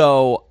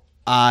 So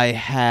I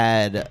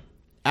had,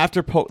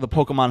 after the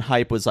Pokemon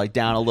hype was like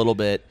down a little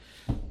bit,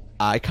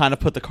 I kind of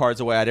put the cards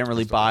away. I didn't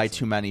really buy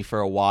too many for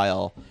a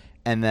while.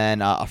 And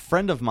then a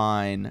friend of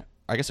mine,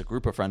 I guess a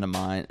group of friend of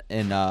mine,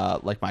 in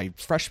like my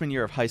freshman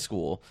year of high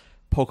school,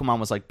 Pokemon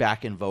was like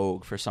back in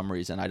vogue for some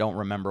reason. I don't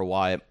remember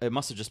why. It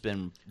must have just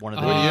been one of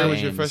the What year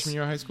was your games. freshman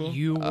year of high school?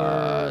 You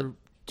were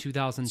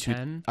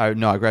 2010. I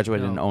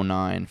graduated No. in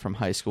 09 from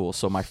high school,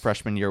 so my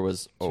freshman year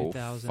was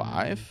 2000.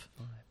 05.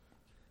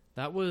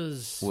 That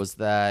was Was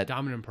that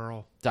Diamond and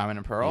Pearl. Diamond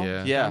and Pearl?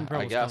 Yeah. Yeah, Diamond and Pearl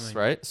I was guess, coming.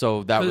 right?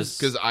 So that was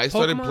Because I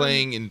started Pokemon-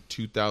 playing in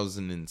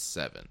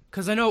 2007.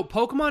 Because I know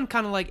Pokemon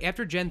kind of like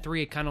after Gen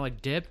 3, it kind of like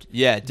dipped.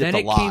 Yeah, it dipped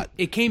then a lot.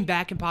 It came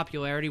back in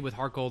popularity with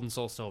Heart Gold and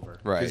Soul Silver.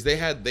 right.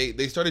 Because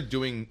they started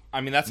doing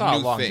I mean, that's not a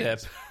new long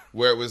things, dip.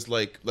 where it was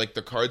like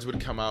the cards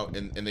would come out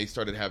and they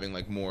started having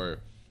like more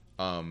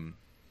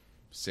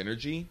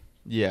synergy.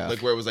 Yeah. Like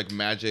where it was like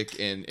Magic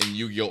and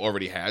Yu-Gi-Oh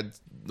already had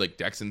like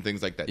decks and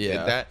things like that Yeah.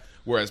 did that.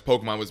 Whereas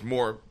Pokemon was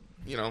more,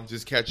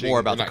 just catching, More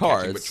about or the not catching,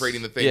 cards. but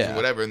trading the things Yeah. and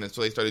whatever. And then so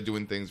they started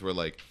doing things where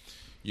like,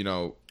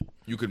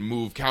 you could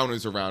move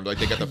counters around. Like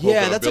they got the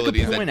Yeah, Pokemon that's a good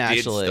abilities point, that did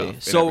actually. stuff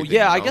and So everything,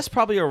 yeah, I you know? guess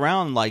probably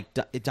around like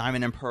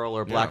Diamond and Pearl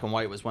or Black Yeah. and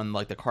White was when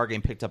like the card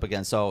game picked up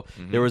again. So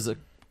Mm-hmm. there was a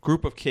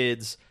group of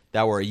kids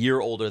that were a year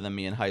older than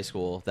me in high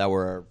school that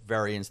were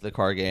very into the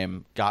card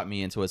game, got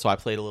me into it. So I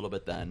played a little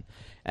bit then,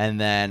 and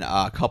then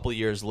a couple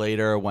years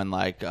later, when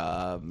like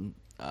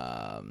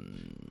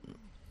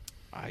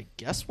I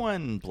guess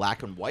when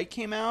Black and White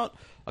came out,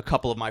 a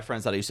couple of my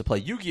friends that I used to play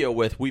Yu-Gi-Oh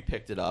with, we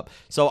picked it up.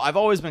 So I've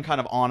always been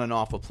kind of on and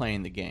off with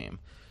playing the game.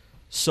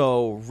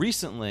 So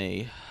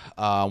recently,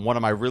 one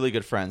of my really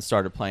good friends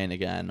started playing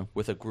again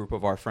with a group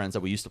of our friends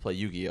that we used to play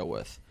Yu-Gi-Oh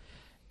with.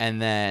 And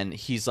then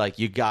he's like,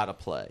 you gotta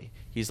play.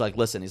 He's like,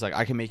 listen, he's like,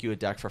 I can make you a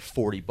deck for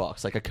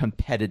 $40, like a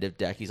competitive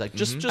deck. He's like,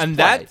 just And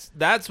play.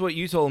 that's what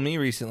you told me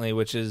recently,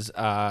 which is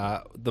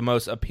the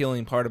most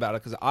appealing part about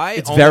it, because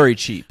It's very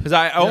cheap. Because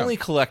I only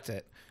collect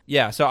it.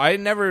 Yeah, so I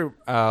never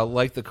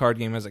liked the card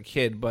game as a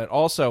kid, but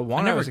also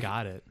I never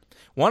got it.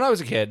 One, I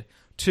was a kid.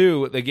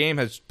 Two, the game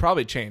has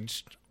probably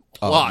changed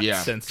a lot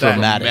yeah. since then.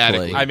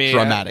 Dramatically. I mean,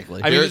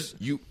 dramatically. I mean, There's-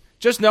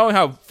 just knowing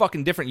how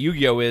fucking different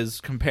Yu-Gi-Oh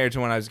is compared to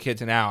when I was a kid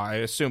to now, I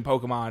assume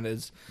Pokemon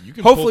is You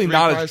can pull hopefully 3 not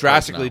prize as cards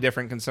drastically now.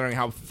 different, considering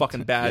how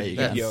fucking bad Yeah, you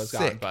can. Yu-Gi-Oh has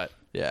gotten. Sick. But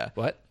yeah.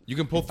 what? You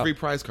can pull 3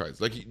 prize cards.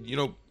 Like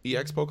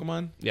EX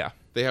Pokemon. Yeah.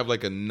 They have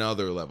like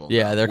another level.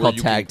 Yeah, they're where called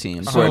you tag can-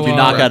 teams. So, Where if you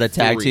knock out a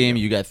tag 3. team,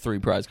 you get 3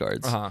 prize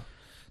cards. Uh-huh.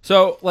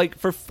 So, like,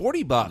 for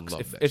 $40,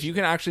 Love that if you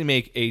can actually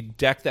make a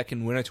deck that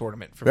can win a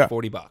tournament for Yeah.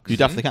 $40, You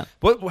definitely can.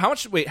 What? How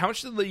much? Wait, how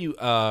much did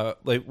the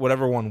like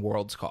whatever one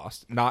Worlds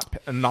cost? Not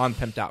a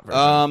non-pimped out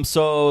version.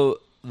 So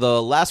the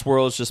last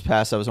Worlds just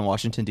passed. I was in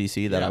Washington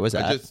D.C. that I was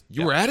at.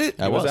 You were at it?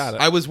 I was at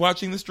it. I was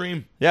watching the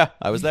stream. Yeah,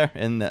 I was there,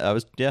 and I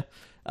was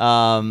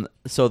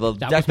So the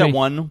That deck was that me.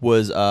 won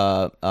was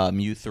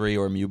Mew 3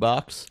 or Mew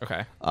Box.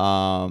 Okay.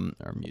 Or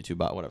Mewtwo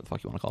bot, whatever the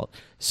fuck you want to call it.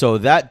 So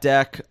that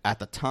deck at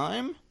the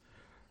time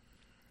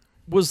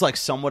was like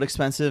somewhat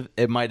expensive.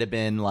 It might have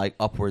been like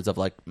upwards of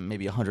like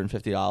maybe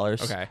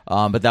 $150. Okay.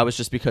 But that was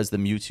just because the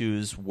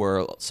Mewtwo's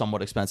were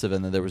somewhat expensive,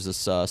 and then there was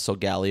this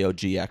Solgaleo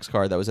GX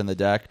card that was in the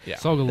deck. Yeah.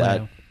 Solgaleo.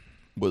 That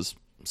was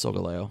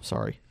Solgaleo.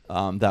 Sorry.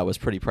 That was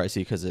pretty pricey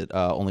because it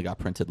only got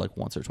printed like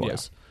once or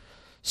twice. Yeah.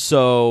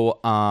 So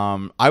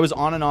I was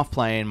on and off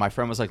playing. My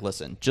friend was like,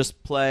 "Listen,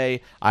 just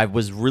play." I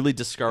was really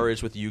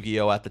discouraged with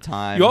Yu-Gi-Oh at the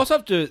time. You also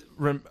have to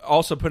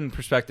also put in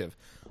perspective.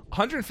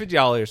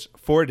 $150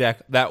 for a deck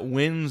that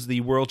wins the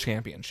world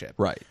championship.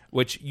 Right.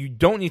 Which you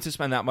don't need to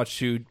spend that much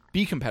to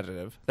be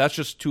competitive. That's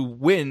just to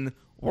win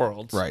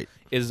worlds. Right.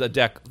 Is a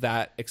deck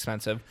that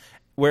expensive.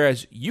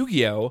 Whereas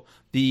Yu-Gi-Oh,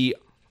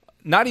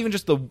 not even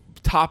just the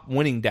top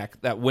winning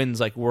deck that wins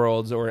like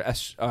worlds or the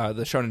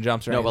Shonen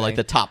Jumps or no, anything. but like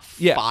the top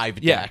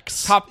 5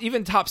 decks.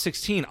 Top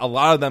 16, a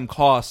lot of them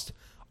cost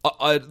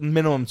a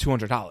minimum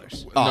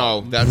 $200.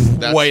 No,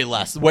 that's way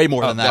less, way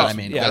more than that. that's- I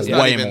mean, yeah, that's yeah.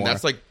 not way even. more.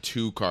 That's like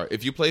 2 cards.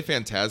 If you play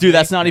Phantasm, Dude,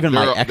 that's not even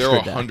my extra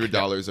They're deck.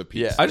 $100 a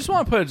piece. Yeah. I just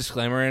want to put a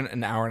disclaimer in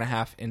an hour and a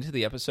half into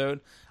the episode.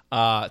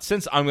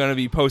 Since I'm going to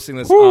be posting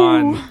this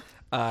on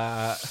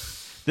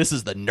this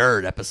is the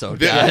nerd episode,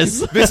 This, guys.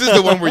 this is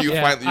the one where you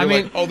Yeah, finally, I you're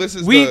mean, like, oh, this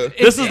is we- the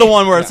This is the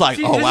one where it's like,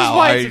 See, oh this is wow,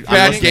 why I, it's I'm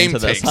bad listening game to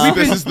this. takes. Huh?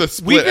 This is the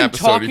split We've been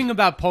episode. talking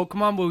about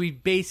Pokemon, but we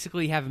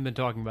basically haven't been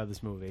talking about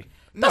this movie.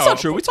 That's not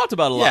true. We talked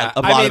about a lot, Yeah,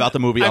 about the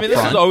movie. I up mean, this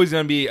front. is always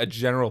going to be a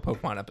general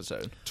Pokemon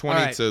episode. 20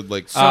 All right. to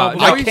like. So Uh,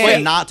 before I you can't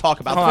say- not talk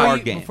about the Hold on.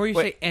 card game. Before you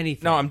Wait, say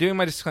anything, No, I'm doing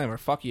my disclaimer.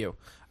 Fuck you.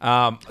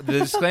 The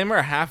disclaimer,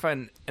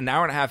 an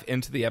hour and a half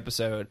into the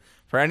episode,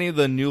 for any of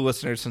the new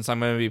listeners, since I'm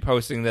going to be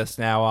posting this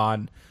now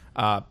on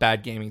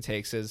Bad Gaming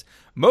Takes, is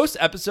most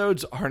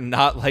episodes are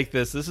not like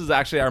this. This is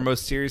actually our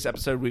most serious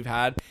episode we've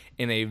had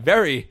in a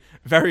very,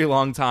 very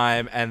long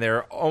time, and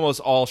they're almost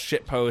all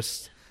shit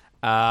posts.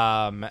 You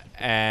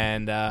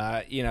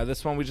know,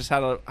 this one we just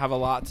have a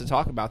lot to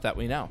talk about that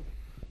we know.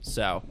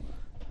 So,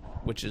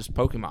 which is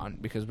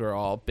Pokemon, because we're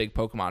all big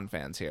Pokemon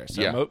fans here.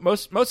 So Yeah.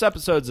 most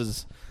episodes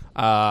is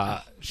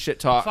shit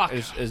talk, Fuck.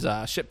 is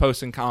shit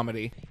posting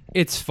comedy.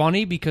 it's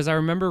funny because I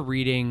remember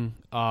reading.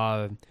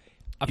 You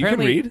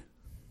Apparently, can read.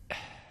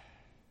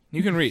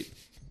 You can read.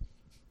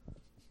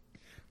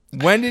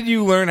 When did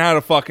you learn how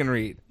to fucking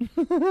read?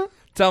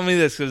 Tell me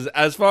this, because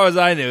as far as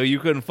I knew, you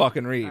couldn't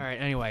fucking read. All right.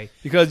 Anyway,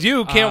 Because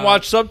you can't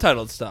watch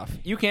subtitled stuff.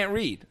 You can't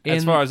read,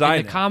 as far as I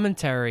in know. the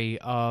commentary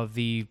of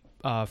the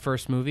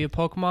first movie of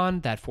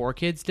Pokemon that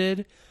 4Kids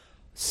did,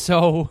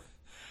 so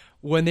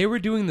when they were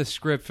doing the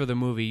script for the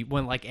movie,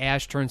 when like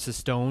Ash turns to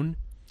stone,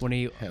 when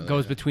he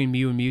goes between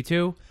Mew and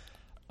Mewtwo,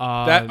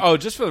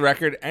 Just for the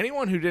record,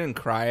 anyone who didn't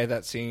cry at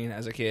that scene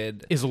as a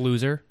kid is a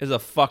loser. is a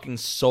fucking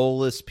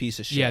soulless piece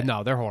of shit. Yeah,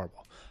 no, they're horrible.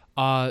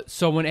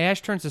 So when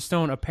Ash turns to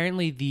stone,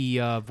 apparently the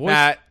voice.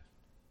 Matt,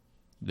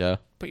 Yeah,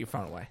 put your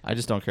phone away. I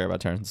just don't care about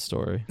Terrence's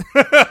story.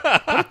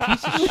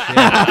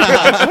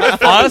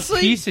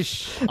 Honestly, Piece of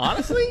shit.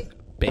 honestly,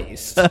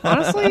 based.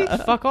 Honestly,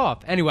 fuck off.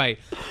 Anyway,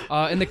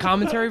 in the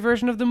commentary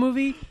version of the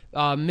movie,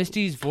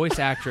 Misty's voice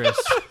actress.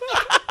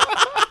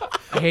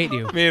 I hate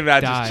you. Me and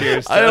Matt Die. just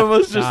cheers. I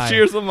almost just Die.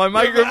 cheers on my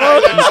microphone.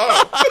 Die.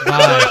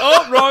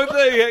 Oh, wrong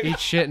thing. Eat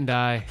shit and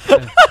die.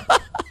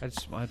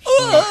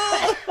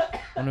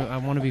 I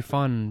want to be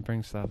fun and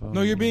bring stuff up.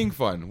 No, you're being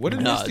fun. What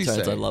did No, Misty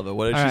Terrence, say? I love it.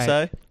 What did All she right.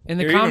 say? In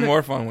the You're even comment-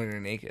 more fun when you're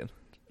naked.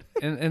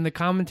 in the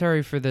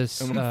commentary for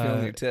this. I'm gonna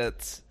feel your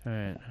tits. All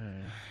right.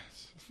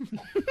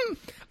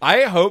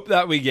 I hope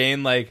that we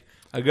gain like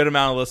a good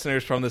amount of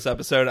listeners from this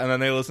episode, and then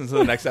they listen to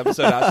the next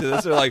episode after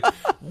this. They're like,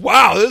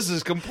 "Wow, this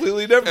is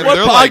completely different." And What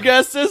they're like-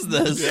 podcast is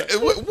this?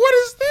 What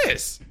is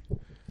this?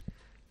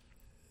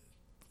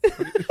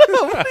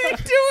 What are you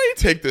doing?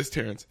 Take this,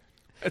 Terrence.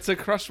 It's a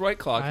crushed White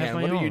Claw I have can.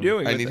 my What are you own.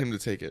 doing? I with need it? him to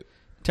take it.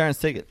 Terrence,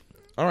 take it.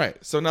 All right.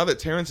 So now that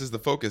Terrence is the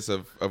focus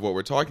of what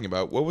we're talking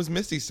about, what was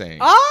Misty saying?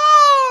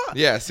 Ah!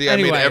 Yeah, see, I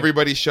Anyway. made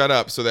everybody shut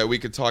up so that we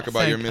could talk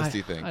about your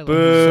Misty thing. I love you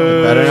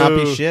so much. Better not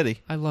be shitty.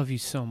 I love you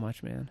so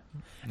much, man.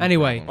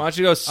 Anyway, Why don't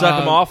you go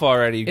suck him off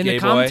already, you in gay the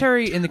boy?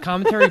 commentary, in the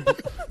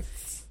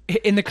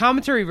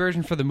commentary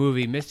version for the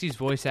movie, Misty's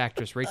voice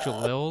actress Rachel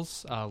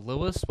Lewis,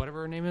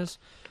 whatever her name is,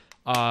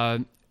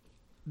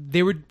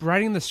 they were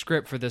writing the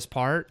script for this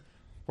part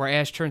where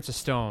Ash turns to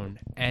stone,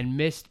 and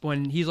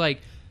when he's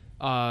like,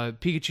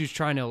 Pikachu's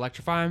trying to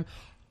electrify him,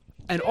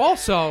 and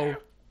also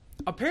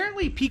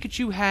apparently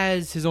Pikachu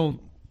has his own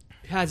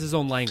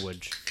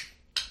language.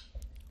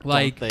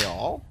 Like Don't they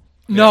all?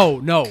 no,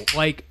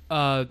 like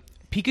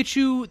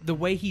Pikachu, the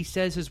way he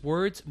says his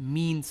words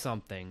means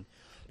something.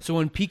 So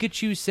when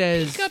Pikachu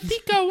says,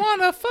 Pika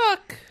wanna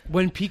fuck.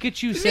 when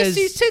Pikachu says,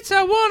 tits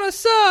I wanna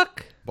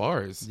suck.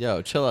 Bars.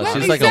 Yo, chill out. Let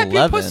She's me like zap your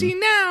 11. pussy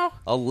now.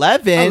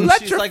 11?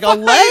 She's like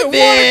Electrify your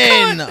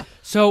 11.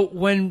 so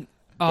when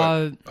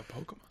A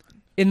Pokemon.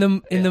 in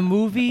the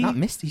movie, Not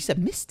Misty. He said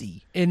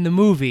Misty. in the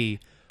movie,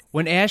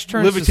 when Ash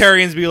turns,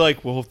 Libertarians be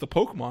like, well, if the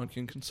Pokemon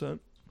can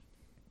consent,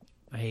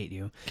 I hate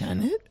you.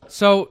 Can it?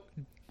 So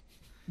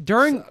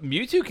during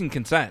Mewtwo can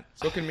consent.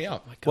 So can me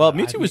out. Well,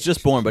 Mewtwo was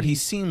just born, but he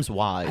seems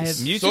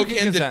wise. Mewtwo So can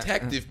can consent.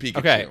 Detective Pikachu.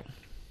 Okay.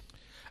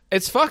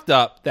 It's fucked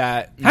up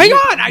that. Hang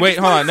on, I wait, just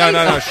hold on. wanna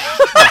No.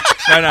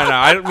 say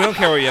No. We don't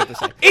care what you have to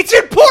say. it's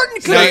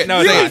important Say because it,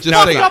 No, say it's it,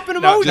 not. just say up it.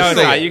 in No, emotions. Just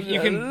no, say it. you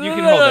can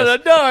hold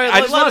this. No, I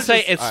just want to say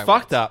just- it's Alright,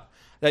 fucked up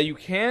that you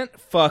can't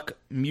fuck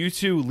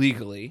Mewtwo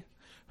legally,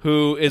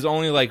 who is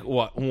only like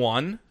what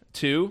 1,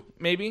 2,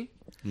 maybe.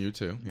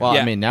 Mewtwo. Yeah. Well,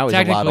 Yeah. I mean, now he's a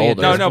lot Technically,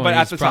 older. No, this but point, at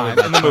he's the time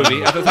probably in the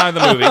movie, at the time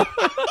of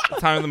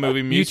the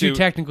movie, Mewtwo Mewtwo.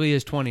 technically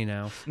is 20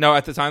 now. No,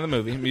 at the time of the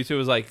movie, Mewtwo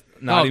was like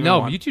not even no,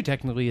 1. Mewtwo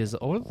technically is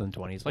older than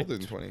 20. It's like Older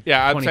than 20.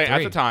 Yeah, I'd say at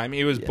 23. the time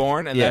he was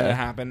born, and then Yeah. it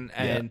happened,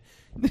 and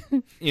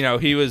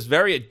he was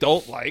very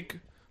adult-like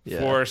Yeah.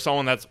 for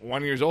someone that's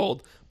 1 year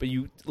old. But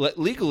you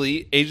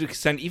legally, age of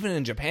consent, even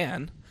in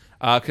Japan,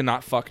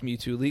 cannot fuck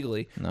Mewtwo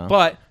legally. No.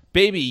 But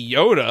Baby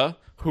Yoda,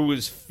 who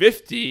is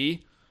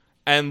 50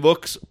 and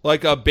looks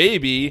like a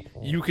baby,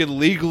 you could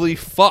legally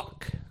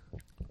fuck,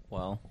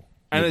 Well,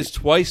 and is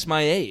twice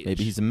my age.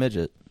 maybe he's a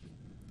midget.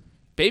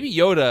 Baby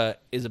Yoda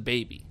is a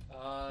baby,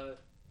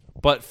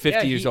 but 50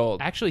 Yeah, years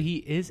old. Actually, he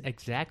is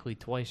exactly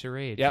twice your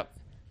age. Yep,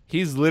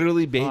 he's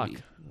literally baby.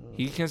 Fuck.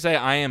 He can say,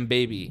 "I am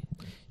baby."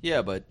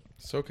 Yeah, but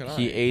So can I.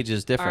 he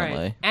ages All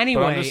differently. right. But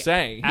Anyway, I'm just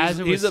saying, as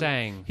I was a,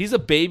 saying, he's a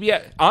baby.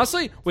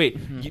 Honestly,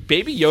 wait,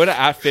 Baby Yoda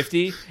at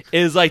 50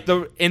 is like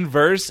the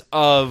inverse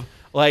of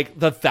like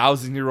the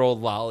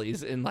 1,000-year-old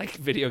lollies in like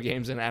video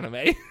games and anime.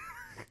 I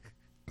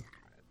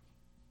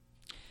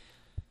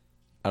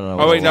don't know. Oh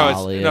what wait, a no,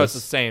 lolly it's the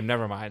is. same.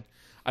 Never mind.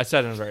 I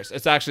said inverse.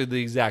 It's actually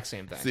the exact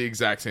same thing. It's the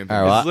exact same thing.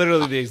 All right, well, It's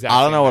literally the exact.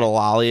 I don't same know what a thing.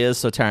 lolly is,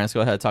 so Terrence, go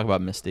ahead, talk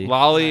about Misty.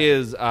 Lolly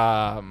is. You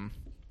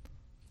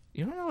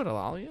don't know what a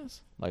lolly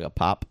is? Like a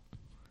pop.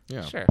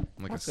 Yeah. Sure.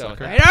 Like Let's a go with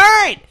sucker. that.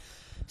 all right.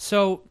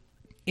 So,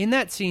 in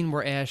that scene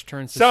where Ash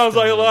turns to Sounds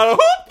like a stone- lot of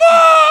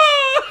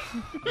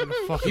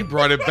hoopah. He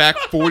brought it back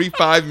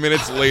 45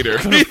 minutes later.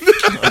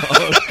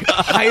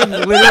 I am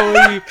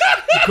literally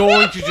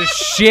going to just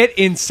shit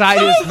inside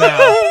his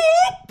mouth.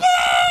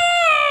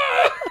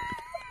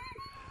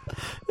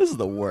 This is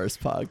the worst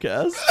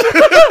podcast.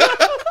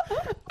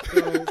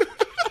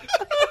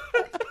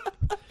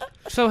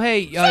 So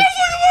hey,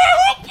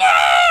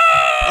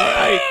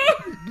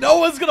 No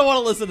one's gonna want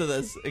to listen to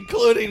this,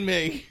 including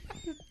me.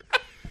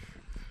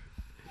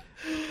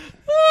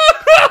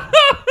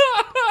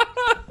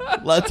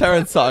 Let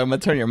Terrence talk. I'm gonna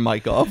turn your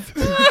mic off.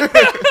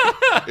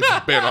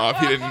 It's been off.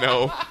 He didn't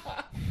know.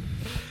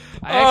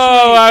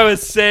 I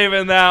was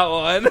saving that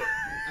one.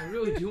 I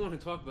really do want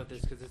to talk about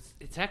this because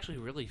it's actually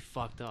really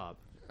fucked up.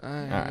 All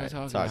right,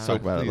 talk So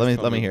about it. please Let me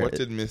tell hear What it.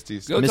 did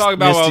Misty say? Go Mis- talk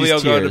about while we Misty's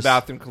all go to the tears.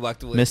 bathroom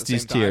collectively.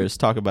 Misty's at the same tears.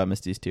 Talk about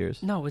Misty's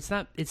tears. No, it's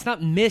not. It's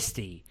not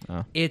Misty.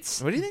 Oh. It's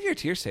Time. What do you think your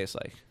tears taste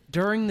like?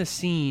 during the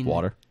scene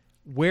Water.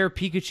 where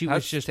Pikachu That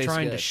was just tastes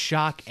trying to good.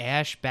 shock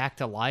Ash back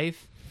to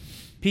life.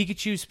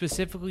 Pikachu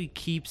specifically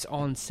keeps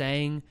on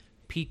saying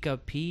Pika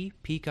P,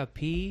 Pika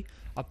P.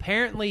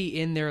 Apparently,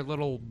 in their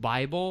little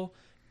Bible,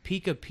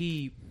 Pika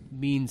P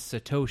means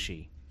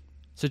Satoshi.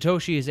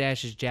 Satoshi is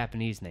Ash's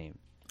Japanese name.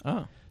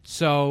 Oh,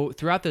 So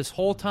throughout this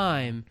whole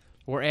time,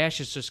 where Ash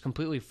is just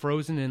completely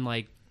frozen in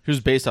like, who's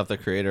based off the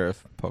creator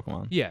of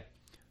Pokemon? yeah,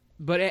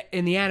 but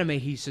in the anime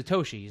he's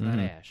Satoshi, he's not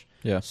Ash.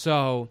 Yeah.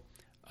 So,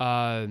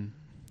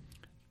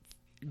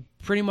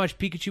 pretty much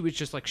Pikachu is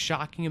just like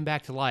shocking him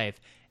back to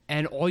life,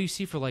 and all you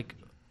see for like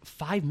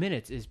 5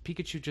 minutes is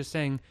Pikachu just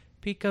saying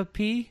Pika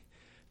P,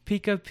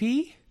 Pika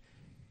P,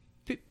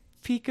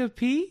 Pika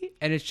P,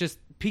 and it's just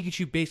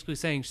Pikachu basically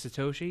saying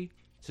Satoshi,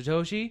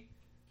 Satoshi,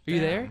 are you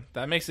there?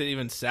 That makes it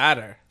even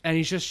sadder. And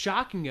he's just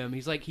shocking him.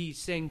 He's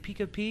saying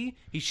Pika P.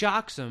 He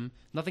shocks him.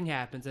 Nothing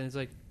happens, and he's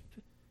like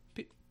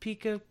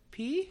Pika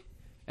P,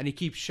 and he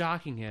keeps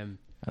shocking him.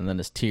 And then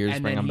his tears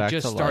And bring then him he back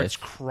just to starts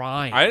life.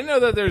 crying. I didn't know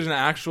that there's an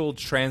actual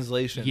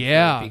translation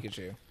Yeah. for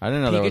Pikachu. I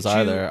didn't know there was Pikachu,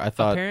 either. I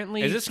thought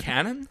apparently Is this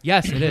canon?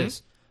 yes, it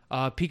is.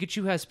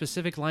 Pikachu has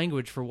specific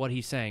language for what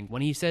he's saying.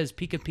 When he says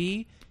Pika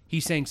P,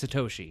 he's saying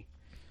Satoshi.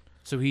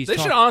 So he's They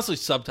should honestly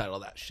subtitle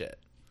that shit.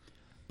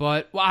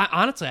 But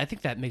honestly, I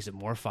think that makes it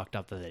more fucked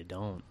up that they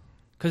don't,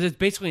 because it's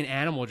basically an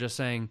animal just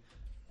saying,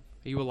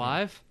 "Are you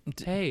alive?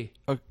 Hey."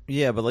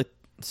 yeah, but like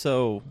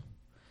so.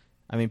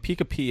 I mean,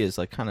 Pika P is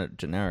like kind of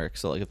generic.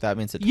 So like, if that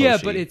means Satoshi, Yeah,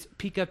 but it's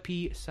Pika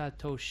P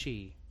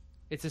Satoshi.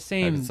 It's the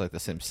same. it's like the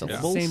same it's the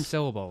syllables. same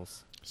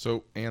syllables.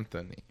 So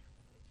Anthony,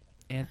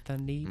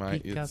 Anthony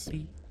it's- Pika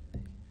P.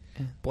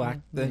 Black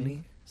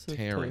thinny.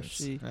 Terrence.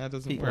 That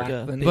doesn't Pika. work.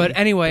 Black thinny. But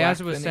anyway, Black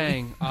as I was thinny.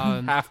 saying,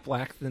 Half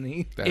black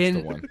thinny. That's in- the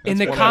one. That's in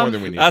the one com- more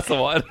than we need. That's the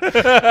one.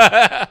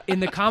 in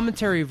the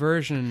commentary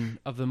version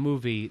of the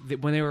movie,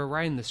 when they were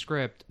writing the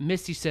script,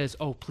 Misty says,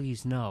 "Oh,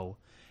 please no,"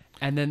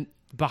 and then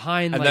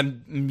behind, And like,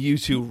 then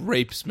Mewtwo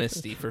rapes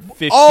Misty for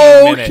 15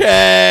 minutes.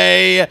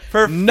 Okay.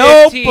 For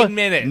nope. 15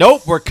 minutes.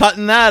 Nope. We're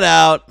cutting that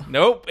out.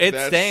 Nope, it's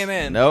That's- staying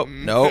in. Nope.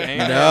 Nope. Okay.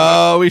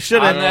 No, we I'm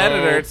shouldn't. the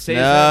editor. It stays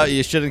No, in.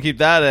 you shouldn't keep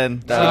that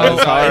in. That So-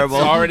 was horrible.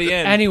 It's already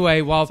in.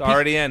 anyway, while It's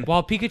already in.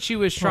 while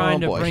Pikachu is trying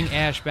Oh, to boy. bring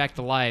Ash back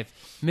to life,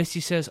 Misty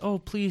says, "Oh,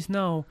 please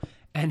no."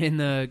 And in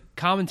the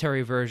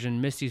commentary version,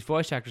 Misty's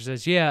voice actor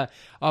says, "Yeah,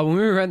 when we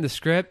were writing the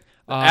script,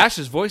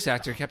 Ash's voice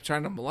actor kept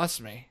trying to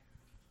molest me.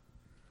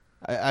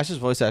 Ash's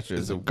voice actor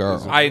is a Is a- girl.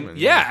 is a-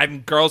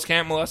 And girls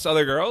can't molest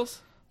other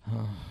girls.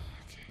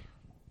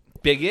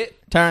 Bigot.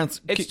 Terrence,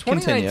 It's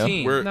continue.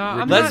 2019. We're No, we're I'm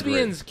doing not- great.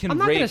 Lesbians can I'm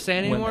not rape going to say it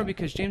anymore women.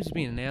 because James is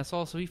being an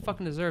asshole, so he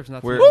fucking deserves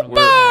nothing.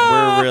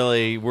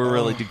 We're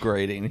really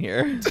degrading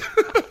here.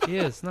 He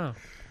is, no.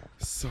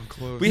 So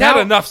close. We had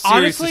enough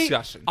serious honestly,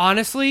 discussion.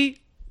 Honestly,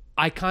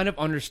 I kind of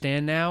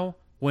understand now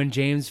when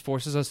James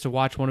forces us to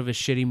watch one of his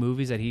shitty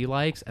movies that he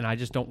likes, and I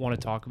just don't want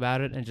to talk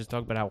about it and just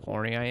talk about how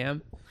horny I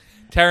am.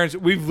 Terrence,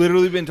 we've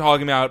literally been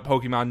talking about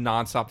Pokemon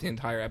nonstop the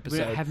entire We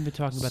episode. haven't been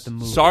talking about the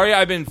movie. Sorry,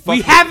 I've been.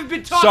 We haven't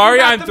been talking Sorry,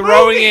 about I'm the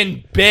throwing movie!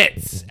 in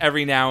bits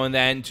every now and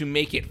then to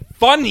make it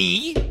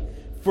funny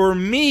for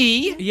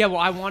me. Yeah, well,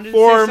 I wanted to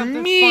For say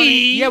something me?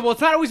 funny. Yeah, well,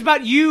 it's not always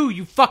about you,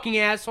 you fucking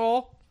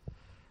asshole.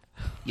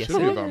 Yes, Should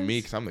be about me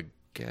because I'm the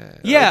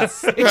guest. Yeah,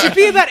 it should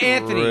be about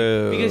Anthony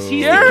True. because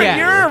he's You're the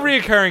guest. a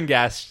reoccurring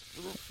guest.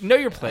 Know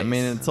your place. I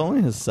mean, it's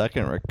only his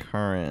second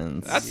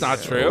recurrence. That's not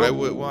true. I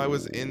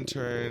was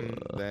intern,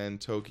 then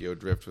Tokyo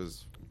Drift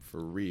was for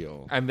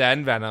real. And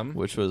then Venom.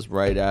 Which was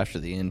right after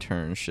the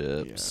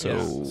internship. Yeah. So,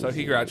 Yes. So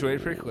he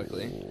graduated pretty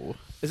quickly.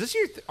 Is this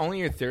your only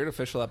your third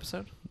official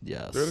episode?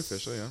 Yes. Third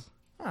official, yeah.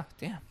 Oh,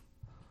 damn.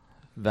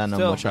 Venom,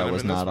 Still, which I Venom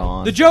was in this not one.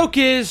 on. The joke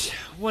is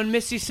when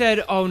Missy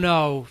said, "Oh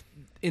no,"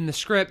 in the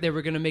script they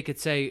were gonna make it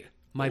say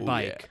 "my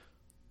bike"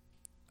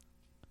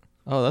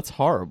 Oh, that's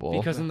horrible.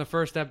 because in the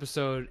first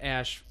episode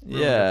Ash.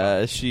 ruined her yeah,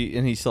 bike.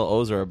 he still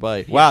owes her a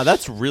bike. Wow,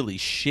 that's really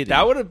shitty.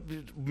 That would have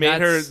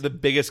made her That's- the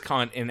biggest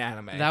cunt in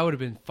anime. That would have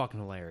been fucking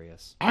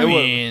hilarious. I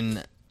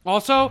mean,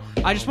 Also,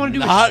 I just want to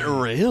do not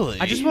really.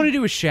 I just want to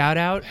do a shout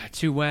out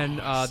to when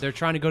they're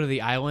trying to go to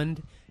the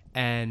island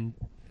and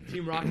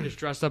Team Rocket is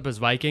dressed up as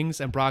Vikings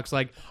and Brock's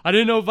like, "I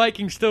didn't know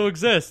Vikings still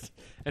exist,"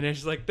 and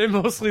Ash's like, "They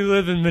mostly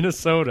live in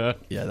Minnesota."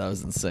 Yeah, that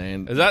was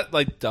insane. Is that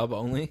like dub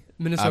only?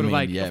 Minnesota I mean,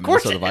 Vikings. yeah, Of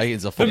course, Minnesota it is.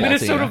 Vikings, a The football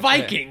Minnesota team.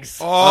 Vikings.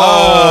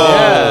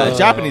 Yeah,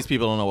 Japanese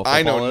people don't know what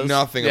I football know is.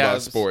 nothing Yeah,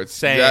 about sports.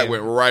 same. That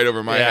went right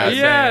over my Yeah. head.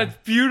 Yeah, same. it's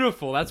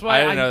beautiful. That's why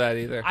I didn't know that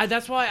either.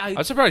 That's why I.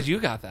 I'm surprised you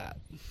got that.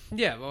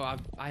 Yeah, well,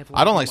 I have. a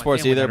lot I don't of like my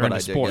sports family either, that are but into I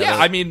did sports. get Yeah,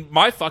 it. I mean,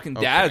 my fucking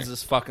dad's Okay.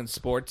 this fucking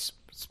sports.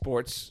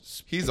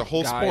 He's a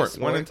whole guy, sport,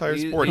 one entire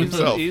He- sport he's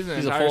himself. He's an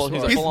He's a entire full-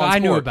 he's a sport. full- I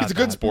knew sport. about He's a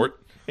good that. sport.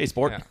 Hey,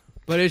 sport. Yeah.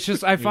 But it's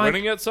just I You find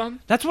winning it, son?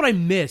 that's what I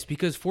miss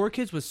because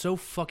 4Kids was so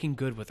fucking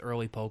good with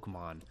early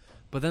Pokemon,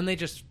 but then they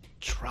just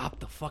dropped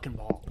the fucking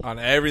ball. On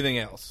everything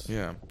else.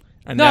 Yeah.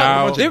 And No,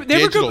 now they were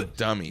digital good.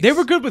 dummies. They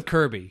were good with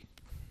Kirby,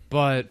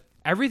 but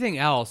everything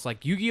else,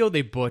 like Yu-Gi-Oh,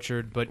 they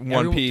butchered. But One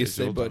everyone, Piece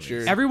they digital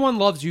butchered. Everyone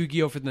loves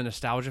Yu-Gi-Oh for the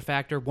nostalgia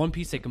factor. One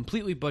Piece they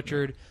completely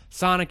butchered.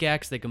 Sonic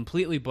X they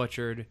completely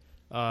butchered.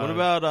 What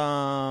about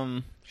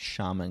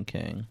Shaman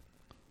King?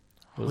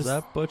 Was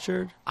that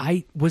butchered?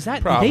 I was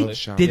that Probably. did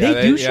Yeah,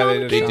 they do yeah,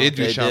 Shaman they King? They did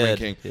do They Shaman did.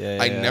 King. Yeah,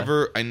 I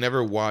yeah.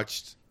 never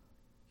watched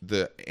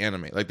the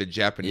anime, like the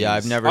Japanese. Yeah,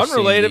 I've never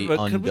Unrelated, seen the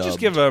but could we just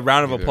undubbed. give a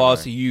round of Neither applause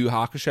have I. to Yu Yu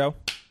Hakusho?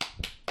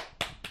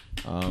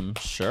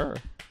 Sure.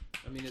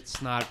 I mean,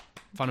 it's not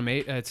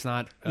Funimation. It's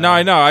not. No,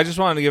 I know. I just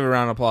wanted to give a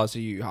round of applause to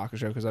Yu Yu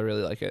Hakusho because I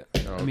really like it.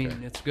 Oh, I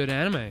mean, it's good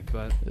anime,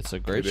 but It's a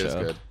great it show. is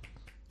good.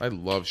 I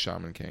love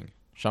Shaman King.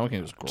 Shaman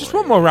King was great. Just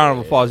one more round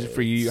of applause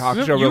for Yu Yu Hakusho,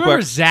 you real remember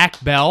quick.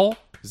 Zach Bell?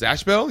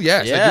 Zash Bell?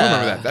 Yes, I do Yeah.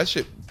 remember that. That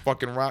shit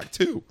fucking rocked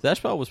too.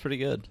 That Bell was pretty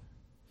good.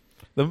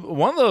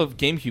 One of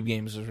the GameCube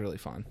games was really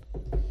fun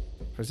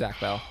for Zach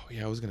Bell. Oh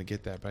yeah, I was gonna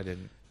get that, but I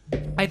didn't.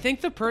 I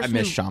think the I person.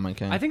 miss who- Shaman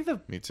King. I think the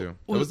Me too. That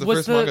Was- was the was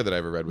first the- manga that I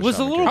ever read. was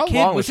the Shaman little How King.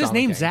 long kid. was Was his Shaman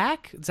name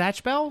King?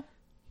 Zach Bell?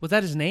 Was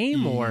that his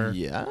name or?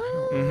 yeah.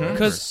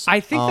 Because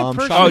I think the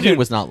person. Shaman Oh, King dude.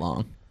 was not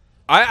long.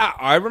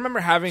 I remember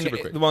having Super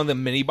quick. one of the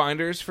mini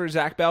binders for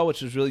Zach Bell,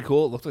 which was really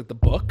cool. It looked like the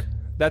book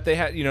that they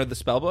had, the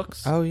spell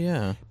books. Oh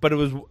yeah. But it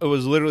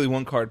was literally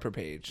one card per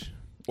page,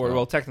 or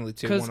well, technically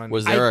two. 'Cause One on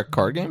Was each. there a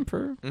card game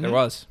for? There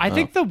was. I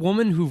think the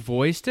woman who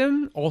voiced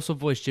him also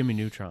voiced Jimmy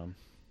Neutron.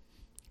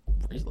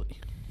 Really?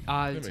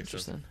 That makes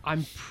sense.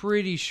 I'm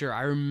pretty sure.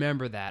 I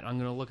remember that. I'm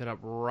gonna look it up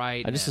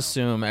right. I just now.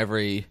 assume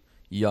every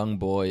young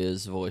boy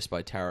is voiced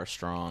by Tara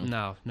Strong.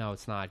 No,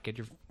 it's not.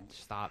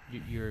 Stop.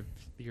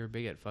 You're a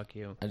bigot. Fuck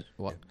you.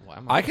 Why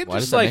am I could why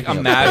just does that like make me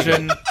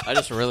imagine. I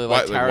just really Why-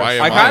 like like, Tara why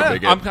am Strong. I I a kind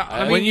of. bigot?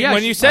 I'm, when you yeah,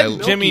 when you she's said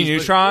Milky's, Jimmy but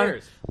Neutron,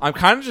 yours. I'm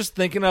kind of just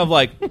thinking of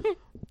like.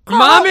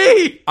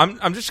 Mommy.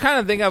 I'm just kind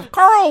of thinking of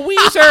Carl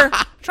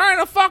Weezer trying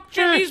to fuck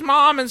Jimmy's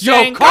mom and Yo,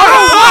 saying, Carl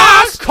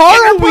 "Carl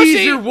Carl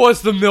pussy." Weezer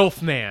was the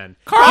MILF man.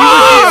 Carl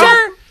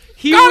Weezer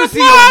He got was a the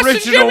blast of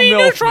original Jimmy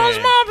MILF Neutron's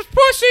man. mom's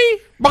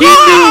pussy. He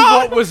knew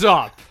what was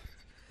up.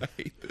 I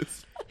hate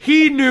this.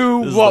 He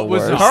knew is what the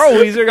was worst. up. Carl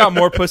Weezer got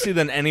more pussy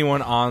than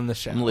anyone on the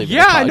show. I'm leaving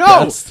Yeah, the I know.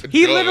 podcast.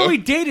 He Duh. literally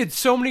dated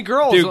so many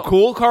girls. Dude,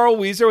 cool Carl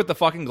Weezer with the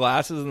fucking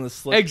glasses and the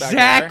slick back hair.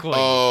 Exactly.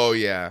 Oh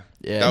yeah,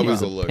 Yeah, that he was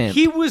was a a look. pimp.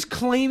 He was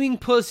claiming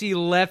pussy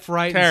left,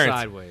 right, Terrence. and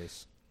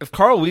sideways. If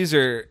Carl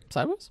Weezer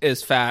Sideways?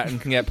 is fat and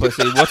can get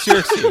pussy, what's your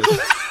excuse?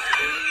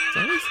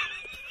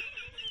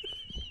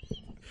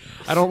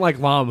 I don't like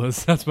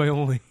llamas. That's my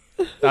only.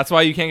 That's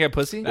why you can't get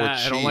pussy?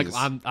 I don't like.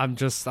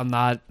 cheese. I'm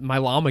not. My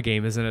llama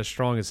game isn't as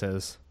strong as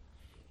his.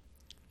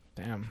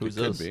 Damn. Who's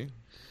Could this? be.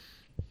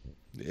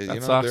 You That know,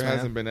 sucks, there man.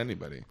 hasn't been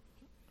anybody.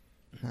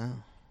 No.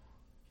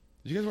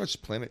 Did you guys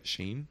watch Planet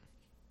Sheen?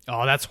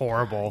 Oh, that's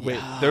horrible. Wait,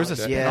 there was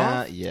a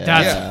Yeah, spinoff? yeah.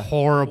 That's Yeah.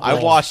 horrible. I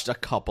watched a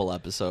couple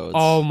episodes.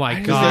 Oh my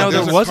didn't god. know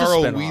There's there was a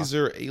Carl spinoff.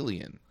 Weezer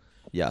Alien.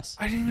 Yes.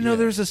 I didn't even know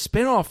there was a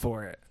spinoff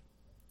for it.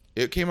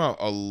 It came out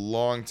a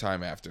long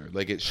time after.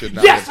 Like it should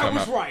not Yes, have I come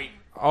was out. right.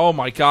 Oh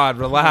my god,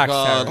 relax.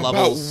 God, Terrence. love-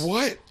 About Levels.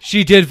 what?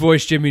 She did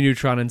voice Jimmy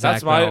Neutron and Zach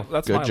That's my Bell.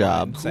 that's Good my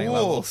job. line, saying Cool.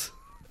 levels.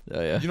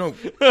 Yeah. You know,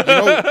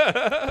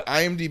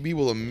 IMDb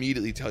will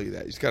immediately tell you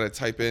that. You just gotta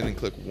type in and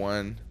click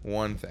one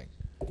thing.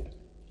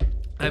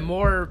 I'm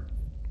more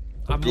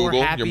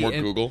Google. happy. You're more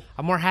in- Google.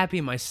 I'm more happy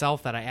in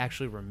myself that I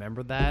actually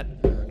remember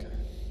that.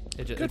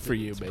 Good for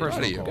you, it's baby. Proud of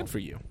personal you. goal. Good for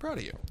you. Proud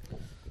of you.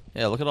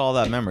 Yeah, look at all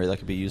that memory that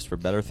could be used for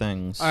better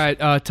things. All right,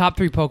 top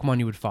 3 Pokemon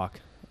you would fuck.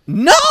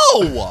 No!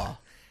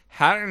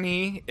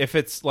 Hatterene, if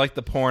it's like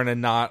the porn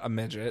and not a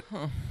midget.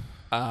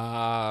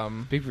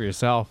 Speak for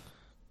yourself.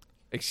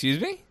 Excuse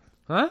me?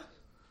 Huh?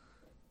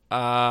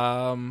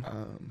 I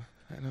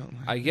don't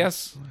like. I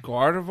guess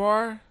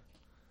Gardevoir.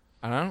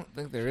 I don't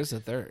think there is a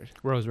third.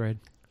 Rose Raid.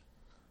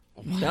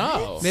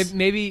 No.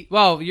 Maybe.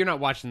 Well, you're not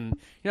watching.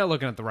 You're not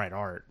looking at the right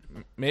art.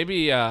 Maybe.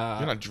 You're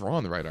not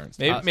drawing the right art.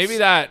 Maybe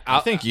that. I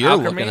think you're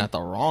looking at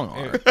the wrong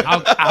art.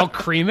 Al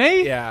Creme?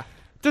 Yeah.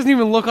 Doesn't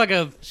even look like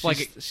a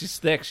She's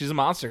thick. She's a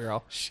monster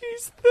girl.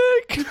 She's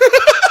thick.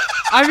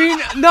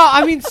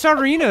 I mean,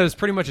 Sarina is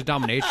pretty much a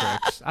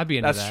dominatrix. I'd be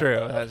into That's that.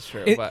 true. That's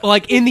true. but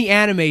Like in the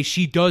anime,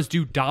 she does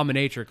do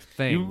dominatrix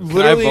things. you Can I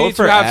literally vote need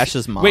for to have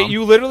Ash's mom? Wait,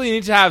 you literally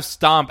need to have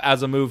Stomp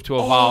as a move to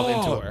evolve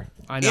into her.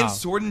 I know. In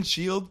Sword and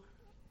Shield,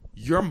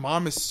 your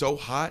mom is so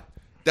hot.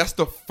 That's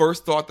the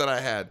first thought that I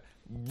had.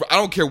 I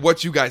don't care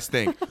what you guys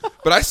think,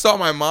 but I saw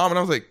my mom and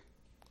I was like,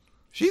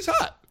 she's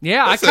hot.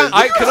 Yeah, I said,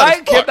 Could I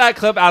get that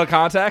clip out of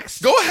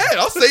context? Go ahead.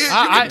 I'll say it. You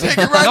I- can take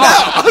it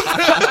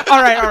right now.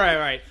 all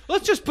right.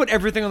 Let's just put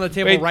everything on the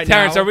table Wait, right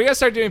Terrence, now. are we gonna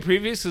start doing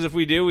previews? Because if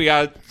we do, we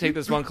gotta take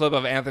this one clip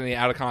of Anthony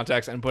out of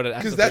context and put it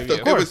as Because the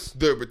preview.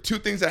 there were two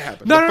things that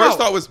happened. No, the no, first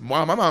no. thought was,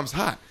 wow, my mom's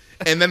hot.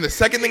 And then the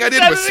second thing I did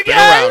Said was it spin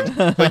again.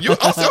 around. Like, you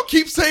also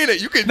keep saying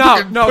it. You can, No,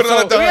 you can no, put it on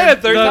so a dime. we had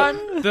a third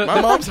time.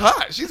 My mom's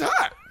hot. She's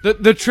hot.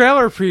 The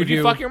trailer preview. Would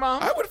you fuck your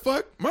mom? I would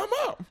fuck my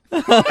mom.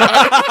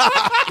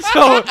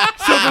 So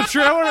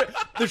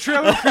the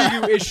trailer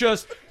preview is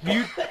just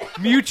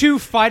Mewtwo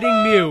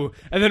fighting Mew,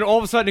 and then all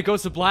of a sudden it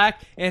goes to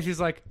black, and she's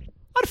like,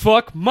 "I'd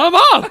fuck my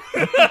mom."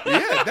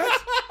 Yeah,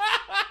 that's.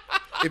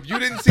 If you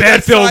didn't see Bad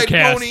that film side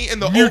cast. pony in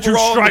the Mewtwo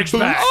overall, strikes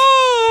boom, back.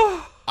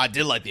 I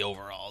did like the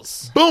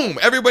overalls. boom,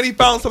 everybody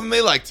found something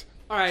they liked.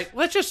 All right,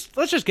 let's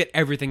just get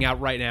everything out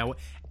right now.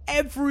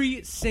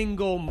 Every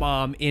single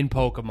mom in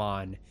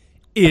Pokemon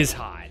is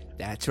hot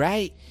That's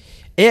right.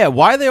 Yeah,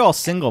 why are they all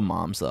single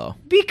moms though?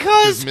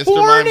 because Mr.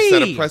 Mime horny.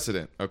 set a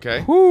precedent.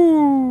 Okay.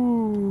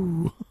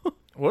 Ooh.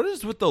 What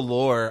is with the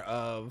lore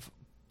of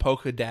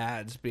Poke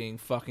dads being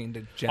fucking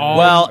degenerate? Oh,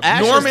 Well,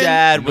 Ash's Norman-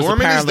 dad was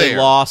Norman is apparently there.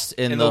 lost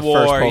in in the, the war,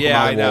 first Pokemon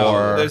yeah, I know.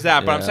 War. There's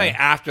that, but I'm Yeah. saying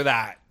after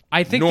that.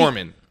 I think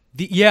Norman.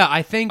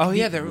 I think. Oh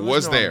yeah, there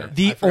was Norman. there.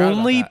 The I forgot about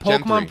only that.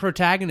 Gen Pokemon 3.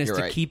 protagonist You're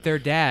to right. keep their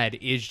dad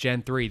is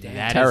Gen 3.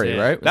 That Terry, is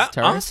it. right? Was That, it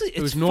Terry? honestly,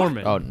 it's was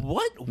Norman. Oh,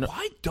 What?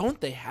 Why don't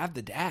they have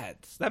the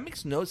dads? That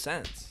makes no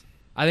sense.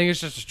 I think it's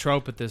just a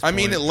trope at this I point.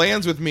 mean, it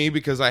lands with me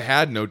because I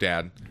had no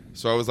dad,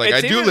 so I was like, It's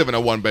I do even- live in a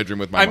one bedroom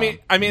with my I mom. mean,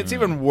 it's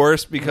even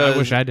worse because I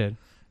wish I did.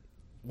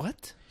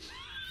 What?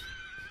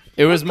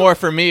 It was more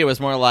for me. It was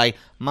more like,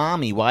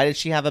 "Mommy, why did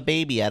she have a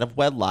baby out of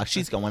wedlock?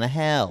 She's going to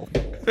hell."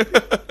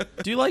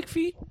 Do you like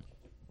feet?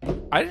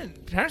 I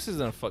didn't. Terrence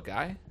isn't a foot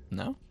guy.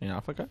 No, you're not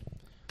a foot guy.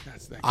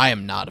 That's that. I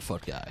am not a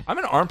foot guy. I'm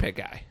an armpit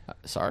guy.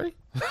 Sorry.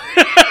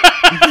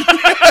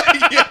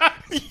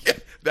 yeah,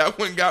 that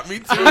one got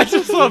me I too.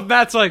 just love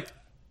Matt's like,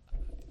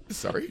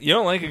 Sorry. You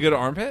don't like a good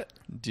armpit?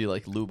 Do you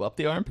like lube up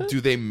the armpit?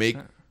 Do they make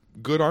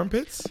good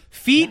armpits?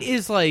 feet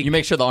is like You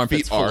make sure the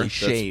armpit's Feet are. fully That's-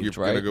 shaved,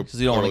 you're right? gonna go Because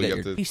you don't want to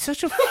totally get your. up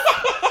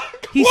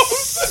he's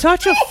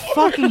such a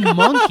fucking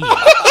monkey.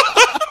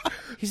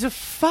 He's a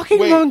fucking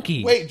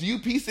monkey. Wait, do you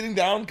pee sitting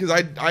down? Because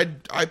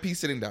I pee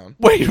sitting down.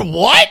 Wait,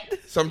 what?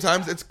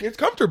 Sometimes it's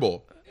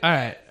comfortable. All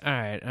right.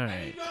 I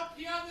mean,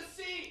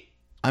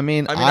 I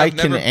mean, I I've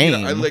can never aim.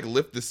 peed. I like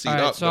lift the seat All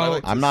right, up. so but I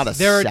like to I'm not a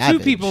There are savage.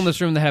 two people in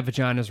this room that have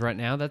vaginas right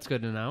now. That's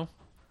good to know.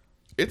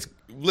 It's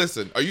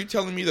listen. Are you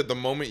telling me that the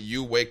moment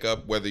you wake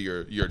up, whether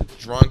you're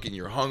drunk and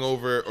you're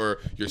hungover or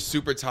you're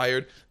super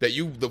tired, that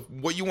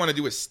what you want to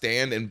do is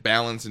stand and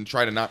balance and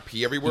try to not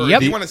pee everywhere? Yep. Or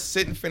do you want to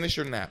sit and finish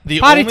your nap? The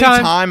Potty only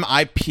time. time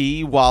I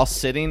pee while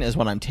sitting is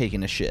when I'm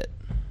taking a shit.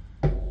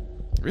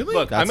 Really?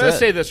 Look, That's I'm going to it.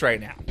 say this right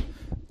now.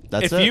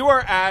 That's If it. you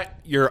are at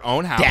your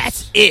own house,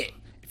 That's it.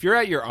 If you're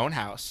at your own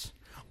house,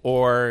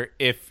 or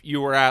if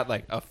you were at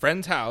like a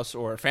friend's house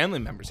or a family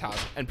member's house,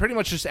 and pretty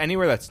much just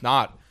anywhere that's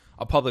not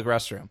a public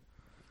restroom,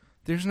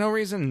 there's no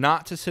reason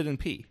not to sit and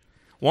pee.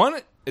 One,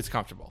 it's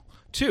comfortable.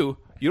 Two,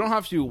 you don't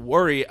have to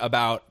worry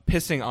about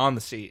pissing on the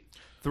seat.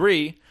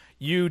 Three,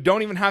 you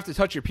don't even have to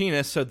touch your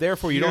penis, so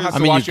therefore you don't have I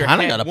to mean, wash you your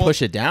kind of hands. got to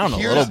push it down a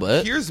little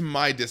bit. Here's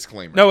my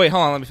disclaimer. No, wait,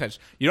 hold on. Let me finish.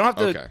 You don't have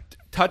to Okay.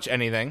 touch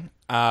anything.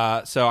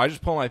 So I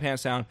just pull my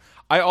pants down.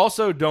 I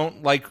also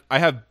don't like. I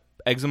have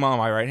eczema on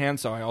my right hand,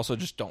 so I also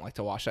just don't like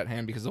to wash that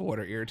hand because the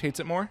water irritates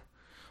it more.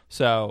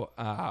 So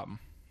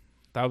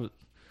that was.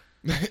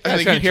 I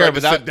think gonna you hear tried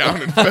it, to but sit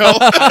down and fell. Yeah,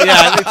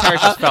 I think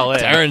Terrence just fell in.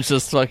 Terrence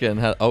just fucking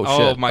had. Oh Oh,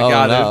 shit! my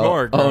God, no. there's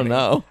more Oh groaning.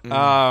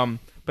 no!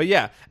 But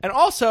yeah, and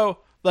also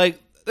like.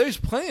 There's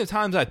plenty of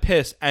times I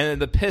piss, and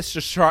the piss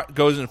just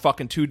goes in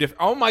fucking two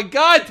different. Oh my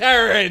God,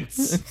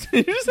 Terrence!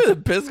 you just said the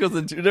piss goes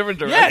in two different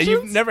Yeah, directions.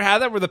 you've never had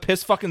that where the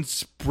piss fucking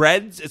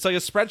spreads. It's like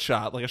a spread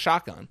shot, like a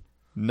shotgun.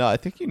 No, I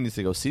think you need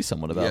to go see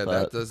someone about Yeah, that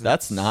that. doesn't-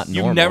 That's not You've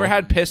normal. never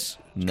had piss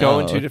No. go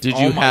in two different. Did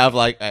Oh you my- have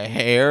like a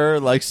hair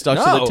like stuck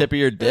to the tip of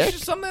your It's dick?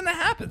 just something that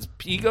happens.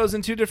 Pee goes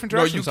in two different No,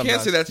 directions. you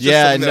can't sometimes. say that's just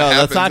Yeah, something no, that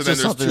that's happens, not and then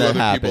just there's something two that other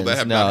happens. people that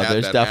have No, not had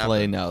there's that definitely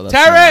happen. no. That's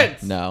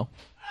Terrence! No.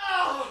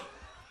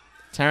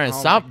 Terrence, Oh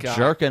stop my God.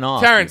 jerking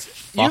off. Terrence,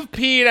 you you've fuck.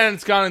 peed and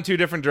it's gone in two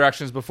different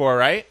directions before,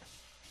 right?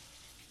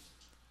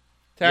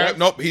 Yeah, Terrence,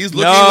 nope, he's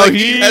looking No, like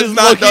he has he's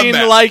not done looking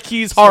that. like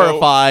he's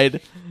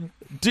horrified.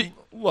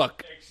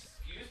 look.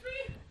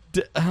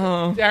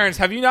 Terrence,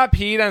 have you not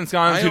peed and it's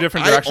gone in two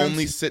different I directions?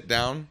 only sit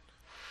down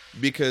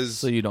because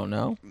So you don't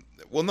know?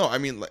 well, no, I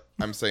mean, like,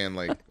 I'm saying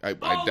like I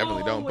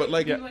definitely don't, but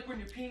like like when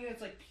you're peeing,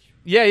 it's like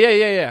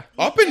Yeah.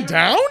 up and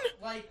down.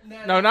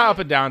 No, not up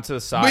and down to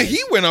the side. But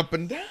he went up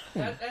and down.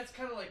 That's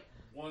kind of like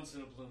once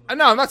in a blue moon.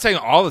 No, I'm not saying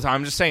all the time.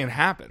 I'm just saying it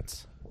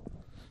happens.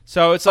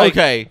 So it's like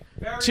Okay.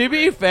 To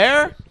be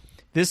fair,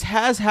 this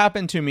has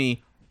happened to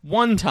me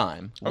one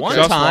time. One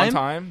just time. one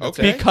time. That's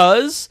Okay. it?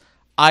 Because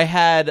I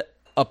had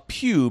a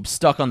pube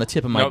stuck on the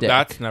tip of my No, dick.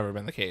 that's never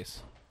been the case.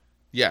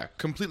 Yeah,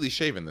 completely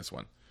shaven this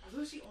one.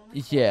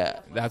 Yeah.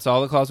 That's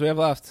all the claws we have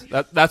left.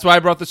 That's why I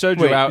brought the soju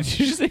Wait, out. did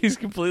you just say he's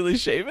completely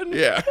shaven?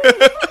 Yeah,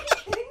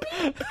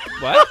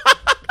 What?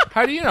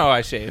 How do you know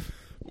I shave?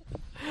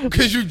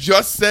 because you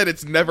just said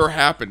it's never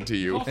happened to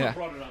you. Yeah.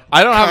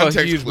 I don't have a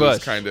Context huge clues,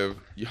 bush. kind of.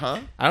 Huh?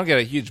 I don't get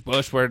a huge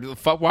bush. Where the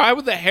fuck? Why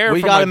would the hair?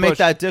 We from gotta my make bush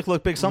that dick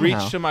look big somehow.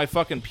 reach to my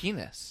fucking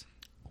penis?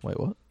 Wait,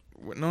 what?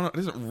 No, it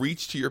doesn't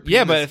reach to your penis.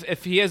 Yeah, but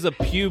if he has a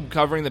pube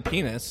covering the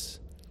penis,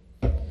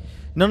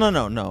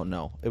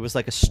 No. It was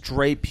like a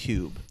stray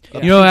pube.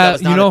 A You know, pube that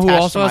was you not know who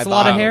attached also to has my a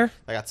lot of body. hair?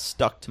 I got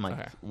stuck to my.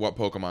 Okay. What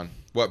Pokemon?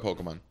 What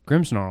Pokemon?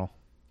 Grimmsnarl.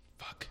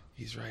 Fuck,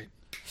 he's right.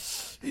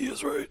 He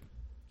is right.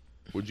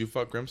 Would you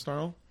fuck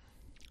Grimmsnarl?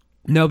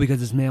 No,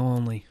 because it's male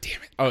only.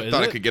 oh, I is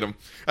thought I it? could get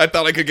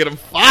him.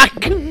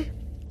 Fuck!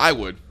 I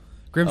would.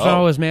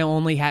 Grimmsnarl is male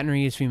only.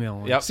 Hattery is female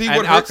only. Yep. See, and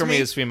what hurts Alchemy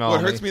me is female. What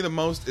only. hurts me the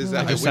most is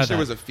that I just wish said there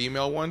that. was a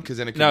female one, because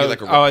then it could No, be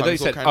like a I thought you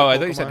Rapunzel said. kind Oh, of I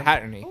thought you said Pokemon.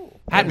 Hatterny.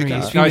 Hattery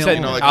Because, is No, I female said you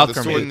know, only. like how the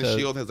Alchemy Sword and the does.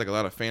 Shield has like a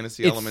lot of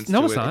fantasy It's- elements no,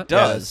 to it's it. not. It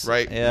does.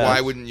 Right? Yeah.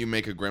 Why wouldn't you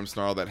make a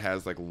Grimmsnarl that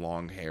has like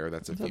long hair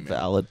that's a That's a female?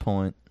 valid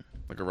point.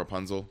 Like a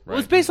Rapunzel, right? Well,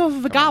 it's based off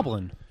of a Come on.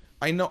 goblin.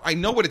 I know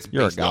what it's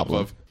You're a based off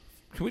goblin. of.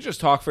 Can we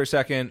just talk for a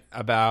second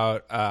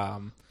about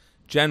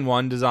Gen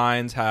 1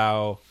 designs?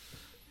 How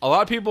a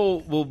lot of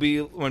people will be,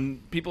 when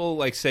people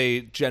like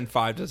say Gen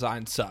 5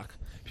 designs suck,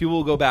 people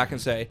will go back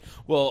and say,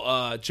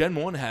 well, Gen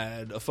 1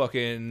 had a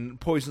fucking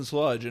poison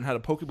sludge and had a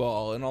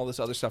Pokeball and all this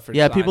other stuff for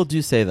Yeah, design. people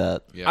do say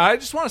that. Yeah. I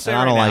just want to say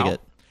And I right don't now, like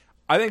it.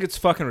 I think it's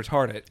fucking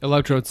retarded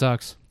Electrode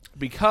sucks.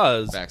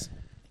 because Facts.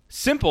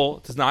 simple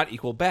does not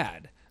equal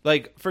bad.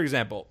 Like, for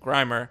example,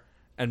 Grimer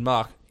and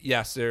Muck,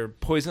 yes, they're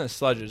poisonous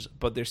sludges,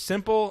 but they're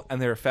simple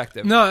and they're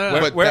effective. No,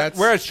 But that's-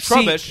 whereas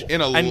Trubbish in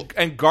a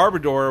and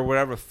Garbodor, or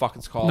whatever the fuck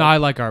it's called, No, I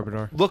like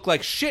Garbodor. look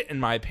like shit in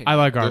my opinion. I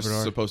like They're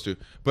Garbodor. supposed to,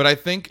 but I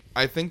think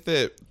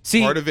that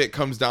See- part of it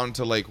comes down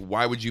to like,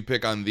 why would you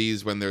pick on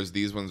these when there's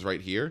these ones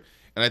right here?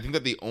 And I think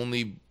that the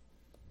only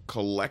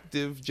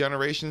collective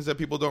generations that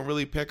people don't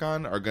really pick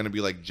on are going to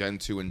be like Gen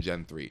 2 and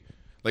Gen 3.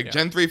 Like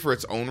Gen 3 for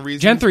its own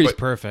reasons. Gen 3 is but-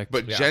 perfect.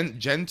 But Yeah.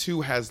 Gen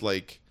 2 has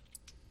like,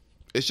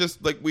 it's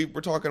just like we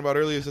were talking about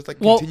earlier. It's just like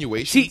Well,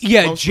 continuation. see,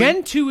 yeah, mostly.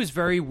 Gen 2 is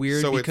very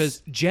weird So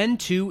because Gen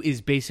 2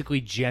 is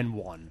basically Gen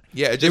 1.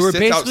 Yeah, it just They were sits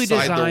basically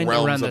outside designed the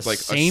realms around of the like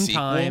same a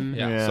sequel. time.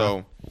 Yeah.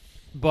 So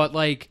But,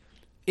 like,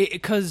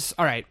 because,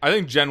 all right, I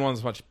think Gen 1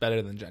 is much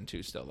better than Gen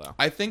 2 still, though.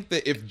 I think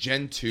that if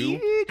Gen 2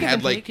 give had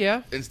and like take,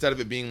 yeah. instead of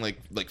it being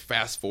like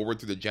fast forward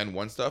through the Gen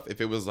 1 stuff,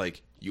 if it was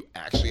like you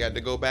actually had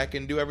to go back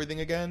and do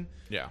everything again,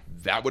 Yeah.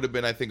 that would have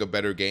been, I think, a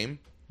better game.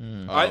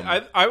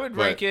 I would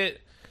but- rank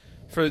it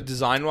for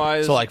design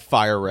wise. So like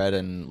fire red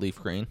and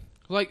leaf green.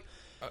 like,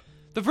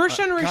 the first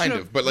generation Kind of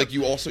of, but like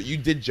you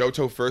did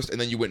Johto first, and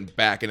then you went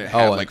back, and it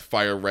had and- like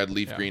fire red,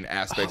 leaf green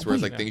aspects,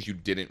 whereas like things you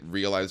didn't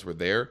realize were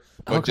there.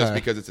 But just Okay.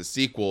 because it's a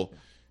sequel,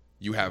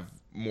 you have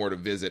more to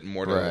visit, and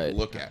more to Right.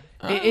 look at.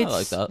 It's I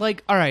like that.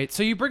 like, all right,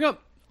 so you bring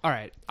up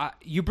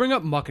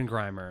Muck and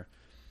Grimer.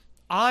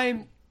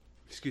 I'm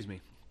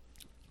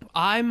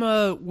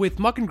with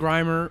Muck and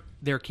Grimer,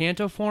 their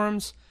Kanto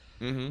forms,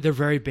 they're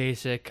very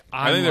basic.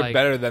 I think they're like,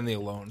 better than the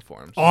Alolan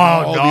forms.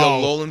 Oh, the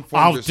Alolan forms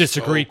I'll are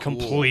disagree so cool.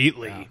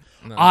 completely.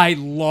 I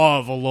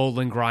love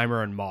Alolan,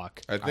 Grimer, and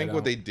Muck. I think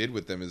what they did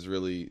with them is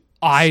really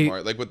I-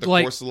 smart. Like with the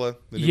like- Corsola,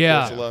 the new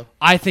Yeah, Corsola.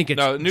 I think it's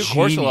No, new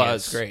genius. Corsola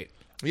is great.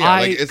 Yeah,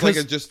 I- like it's like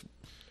 'cause- a just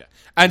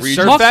And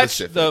Region Surfetch,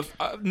 specific.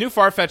 the new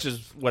Farfetch is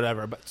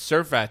whatever, but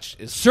Surfetch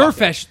is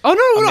Surfetch. Oh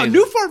no, amazing.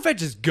 New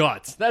Farfetch is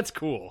guts. That's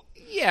cool.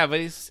 Yeah,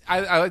 but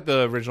I like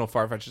the original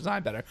Farfetch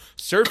design better.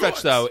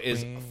 Surfetch though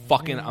is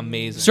fucking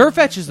amazing.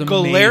 Surfetch is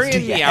amazing.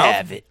 Galarian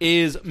Meowth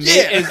is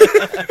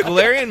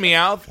Galarian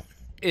Meowth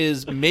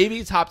is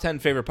maybe top 10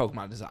 favorite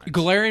Pokemon design.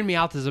 Galarian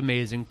Meowth is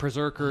amazing.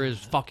 Berserker is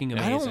fucking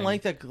amazing. I don't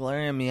like that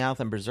Galarian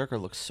Meowth and Berserker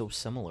look so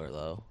similar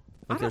though.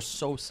 Like they're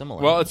so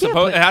similar. Well, it's Yeah,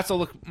 supposed but- it has to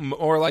look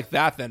more like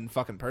that than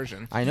fucking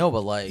Persian. I know,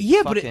 but like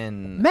Yeah, but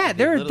fucking, Matt,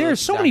 they there literally are look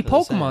so many exactly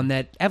the same. Pokemon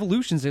that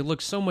evolutions they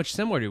look so much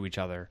similar to each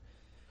other.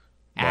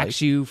 Like?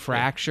 Axew,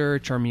 Fraxure,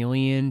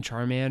 Charmeleon,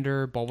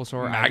 Charmander,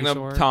 Bulbasaur,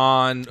 Ivysaur.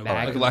 Magneton,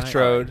 Magnemite.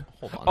 Electrode.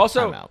 Hold on,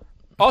 Also, time out.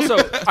 also,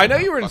 I know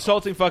you were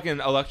insulting fucking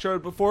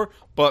Electrode before,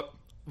 but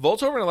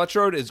Voltorb and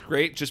Electrode is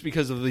great just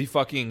because of the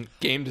fucking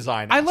game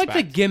design. I like the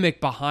aspect.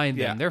 gimmick behind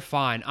them. Yeah. They're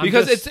fine.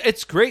 Because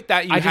it's great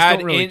that you I just had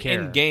don't really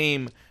care. in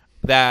game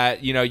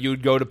that you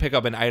would go to pick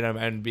up an item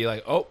and be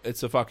like, oh,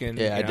 it's a fucking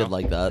Yeah, I did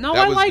like that. no,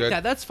 That I was like good.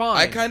 that. That's fine.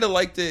 I kind of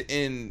liked it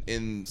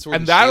in Sword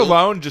and that Shield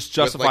alone just with,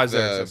 justifies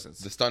like, their existence.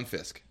 The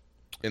Stunfisk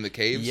in the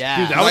caves.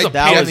 Yeah, Dude, that was a Like,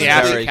 pain in the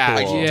ass very to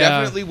catch. cool. Yeah.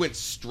 Definitely went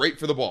straight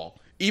for the ball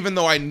even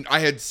though I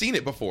had seen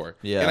it before.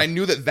 Yeah. And I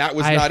knew that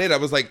was not it. I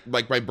was like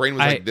my brain was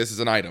like, this is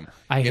an item.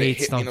 I And it hate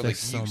hit me, and I was Stunfisk like,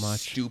 so you much.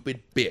 stupid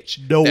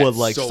bitch. No That's one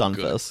likes so good.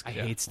 Stunfisk. I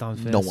hate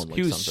Stunfisk. No one likes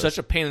He was Stunfisk. such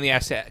a pain in the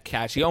ass to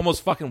catch. He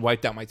almost fucking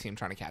wiped out my team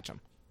trying to catch him.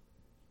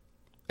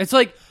 It's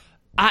like,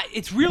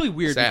 it's really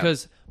weird Sad.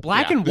 because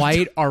black Yeah. and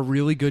white are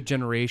really good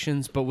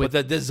generations, but But with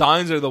the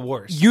designs are the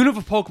worst.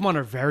 Unova Pokemon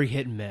are very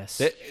hit and miss.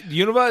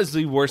 Unova is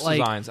the worst Like-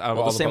 designs out of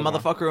Well, all the same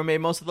Pokemon. motherfucker who made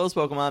most of those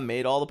Pokemon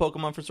made all the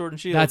Pokemon for Sword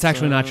and Shield. That's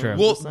actually so- not true.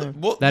 Well,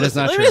 That is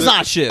listen, not It true. is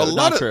not true. A lot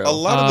Not of true. a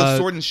lot of the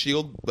Sword and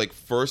Shield like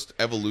first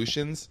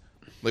evolutions,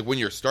 like when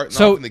you're starting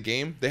So- off in the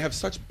game, they have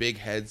such big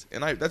heads,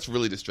 and that's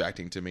really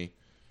distracting to me.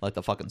 Like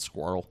the fucking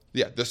squirrel.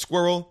 Yeah, the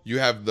squirrel. You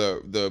have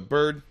the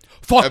bird.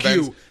 Fuck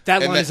you.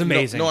 That and line is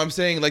amazing. No, I'm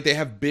saying like they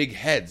have big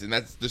heads, and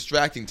that's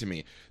distracting to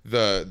me.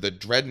 The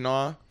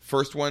Dreadnought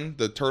first one,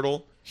 the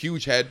turtle,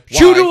 huge head. Why?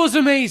 Choodle is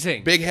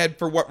amazing. Big head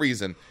for what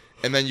reason?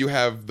 And then you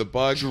have the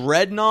bug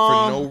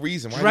Dreadnought. for no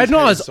reason. Why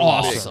Dreadnought his is head so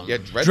awesome.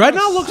 big? Yeah,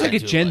 Dreadnought looks like a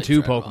sick. Gen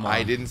 2 Pokemon.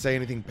 I didn't say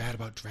anything bad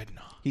about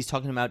Dreadnought. He's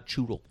talking about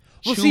Choodle.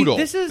 Well, see, Choodle.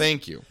 this is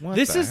Thank you. What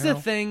this the is hell?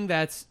 the thing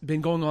that's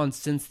been going on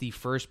since the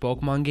first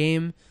Pokemon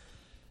game.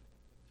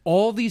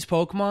 All these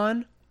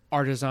Pokemon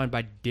are designed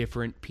by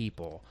different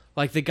people.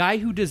 Like the guy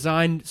who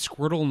designed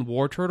Squirtle and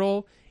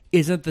Wartortle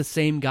isn't the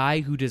same guy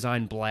who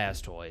designed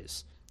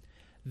Blastoise.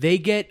 They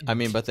get I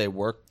mean, but they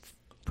work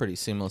pretty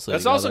seamlessly.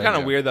 That's also together.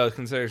 kind of weird, though,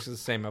 considering it's the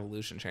same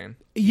evolution chain.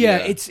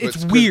 it's But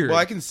 'cause- weird. Well,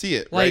 I can see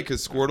it, right? Like-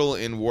 Because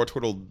Squirtle and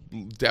Wartortle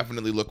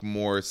definitely look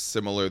more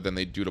similar than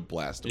they do to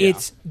Blastoise.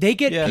 It's they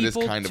get Yeah. It is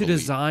people kind of to elite.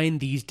 design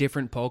these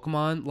different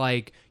Pokemon.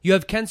 Like you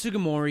have Ken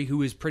Sugimori,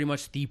 who is pretty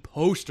much the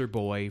poster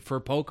boy for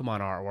Pokemon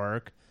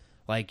artwork.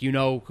 Like you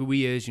know who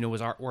he is, you know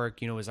his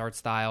artwork, you know his art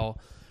style.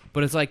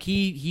 But it's like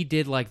he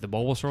did like the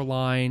Bulbasaur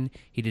line,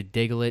 he did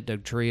Diglett,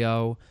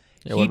 Dugtrio.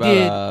 Yeah, he what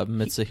about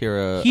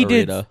Mitsuhiro he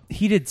Arita?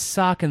 did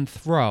Sock and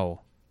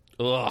Throw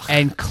Ugh.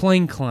 and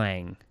Cling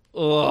Clang.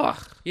 Ugh.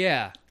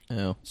 Yeah. Ew.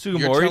 You're Sugimori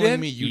telling did?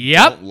 me you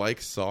Yep. don't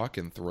like Sock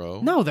and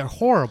Throw? No, they're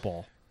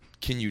horrible.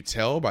 Can you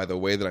tell by the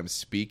way that I'm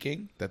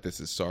speaking that this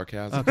is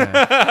sarcasm? Okay.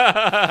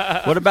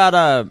 What about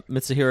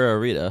Mitsuhiro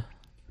Arita?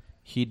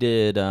 He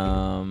did,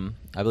 I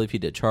believe he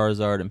did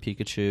Charizard and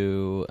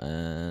Pikachu,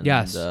 and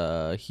Yes.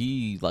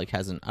 he like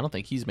hasn't. I don't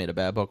think he's made a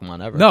bad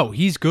Pokemon ever. No,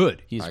 he's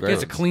good. He's I great. He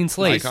has a clean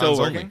slate. He's still Icons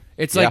only. working?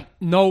 It's Yeah. like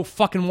no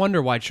fucking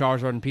wonder why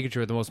Charizard and Pikachu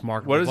are the most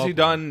marketable. What has he Pokemon.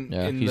 done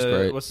Yeah, in he's the...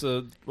 great.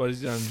 What has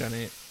he done in Gen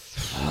 8?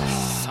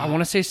 I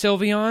want to say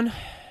Sylveon.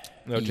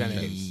 No, Gen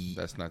 8.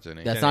 That's not Gen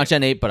 8. That's not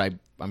Gen 8, but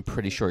I'm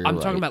pretty sure you're I'm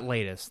right. talking about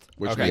latest.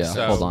 Which Okay, makes Yeah,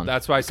 so hold on.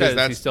 that's why I said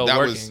Because he's still that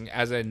was- working,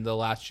 as in the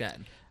last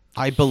gen.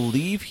 I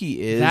believe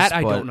he is. That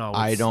I but don't know.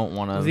 I don't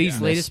want to.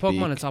 These latest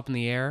Pokemon, it's up in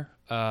the air.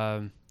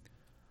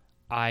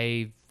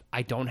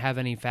 I don't have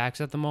any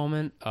facts at the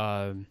moment.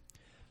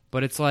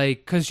 But it's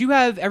like because you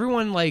have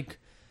everyone like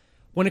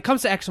when it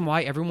comes to X and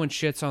Y, everyone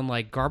shits on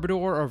like Garbodor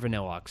or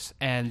Vanillux,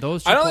 and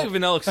those. Two I don't think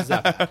Vanillux is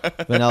that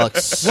bad. Vanilla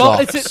sucks. Well,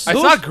 it's It's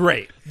not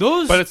great.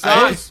 those, but it's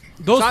not- those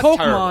it's not Pokemon.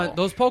 terrible.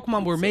 Those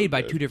Pokemon were made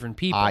by two different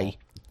people. I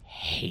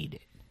hate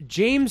it.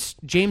 James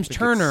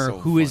Turner, so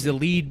who is the funny.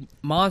 lead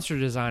monster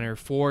designer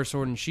for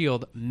Sword and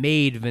Shield,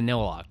 made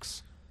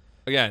Vanillux.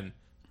 Again,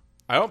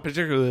 I don't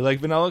particularly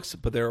like Vanillux,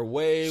 but they're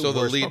way So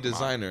the worse lead Pokemon.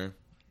 designer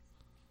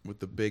with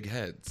the big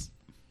heads.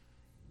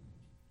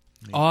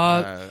 Uh,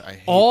 I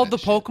hate all that the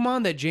shit.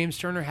 Pokemon that James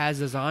Turner has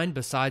designed,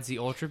 besides the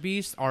Ultra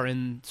Beast, are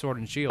in Sword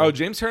and Shield. Oh,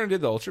 James Turner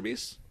did the Ultra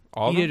Beast?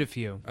 All he of did them? a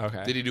few.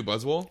 Okay. Did he do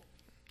Buzzwole?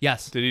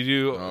 Yes, Did he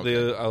do Okay.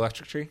 the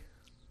Electric Tree?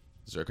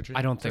 Xurkitree?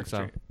 I don't think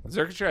so.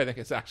 Xurkitree, I think,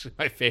 is actually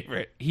my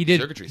favorite. He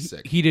did. Xurkitree's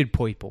sick. He did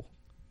Poiple.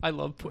 I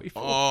love Poiple.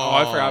 Oh,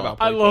 I forgot about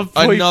I Poiple. love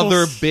Poiple.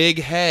 another big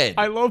head.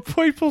 I love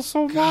Poiple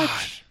so God,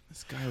 much.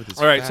 this guy with his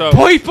All right, fat- so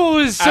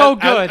Poiple is so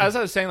good. As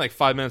I was saying like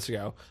 5 minutes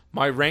ago,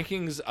 my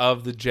rankings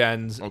of the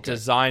gens Okay.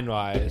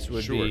 design-wise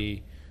would Sure.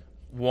 be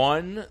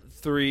 1,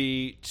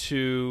 3,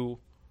 2,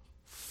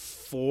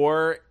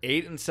 4,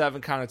 8, and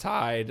 7 kind of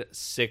tied,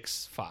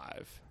 6,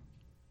 5.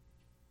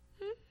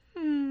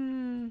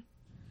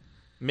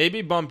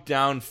 Maybe bump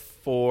down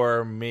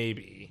 4,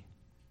 maybe.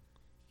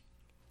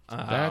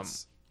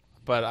 That's.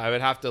 But I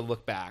would have to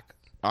look back.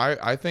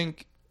 I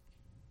think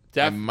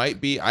I might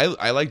be.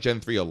 I like Gen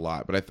 3 a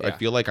lot, but I Yeah.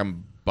 feel like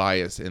I'm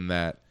biased in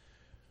that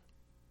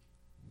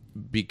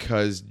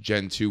because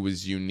Gen 2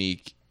 was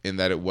unique in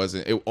that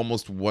it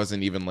almost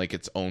wasn't even like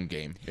its own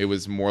game. It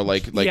was more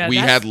like Yeah, we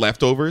that's- had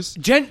leftovers.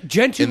 Gen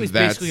 2 And is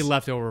that's- basically a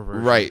leftover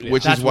version. Right,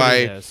 which That's is what why,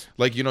 it is.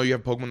 like, you know, you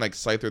have Pokemon like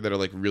Scyther that are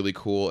like really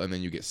cool, and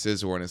then you get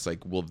Scizor, and it's like,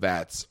 well,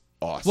 that's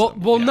awesome.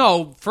 Well, Yeah.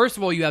 no. First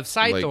of all, you have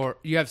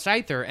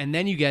Scyther, Like- and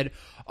then you get,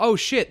 oh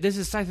shit, this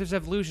is Scyther's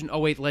evolution. Oh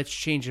wait, let's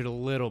change it a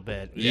little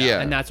bit. Yeah.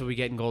 and that's what we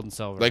get in Gold and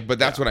Silver. Like, but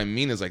that's what I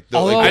mean is like,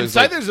 Although- like, And there's,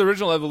 like, Scyther's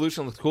original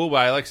evolution looks cool, but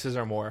I like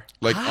Scizor more.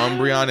 like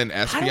Umbreon and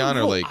I don't Espeon are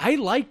know. like, I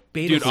like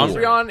Beta. Dude, Scizor.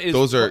 Umbreon is...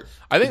 those are.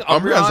 I think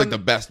Umbreon's Umbreon... like the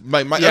best.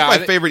 Yeah, That's I my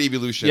thi- favorite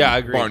evolution. Yeah,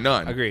 agreed. Bar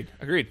none. Agreed.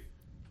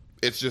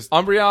 It's just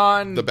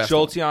Umbreon, The best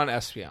Jolteon,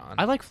 Espeon.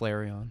 I like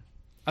Flareon.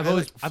 I've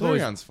always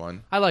Flareon's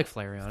fun. I like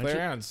Flareon. It's just-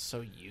 Flareon's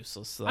so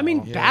useless, though. I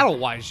mean, battle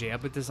wise, yeah,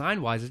 but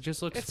design wise, it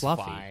just looks it's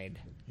fluffy. fine.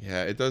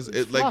 Yeah, it does.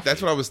 It like fluffy.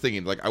 that's what I was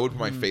thinking. Like I would put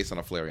my face on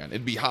a Flareon.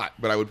 It'd be hot,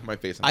 but I would put my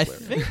face on a I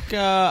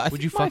Flareon. think.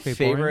 Would you my fuck Vaporeon?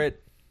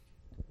 favorite?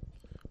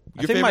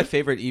 I Your think my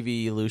favorite? favorite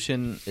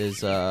evolution is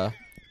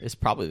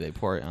probably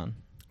Vaporeon.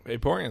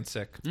 Vaporeon's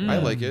sick. I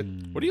like it.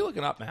 What are you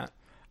looking up, Matt?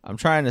 I'm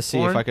trying to see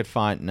Porn? if I could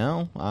find.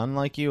 No,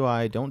 unlike you,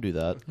 I don't do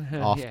that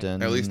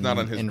often. At least not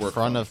on his in work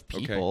front phone. of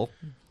people.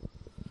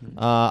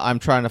 I'm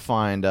trying to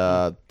find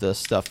the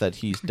stuff that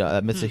he's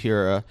done. That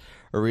Mitsuhiro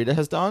Arita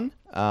has done,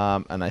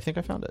 and I think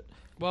I found it.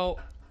 Well,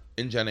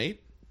 In Gen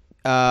 8?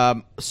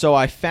 So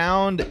I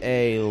found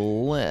a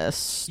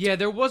list. yeah,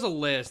 there was a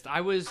list.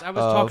 I was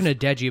talking to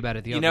Deji about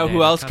it the You other know day. who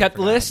and I else kinda kept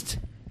the forgot. list?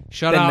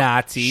 Shut The up.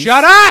 Nazis.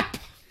 Shut up.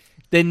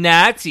 The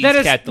Nazis That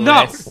is kept the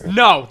no, list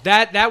no.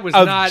 That was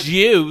of not.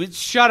 Jews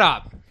Shut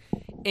up.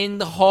 in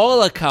the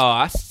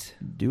Holocaust,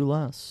 Do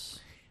less.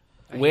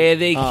 where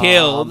they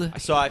killed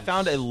So I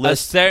found a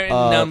list. certain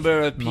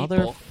number of people.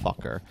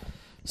 Motherfucker.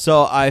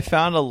 So I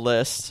found a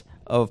list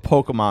of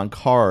Pokemon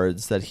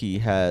cards that he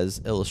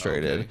has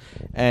illustrated,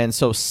 and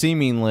so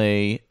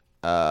seemingly,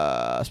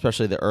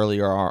 especially the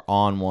earlier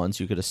on ones,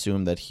 you could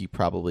assume that he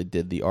probably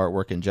did the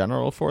artwork in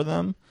general for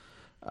them.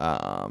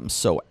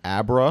 So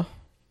Abra,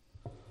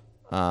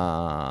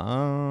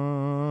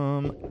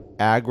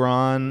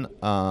 Aggron,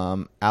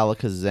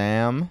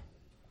 Alakazam,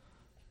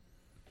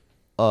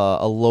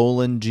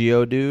 Alolan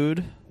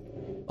Geodude,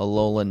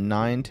 Alolan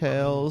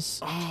Ninetales,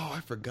 Oh,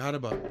 I forgot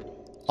about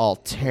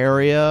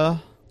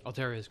Altaria,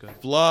 Altaria is good.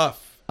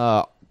 Fluff.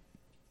 no.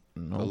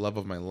 The love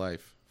of my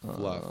life.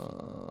 Fluff.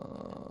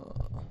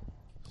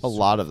 A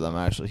lot of them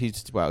actually.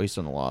 He's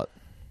done a lot.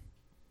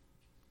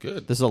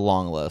 Good. This is a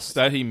long list.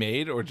 that he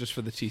made, or just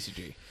for the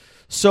TCG?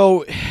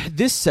 So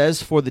this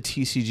says for the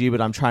TCG, but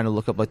I'm trying to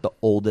look up like the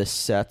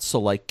oldest sets. So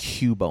like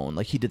Cubone,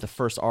 like he did the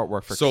first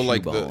artwork for So Cubone.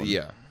 like the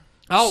yeah.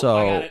 Oh, So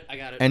I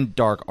got it. and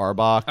Dark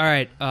Arbok All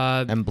right.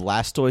 and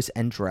Blastoise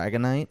and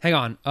Dragonite. Hang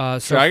on.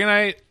 So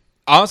Dragonite.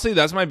 Honestly,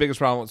 that's my biggest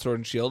problem with Sword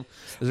and Shield.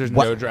 Is there's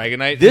What? no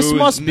Dragonite. This who is-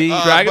 must be-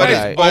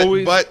 Dragonite's Okay.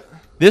 always. but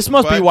This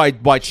must be why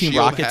Team Shield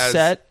Rocket has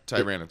set.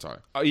 Tyranitar.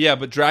 Yeah,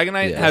 but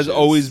Dragonite Yeah, has which is-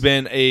 always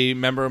been a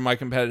member of my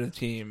competitive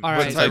team. All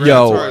right. But Tyranitar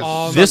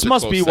Yo, is this such a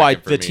must close be why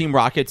second for the me. Team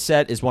Rocket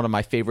set is one of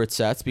my favorite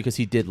sets because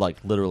he did like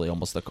literally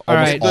almost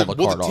right. all The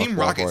the card Team art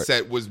Rocket for it.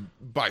 set was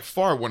by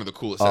far one of the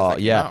coolest sets that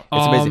came Yeah, out.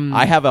 it's amazing. Um,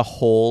 I have a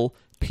whole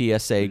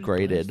PSA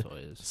graded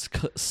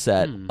Blastoise.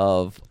 set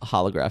of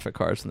holographic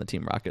cards from the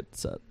Team Rocket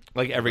set.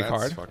 Like every That's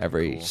card. fucking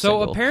Every cool. So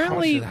single.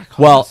 apparently,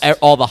 Well,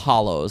 all the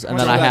hollows, and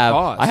much then did I that have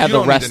cost? I have You the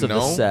don't rest need of to the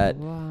know. set.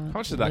 How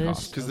much did that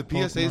cost? Because the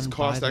PSAs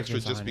cost extra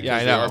just because Yeah,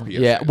 I they are know. PSAs.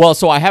 Yeah, well,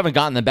 so I haven't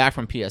gotten them back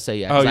from PSA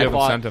yet. 'cause Oh, you I haven't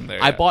bought, sent them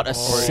there I yet. bought a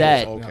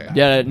set. okay.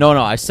 Yeah, no,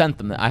 I sent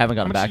them. I haven't How gotten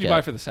them much back did you yet.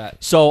 buy for the set?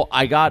 So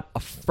I got a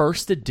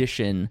first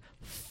edition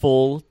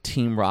full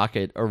Team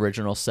Rocket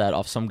original set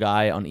off some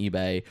guy on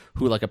eBay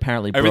who like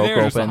apparently Everything broke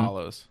or just the open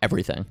hollows?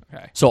 everything.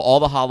 Okay. So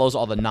all the hollows,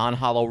 all the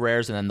non-hollow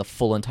rares, and then the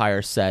full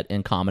entire set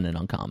in common and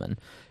uncommon.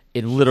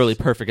 In literally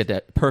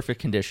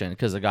perfect condition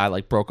because the guy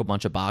like broke a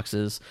bunch of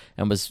boxes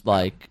and was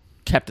like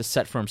kept a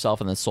set for himself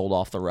and then sold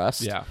off the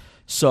rest. Yeah.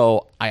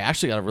 So I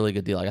actually got a really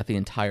good deal. I got the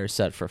entire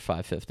set for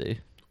 $550.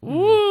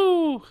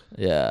 Woo!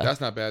 Yeah. That's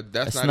not bad.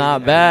 That's It's not not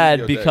even bad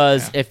video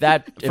because day. if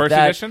that First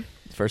edition?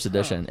 First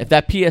edition. If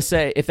that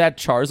PSA, if that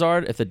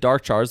Charizard, if the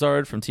Dark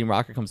Charizard from Team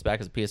Rocket comes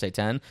back as a PSA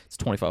 10, it's a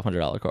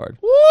 $2,500 card.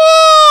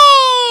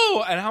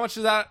 Woo! And how much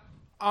is that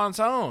on its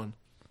own?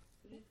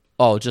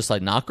 Oh, just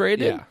like not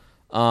graded?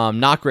 Yeah.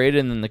 Not graded,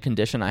 and then the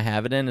condition I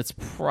have it in, it's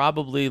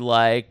probably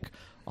like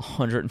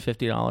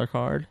 $150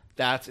 card.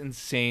 That's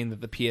insane that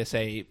the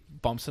PSA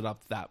bumps it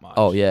up that much.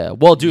 Oh yeah.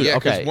 Well, dude. Yeah,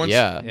 'cause okay. once,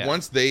 yeah.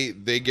 Once they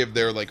give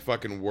their like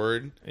fucking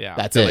word, yeah.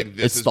 That's that, it. like,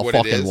 this It's is the what it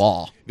fucking is,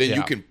 law. then Yeah.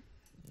 you can.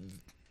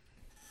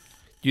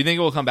 Do you think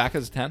it will come back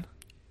as a 10?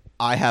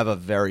 I have a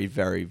very,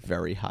 very,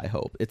 very high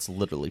hope. It's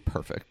literally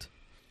perfect.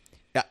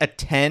 A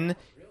 10,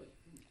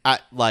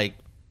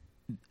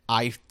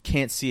 I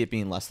can't see it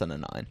being less than a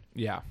 9.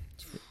 Yeah.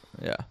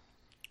 Yeah.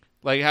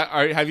 Like,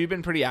 have you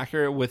been pretty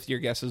accurate with your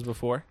guesses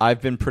before?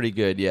 I've been pretty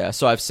good, yeah.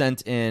 So I've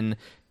sent in,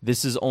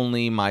 this is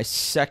only my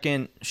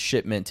second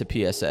shipment to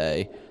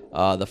PSA.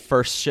 The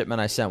first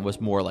shipment I sent was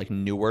more like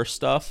newer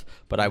stuff,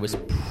 but I was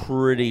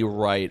pretty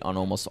right on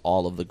almost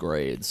all of the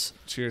grades.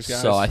 Cheers,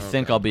 guys. So I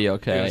think I'll be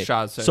okay. Give it a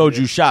shot, Soju.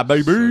 Soju shot,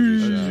 baby.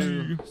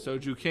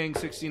 Soju King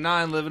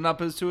 69 living up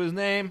to his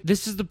name.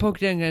 this is the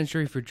Pokédex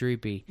entry for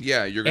Dreepy.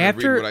 Yeah, you're gonna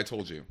read what I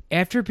told you.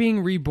 After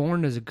being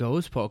reborn as a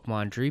ghost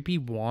Pokemon, Dreepy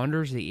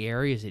wanders the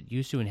areas it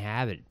used to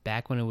inhabit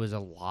back when it was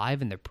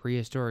alive in the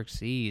prehistoric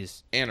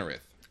seas. Anorith.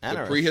 The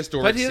Anorith.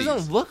 prehistoric But he seas.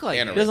 doesn't look like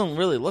Anorith. It doesn't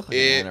really look like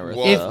an Anorith.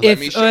 Well, though. let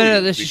me show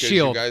you this is because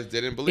Shield. you guys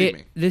didn't believe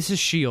me. This is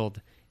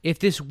Shield. If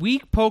this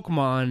weak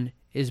Pokemon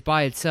is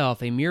by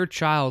itself, a mere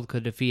child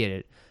could defeat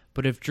it.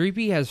 But if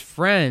Dreepy has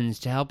friends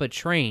to help it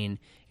train,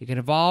 it can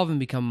evolve and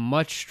become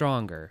much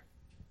stronger.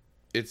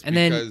 It's And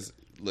then- because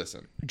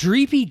listen,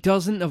 Dreepy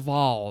doesn't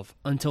evolve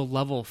until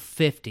level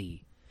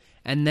 50.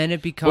 and then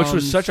it becomes which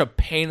was such a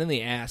pain in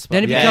the ass.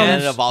 Then it Yeah, becomes-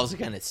 and then it evolves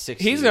again at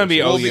 60. He's gonna be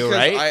Well, OU, because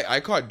right? I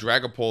caught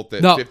Dragapult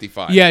at No.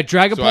 55. Yeah,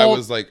 Dragapult- So I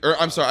was like,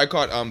 I'm sorry, I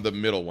caught the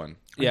middle one.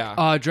 Yeah.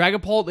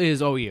 Dragapult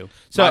is OU.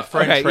 So My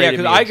friend okay, yeah, traded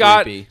because me a I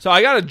got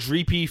Dreepy. a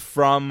Dreepy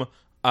from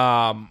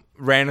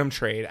Random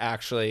Trade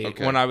actually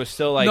Okay. when I was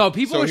still like. No,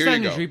 people so are here you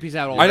sending go. Dreepies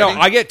out all I know the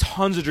time. I get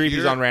tons of Dreepies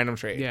Here- on Random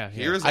Trade. Yeah, yeah.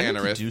 Here's I need to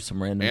Anorith. do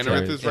some random Anorith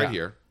trades. is right Yeah.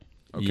 here.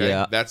 Okay,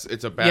 Yeah.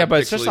 it's a bad. Yeah,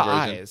 but it's just pixely the version.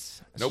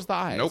 eyes. It's Nope, just the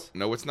eyes. nope,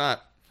 no, it's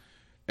not.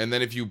 And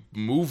then if you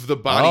move the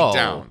body Oh.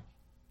 down,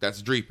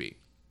 that's Dreepy.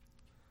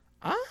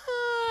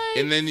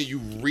 And then you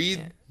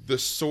read the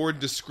sword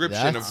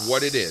description of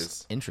what it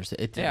is. Interesting.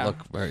 It did Yeah. look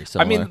very I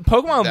similar. mean,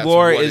 Pokemon That's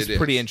lore what is it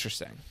pretty is.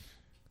 interesting.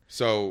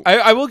 So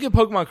I will give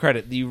Pokemon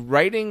credit. The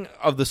writing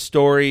of the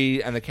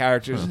story and the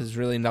characters is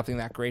really nothing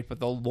that great, but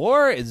the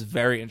lore is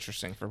very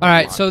interesting for Pokemon. All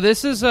right, so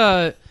this is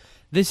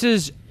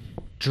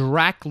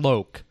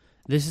Drakloak.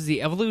 This is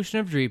the evolution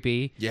of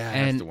Dreepy. Yeah, that's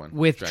and the one.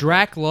 with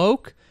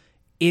Drakloak,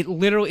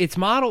 its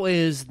model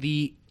is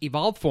the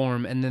evolved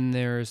form, and then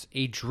there's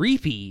a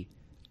Dreepy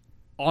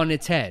on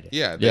its head.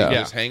 yeah, they Yeah.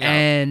 just hang out.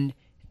 And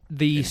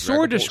the And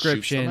sword Dragapult shoots them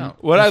description.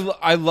 out. What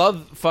I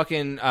love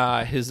fucking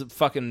his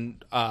fucking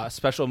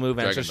special move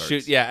and Dragon just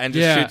darts.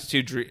 shoots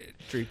two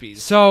Dreepies.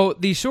 So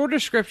the sword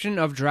description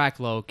of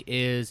Drakloak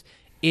is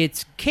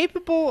it's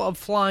capable of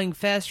flying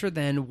faster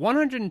than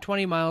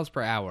 120 miles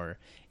per hour.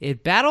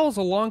 It battles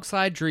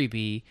alongside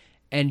Dreepy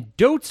and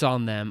dotes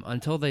on them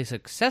until they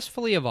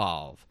successfully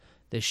evolve.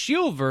 The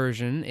shield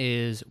version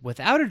is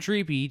without a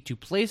Dreepy to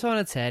place on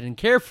its head and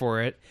care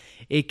for it.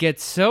 It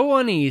gets so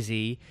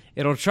uneasy,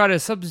 it'll try to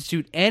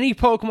substitute any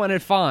Pokemon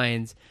it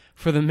finds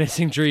for the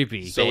missing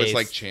Dreepy. So it's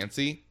like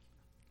Chansey.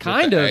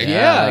 Kind with of, the egg?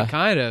 yeah,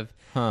 kind of.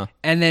 Huh.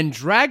 And then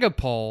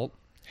Dragapult,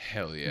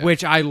 Hell yeah.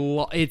 which I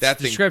love. Its that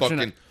thing description.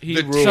 fucking he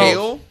the rules.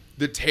 tail,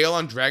 the tail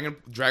on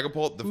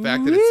Dragapult, the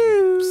fact that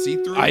it's see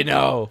through. I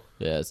know.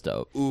 yeah, it's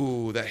dope.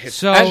 Ooh, that hits.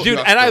 So- And dude,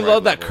 just and the I right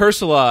love that level.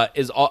 Corsola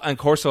and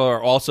Corsola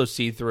are also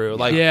see through.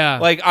 Like, Yeah.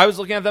 like I was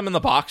looking at them in the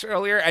box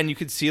earlier, and you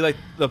could see like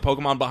the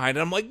Pokemon behind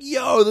it. I'm like,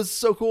 yo, this is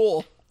so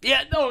cool.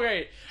 Yeah, no,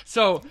 great.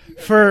 So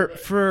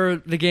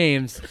for the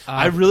games,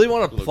 I really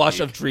want a plush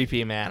of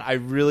Dreepy, man. I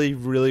really,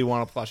 really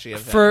want a plushie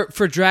of him.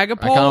 for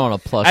Dragapult. I kind of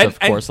want a plush of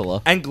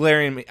Corsola. and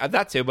Galarian,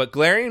 that too. But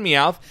Galarian,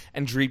 Meowth,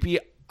 and Dreepy.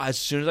 As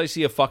soon as I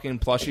see a fucking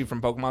plushie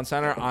from Pokemon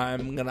Center,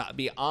 I'm gonna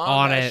be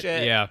on that it.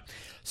 shit. Yeah.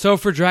 So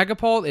for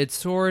Dragapult, its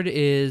sword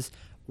is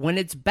when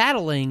it's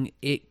battling,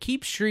 it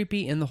keeps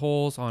Dreepy in the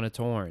holes on its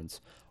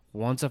horns.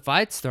 Once a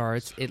fight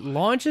starts, it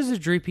launches a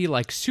Dreepy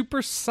like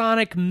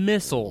supersonic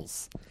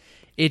missiles.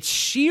 Its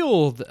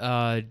shield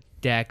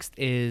dex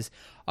is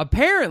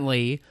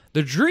apparently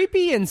the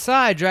Dreepy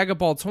inside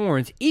Dragapult's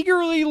horns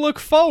eagerly look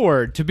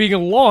forward to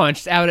being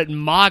launched out at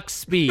Mach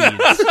speeds.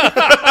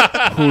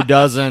 Who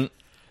doesn't?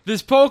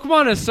 This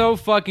Pokemon is so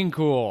fucking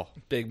cool.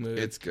 Big move.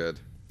 It's good.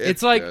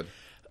 It's like- good.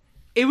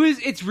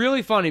 It's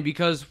really funny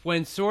because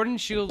when Sword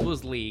and Shield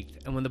was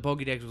leaked and when the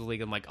Pokédex was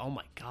leaked, I'm like, oh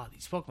my god,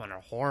 these Pokemon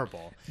are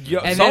horrible. Yo,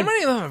 and so then-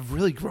 many of them have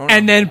really grown. And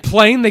on then me.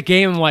 playing the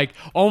game, I'm like,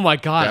 oh my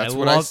god, That's I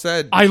what I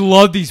said. I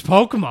love these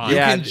Pokemon. You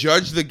Yeah. can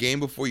judge the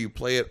game before you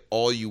play it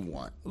all you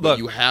want. But Look,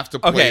 you have to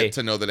play okay. it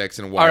to know that X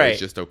and Y All right. is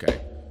just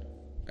okay.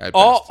 At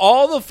all best.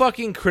 all the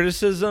fucking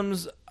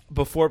criticisms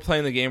before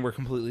playing the game were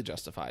completely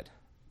justified.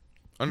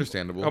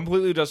 Understandable.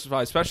 Completely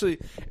justified, especially.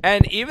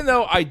 And even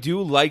though I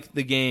do like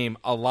the game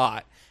a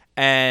lot,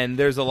 and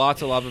there's a lot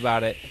to love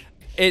about it,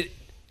 it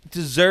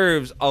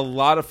deserves a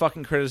lot of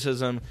fucking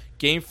criticism.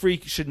 Game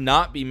Freak should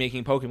not be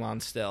making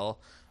Pokemon still.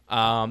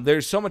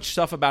 There's so much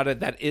stuff about it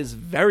that is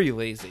very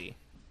lazy.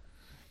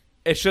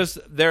 It's just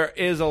there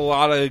is a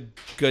lot of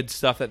good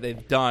stuff that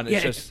they've done. It's Yeah,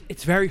 just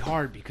it's very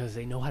hard because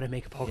they know how to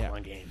make a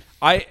Pokemon game.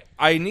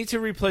 I need to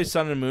replay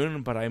Sun and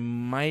Moon, but I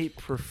might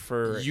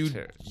prefer it you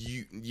to.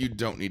 you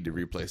don't need to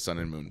replay Sun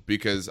and Moon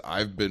because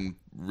I've been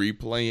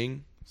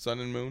replaying Sun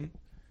and Moon.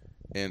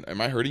 And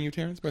am I hurting you,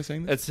 Terrence, by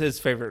saying this? It's his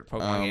favorite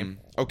Pokemon game.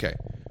 Okay.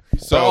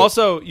 So But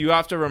also, you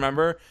have to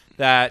remember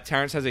that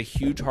Terrence has a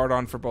huge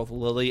hard-on for both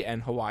Lily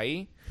and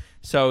Hawaii,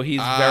 so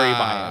he's very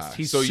biased.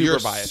 He's so super you're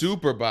biased.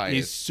 super biased.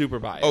 He's super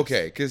biased.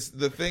 Okay, because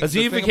the thing. Because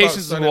the he thing vacations about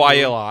in Sun and Hawaii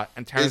Moon a lot,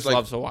 and Terrence is, like,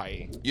 loves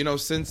Hawaii. You know,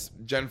 since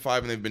Gen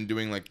 5 and they've been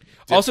doing like.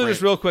 Also, different-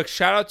 just real quick,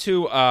 shout out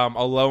to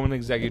Alone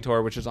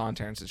Executor, which is on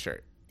Terrence's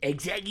shirt.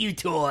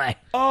 Executor.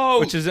 Oh,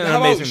 which is an how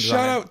about amazing shout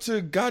design. out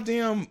to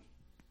goddamn.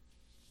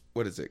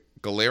 What is it?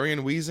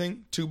 Galarian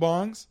Wheezing, 2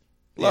 bongs.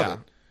 Love Yeah. it.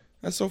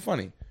 That's so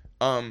funny.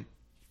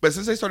 But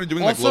since they started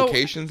doing Also, like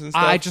locations and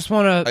stuff, I just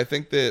want I to.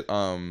 think that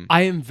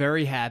I am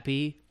very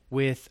happy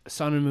with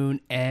Sun and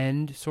Moon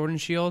and Sword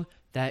and Shield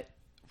that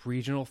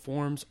regional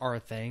forms are a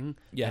thing.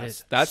 Yes,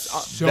 That that's is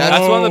so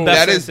that's one of the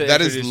best. that is things to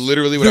that is introduce.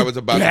 literally what I was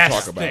about to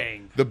best talk about.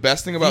 thing. The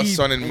best thing about The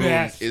Sun and Moon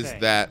best is thing.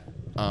 that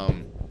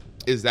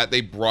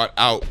they brought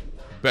out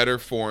better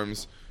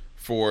forms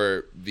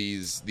for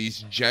these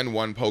Gen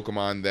 1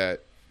 Pokemon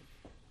that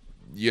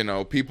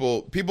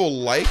people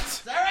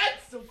liked,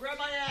 So grab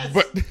my ass.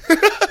 but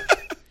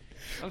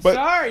I'm But-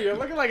 sorry, you're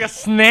looking like a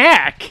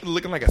snack.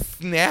 Looking like a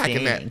snack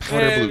in Dang. that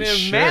powder blue Matt's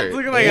shirt.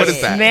 looking like What a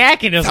is that?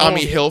 snack in his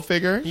Tommy whole-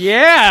 Hilfiger?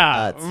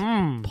 Yeah.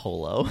 That's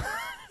Polo.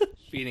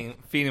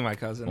 Feeding my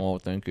cousin. Oh,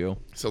 thank you.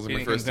 Sounds like my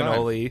Feeding first him time.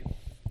 cannoli.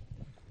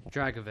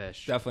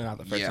 Dragovich. Definitely not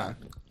the first Yeah. time.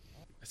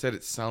 I said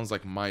it sounds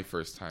like my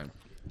first time.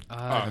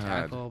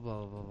 Tackle,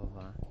 blah, blah, blah,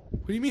 blah.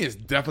 What do you mean it's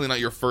definitely not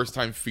your first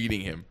time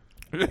feeding him?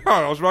 Yeah,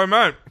 that's what I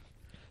meant.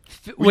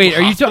 Wait,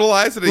 are you talking?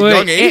 hospitalized at a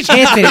young age?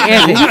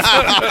 Anthony.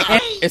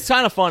 It's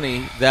kind of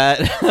funny that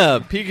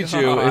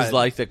Pikachu God. is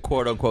like the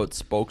quote unquote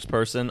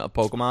spokesperson of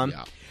Pokemon.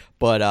 Yeah.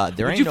 But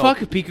there Would ain't you no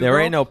fuck a Pikachu there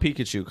girl? ain't no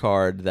Pikachu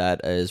card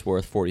that is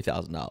worth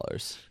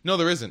 $40,000. No,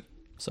 there isn't.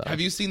 So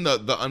Have you seen the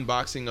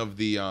unboxing of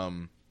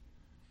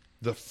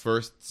the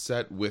first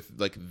set with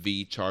like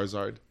the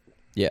Charizard?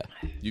 Yeah.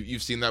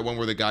 You've seen that one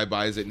where the guy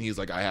buys it and he's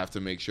like, I have to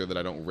make sure that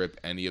I don't rip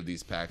any of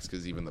these packs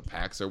because even the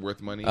packs are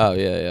worth money. Oh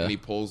yeah, yeah. And he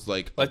pulls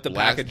like Like the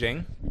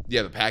packaging.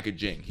 Yeah, the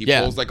packaging. He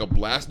Yeah. pulls like a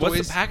Blastoise.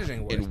 What's the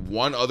packaging worth? And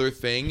one other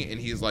thing, and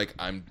he's like,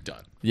 I'm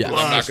done. Yeah. I'm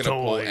not going to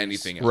pull Blastoise.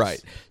 anything else.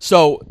 Right.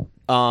 So,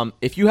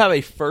 if you have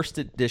a first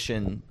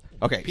edition,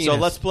 okay. So Penis.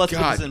 let's put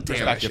God this in damn, that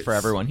perspective shit for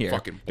everyone here,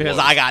 fucking because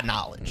blows. I got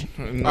knowledge.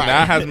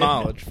 That has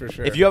knowledge for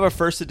sure. If you have a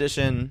first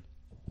edition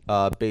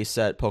base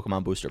set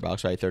Pokemon booster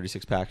box, right,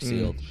 36 pack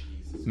sealed,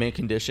 mint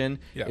condition,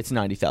 Yeah. it's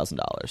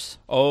 $90,000.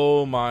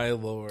 Oh my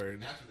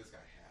lord.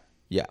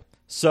 Yeah.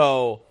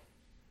 So,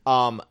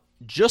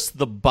 just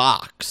the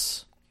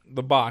box,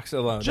 The box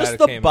alone. just that it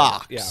the came in.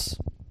 box, Yeah.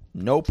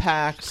 no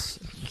packs,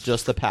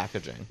 just the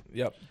packaging.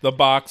 Yep. The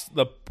box,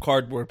 the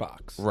cardboard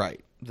box. Right.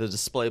 The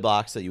display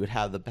box that you would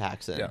have the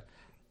packs in.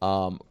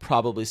 Yeah.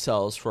 Probably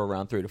sells for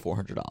around $300 to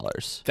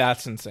 $400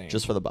 That's insane.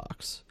 just for the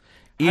box.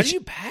 how do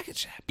you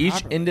package that? Each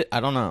properly? I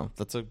don't know.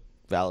 That's a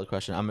valid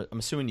question. I'm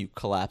assuming you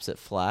collapse it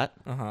flat.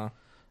 Uh-huh.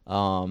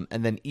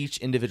 And then each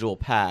individual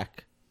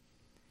pack.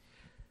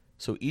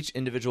 So each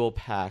individual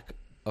pack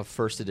of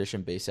first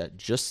edition base set,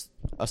 just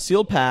a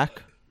sealed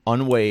pack,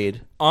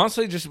 unweighed.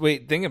 Honestly, just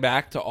wait. Thinking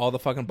back to all the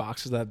fucking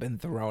boxes that have been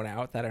thrown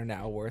out that are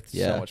now worth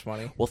so much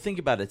money. Well, think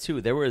about it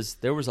too. There was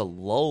a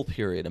lull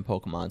period in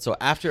Pokemon. So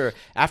after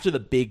the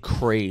big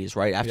craze,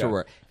 right? After Yeah.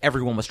 where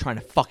everyone was trying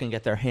to fucking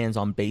get their hands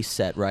on base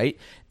set, right?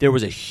 There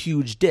was a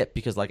huge dip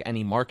because like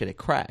any market, it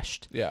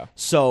crashed. Yeah.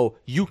 So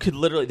you could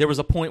literally, there was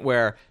a point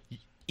where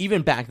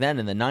even back then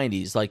in the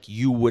 90s, like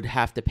you would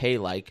have to pay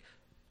like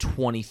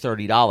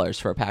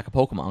 $20-$30 for a pack of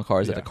Pokemon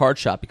cards at Yeah. the card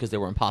shop because they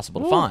were impossible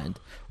to find,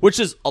 which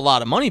is a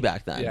lot of money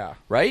back then. Yeah.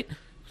 Right?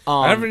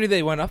 I never knew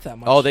they went up that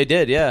much. Oh, they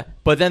did, yeah.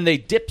 But then they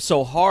dipped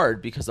so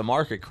hard because the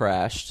market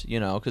crashed,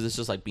 because it's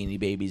just like Beanie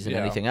Babies and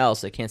Yeah. anything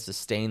else. They can't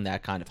sustain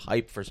that kind of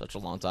hype for such a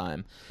long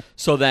time.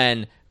 So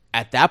then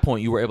at that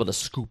point, you were able to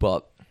scoop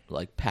up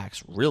like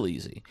packs real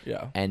easy.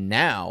 Yeah. And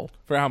now,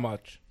 For how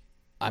much?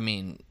 I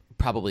mean,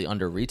 probably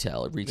under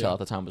retail. Retail Yeah. at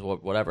the time was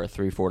whatever,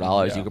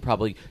 $3-4. Yeah. You could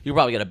probably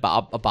get a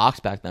box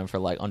back then for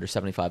like under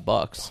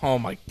 $75. Oh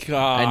my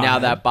god. And now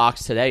that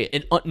box today,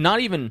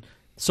 not even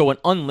so an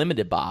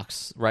unlimited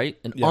box, right?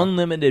 An Yeah.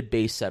 unlimited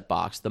base set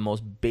box, the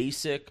most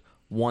basic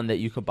one that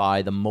you could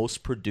buy, the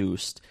most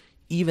produced,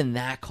 even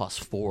that costs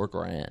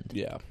 $4,000.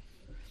 Yeah.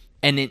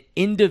 And an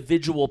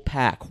individual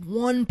pack,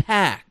 one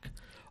pack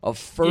of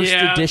first Yeah,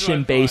 that's what I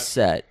edition thought. base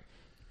set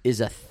is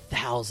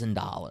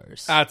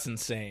 $1,000 That's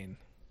insane.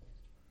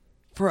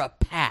 for a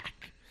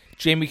pack.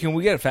 Jamie, can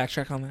we get a fact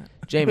check on that?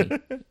 Jamie,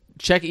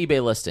 check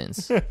eBay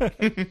listings.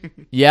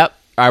 Yep.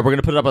 All right, we're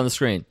gonna put it up on the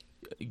screen.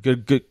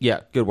 Good.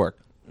 Yeah, good work.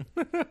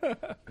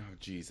 Oh,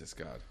 Jesus,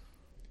 God.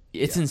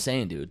 It's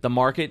insane, dude. The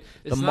market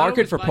It's not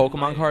market always for black and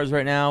Pokemon white. cards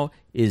right now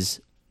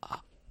is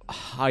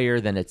higher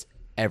than it's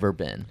ever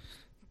been.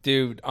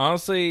 Dude,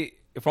 honestly,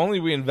 if only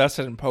we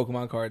invested in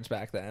Pokemon cards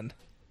back then.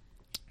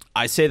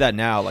 I say that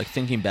now, like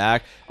thinking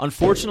back.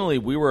 Unfortunately,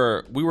 we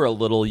were a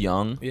little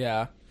young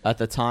Yeah. at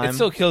the time. It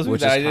still kills me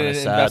which that I is kinda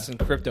didn't sad. invest in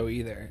crypto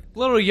either.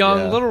 Little young,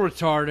 Yeah. little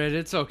retarded.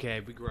 It's okay.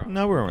 We grew up.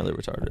 No, we weren't really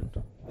retarded.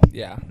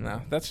 Yeah,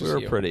 no, that's We just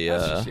were you. pretty.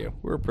 That's just you.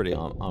 We were pretty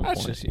on That's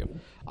point. just you.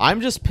 I'm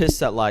just pissed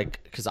that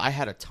because I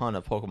had a ton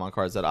of Pokemon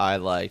cards that I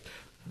like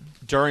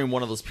during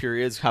one of those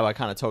periods, how I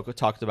kind of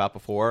talked about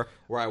before,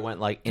 where I went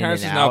like in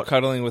Terrence and is now out,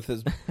 cuddling with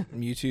his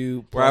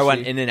Mewtwo. where I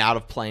went plushie. in and out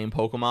of playing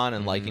Pokemon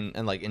and liking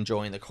and like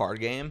enjoying the card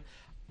game.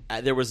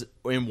 There was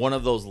in one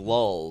of those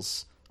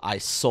lulls, I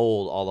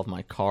sold all of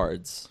my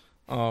cards.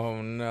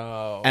 Oh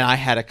no. And I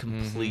had a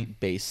complete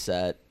base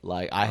set.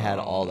 Like I had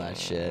all that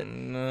shit.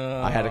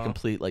 No. I had a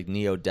complete like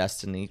Neo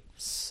Destiny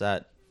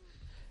set.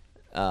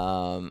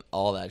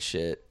 All that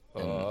shit.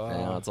 And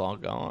now it's all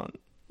gone.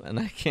 And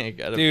I can't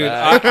get it Dude,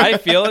 back. I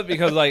feel it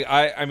because like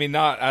I mean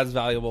not as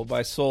valuable, but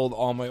I sold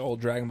all my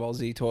old Dragon Ball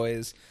Z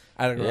toys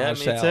at a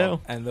garage Yeah, me sale.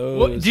 too. And those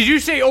What, did you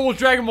say old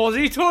Dragon Ball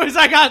Z toys?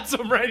 I got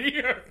some right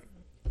here.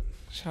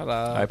 shut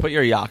up. All right, put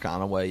your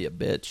Yakon away, you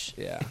bitch.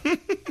 Yeah.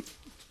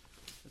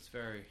 That's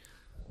very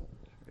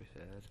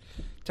sad.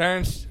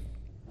 Terrence,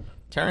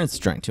 Terrence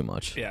drank too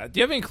much. yeah. Do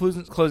you have any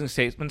closing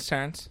statements,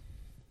 Terrence?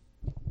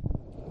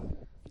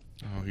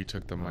 Oh, he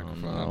took the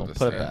microphone out No, of the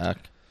put it stand. back.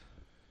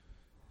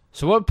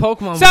 So what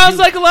Pokemon? Sounds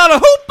like a lot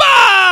of hoop